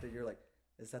that, and I think you're like,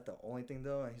 is that the only thing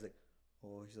though? And he's like,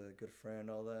 oh, he's a good friend,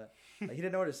 all that. Like he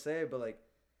didn't know what to say, but like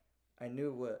I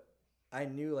knew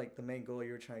like the main goal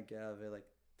you were trying to get out of it, like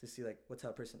to see like what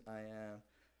type of person I am,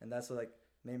 and that's what like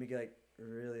made me get like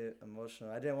really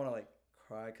emotional. I didn't want to like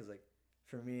cry, because like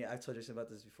for me, I've told Jason about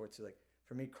this before too. Like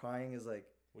for me, crying is like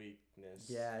weakness.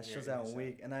 Yeah, it shows that I'm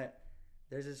weak. And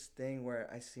there's this thing where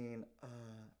I seen,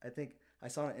 I think I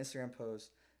saw an Instagram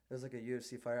post. There was like a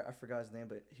UFC fighter. I forgot his name,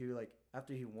 but he like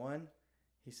after he won,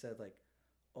 he said like,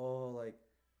 oh, like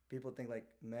people think like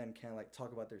men can't like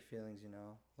talk about their feelings, you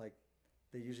know, like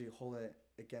they usually hold it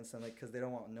against them, like because they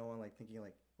don't want no one like thinking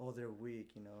like, oh, they're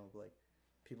weak, you know, like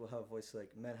people have a voice, like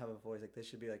men have a voice, like they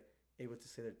should be like able to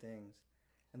say their things,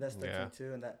 and that's the thing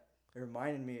too, and that it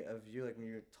reminded me of you, like when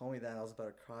you told me that, and I was about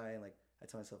to cry, and like I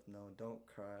told myself, no, don't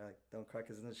cry, like don't cry,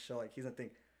 because in the show, like he's gonna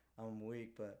think I'm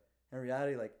weak, but in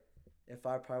reality, like if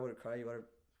I probably would have cried, you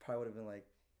probably would have been like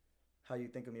how you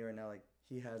think of me right now, like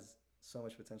he has so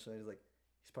much potential, and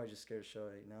he's probably just scared to show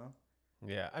it, you know?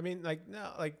 Yeah, I mean, like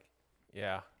no, like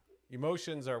yeah,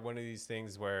 emotions are one of these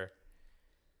things where.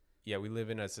 Yeah, we live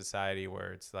in a society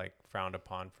where it's like frowned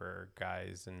upon for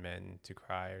guys and men to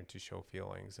cry or to show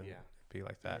feelings and be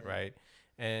like that, right?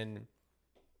 And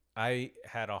I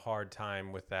had a hard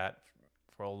time with that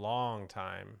for a long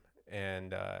time.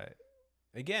 And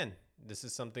again, this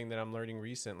is something that I'm learning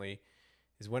recently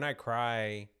is when I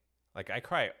cry, like I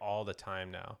cry all the time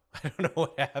now. I don't know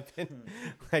what happened.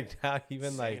 Like not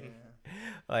even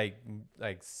like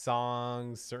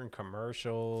songs, certain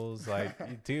commercials,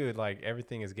 like dude, like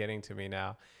everything is getting to me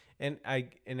now. And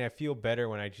I feel better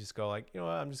when I just go like, you know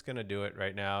what, I'm just gonna do it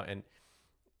right now.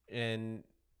 And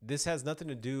this has nothing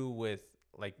to do with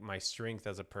like my strength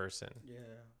as a person. Yeah.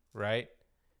 Right?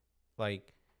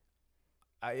 Like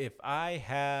if I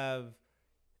have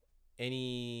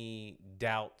any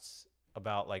doubts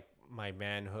about like my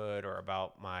manhood or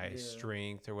about my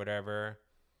strength or whatever,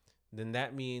 then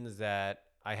that means that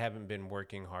I haven't been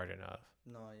working hard enough.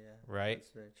 No, yeah. Right? That's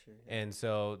very true. Yeah. And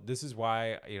so this is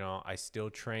why, you know, I still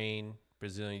train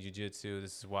Brazilian Jiu-Jitsu.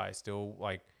 This is why I still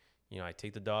like, you know, I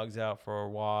take the dogs out for a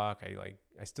walk.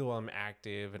 I still am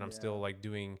active and I'm still like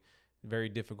doing very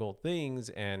difficult things.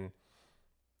 And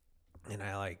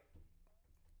I like,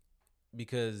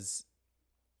 because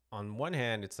on one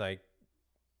hand, it's like,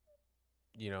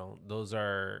 you know, those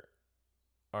are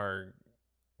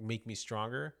make me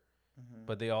stronger,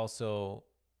 but they also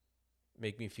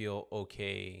make me feel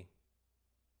okay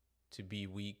to be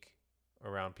weak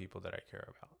around people that I care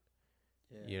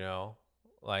about. You know,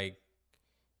 like,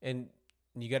 and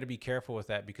you got to be careful with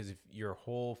that, because if your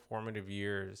whole formative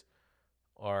years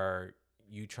are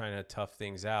you trying to tough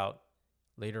things out,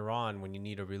 later on when you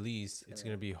need a release, it's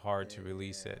going to be hard to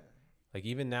release it. Like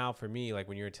even now for me, like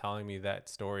when you were telling me that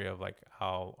story of like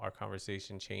how our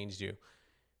conversation changed you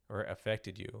or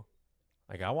affected you,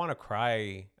 like I want to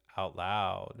cry out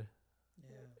loud.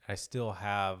 Yeah. I still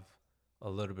have a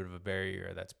little bit of a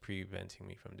barrier that's preventing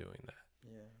me from doing that.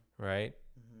 Yeah. Right?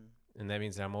 Mm-hmm. And that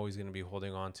means that I'm always going to be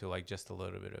holding on to like just a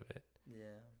little bit of it.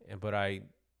 Yeah. But I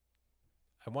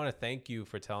want to thank you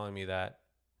for telling me that,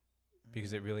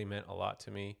 because it really meant a lot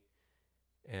to me.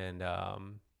 And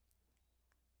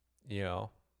you know,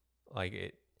 like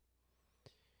it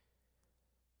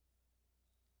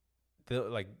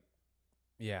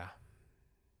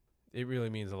really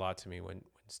means a lot to me when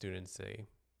students say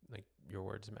like your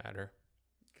words matter.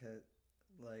 'Cause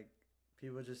like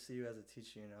people just see you as a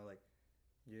teacher, you know, like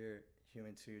you're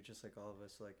human too, just like all of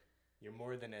us. Like you're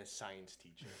more than a science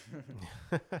teacher.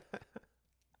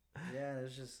 Yeah,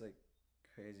 it's just like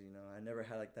crazy, you know. I never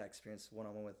had like that experience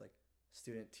one-on-one with like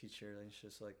student teacher. Like, it's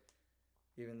just like,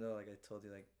 even though like I told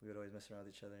you, like we would always mess around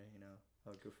with each other, you know, I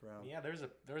would goof around. Yeah, there was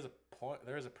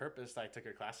a purpose that I took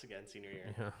your class again senior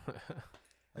year. Yeah.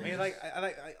 I mean,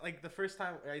 like the first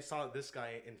time I saw this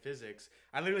guy in physics,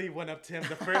 I literally went up to him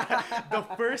the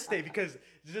first day, because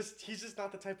he's just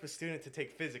not the type of student to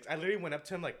take physics. I literally went up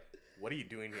to him like, "What are you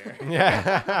doing here?"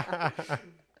 Yeah.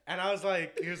 And I was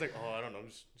like, he was like, "Oh, I don't know,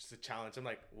 just a challenge." I'm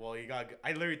like, "Well,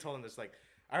 I literally told him this, like,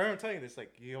 I remember telling you this,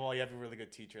 like, you have a really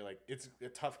good teacher. Like, it's a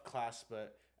tough class,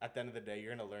 but at the end of the day,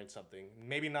 you're gonna learn something.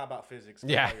 Maybe not about physics.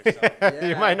 But about yourself."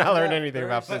 You might not learn anything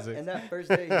about physics. And that first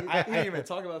day, he didn't even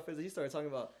talk about physics. He started talking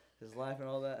about his life and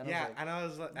all that. And I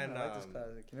was like, I like this class,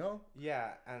 like, you know?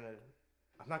 Yeah, and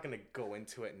I'm not gonna go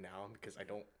into it now because I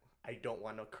don't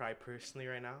want to cry personally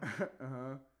right now.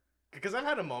 Because I've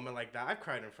had a moment like that. I've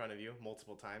cried in front of you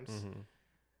multiple times. Mm-hmm.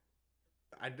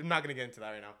 I'm not gonna get into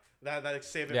that right now. That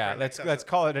save it. Yeah, let's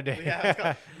call it a day.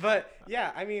 Yeah, but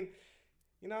yeah, I mean,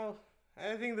 you know,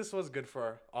 I think this was good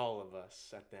for all of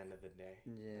us at the end of the day.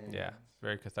 Yeah. Yeah,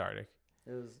 very cathartic.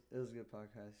 It was a good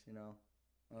podcast, you know.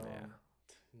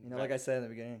 You know, like I said in the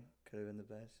beginning, could have been the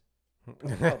best.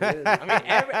 I mean,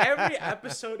 every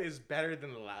episode is better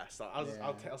than the last.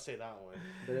 I'll say that one.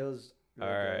 But it was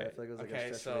really all right. good. I feel like it was like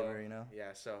a stress reliever, you know.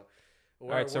 Yeah. So. All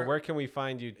right. So where can we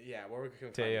find you? Yeah. Where can we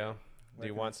find Teo? you? Do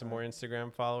you want some more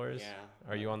Instagram followers? Yeah.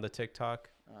 Are you on the TikTok?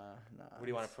 Nah. What do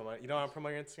you want to promote? You don't want to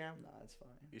promote your Instagram? Nah, it's fine.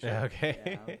 You should. Yeah, okay.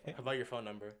 Yeah, I'm fine. How about your phone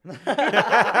number? Don't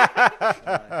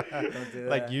do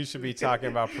Like that. you should be talking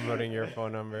about promoting your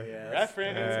phone number. Yeah,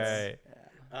 Reference. All right.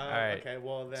 Yeah. All right. Okay,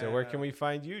 well then. So where can we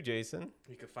find you, Jason?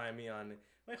 You can find me on.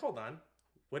 Wait, hold on.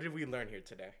 What did we learn here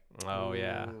today? Oh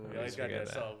yeah. Ooh. I You always always got forget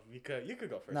that. that. So you could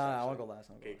go first. Nah, I actually. want to go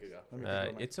last. Okay, you could go. Let me think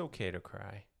about my- It's okay to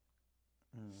cry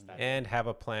Mm. and have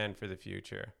a plan for the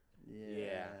future.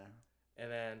 Yeah.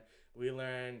 And then we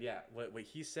learned, what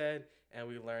he said, and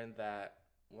we learned that,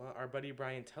 well, our buddy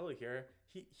Brian Tello here,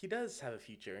 he does have a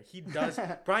future. He does.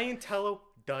 Brian Tello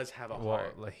does have a Well,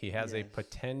 heart. like, he has a Yes.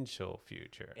 potential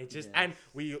future. It just, Yes. and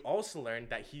we also learned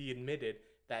that he admitted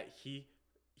that he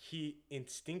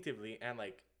instinctively and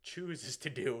like chooses to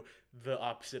do the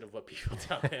opposite of what people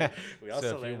tell him. We also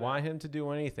So if you learned want him to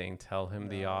do anything, tell him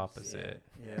the No, opposite.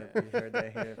 Yeah, you heard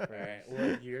that here that. All right. first.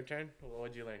 Well, your turn. What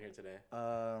did you learn here today?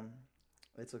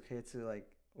 It's okay to like,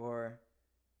 or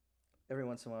every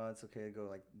once in a while, it's okay to go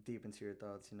like deep into your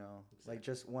thoughts, you know, like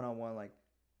just one-on-one, like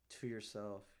to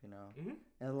yourself, you know, Mhm.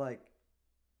 and like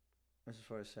Mr.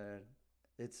 Forrest said,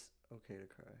 it's okay to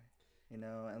cry, you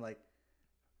know, and like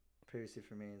previously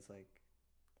for me, it's like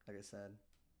I said,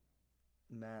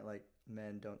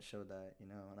 men don't show that, you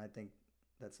know, and I think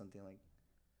that's something like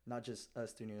not just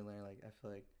us do need to learn. Like I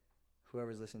feel like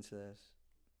whoever's listening to this,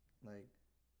 like,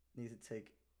 needs to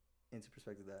take into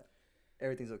perspective that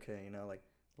everything's okay, you know, like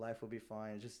life will be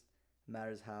fine. It just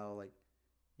matters how, like,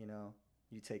 you know,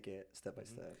 you take it step by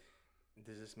step.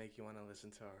 Does this make you want to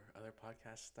listen to our other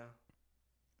podcasts now?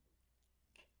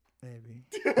 Maybe.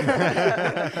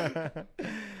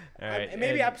 All right. Maybe, and-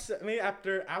 maybe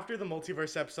after the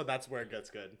multiverse episode, that's where it gets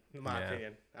good, in my Yeah.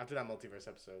 opinion. After that multiverse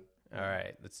episode. all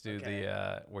right. Let's do Okay.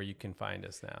 the where you can find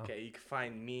us now. Okay, you can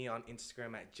find me on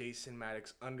Instagram at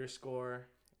jasonmaddox_.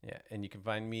 Yeah, and you can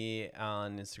find me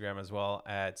on Instagram as well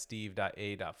at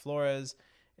steve.a.flores.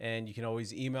 And you can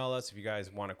always email us if you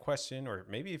guys want a question, or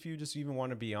maybe if you just even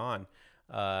want to be on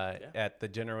at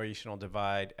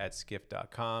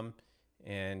thegenerationaldivide@skiff.com.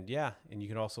 And yeah, and you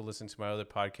can also listen to my other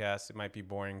podcasts. It might be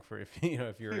boring for if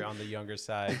you're on the younger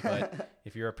side, but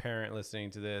if you're a parent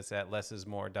listening to this, at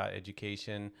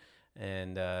lessismore.education,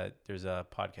 and there's a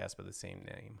podcast by the same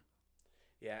name.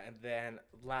 Yeah, and then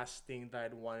last thing that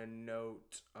I'd want to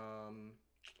note, you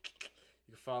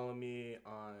can follow me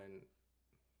on.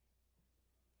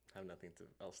 I have nothing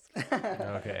else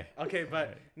to. Okay. Okay,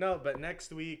 but no, but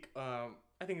next week, I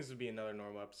think this would be another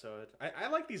normal episode. I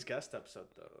like these guest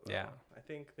episodes though. Yeah. I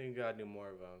think we gotta do more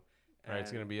of them. All right,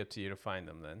 it's gonna be up to you to find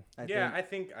them then. I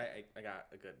think I got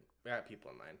people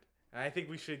in mind. And I think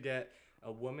we should get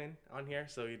a woman on here,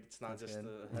 so it's not That's just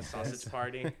good. a sausage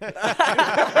party. No,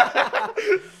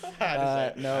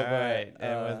 All but right,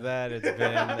 and with that, it's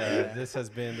been this has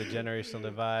been the Generational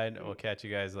Divide. We'll catch you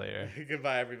guys later.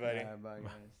 Goodbye, everybody. Bye,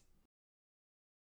 guys.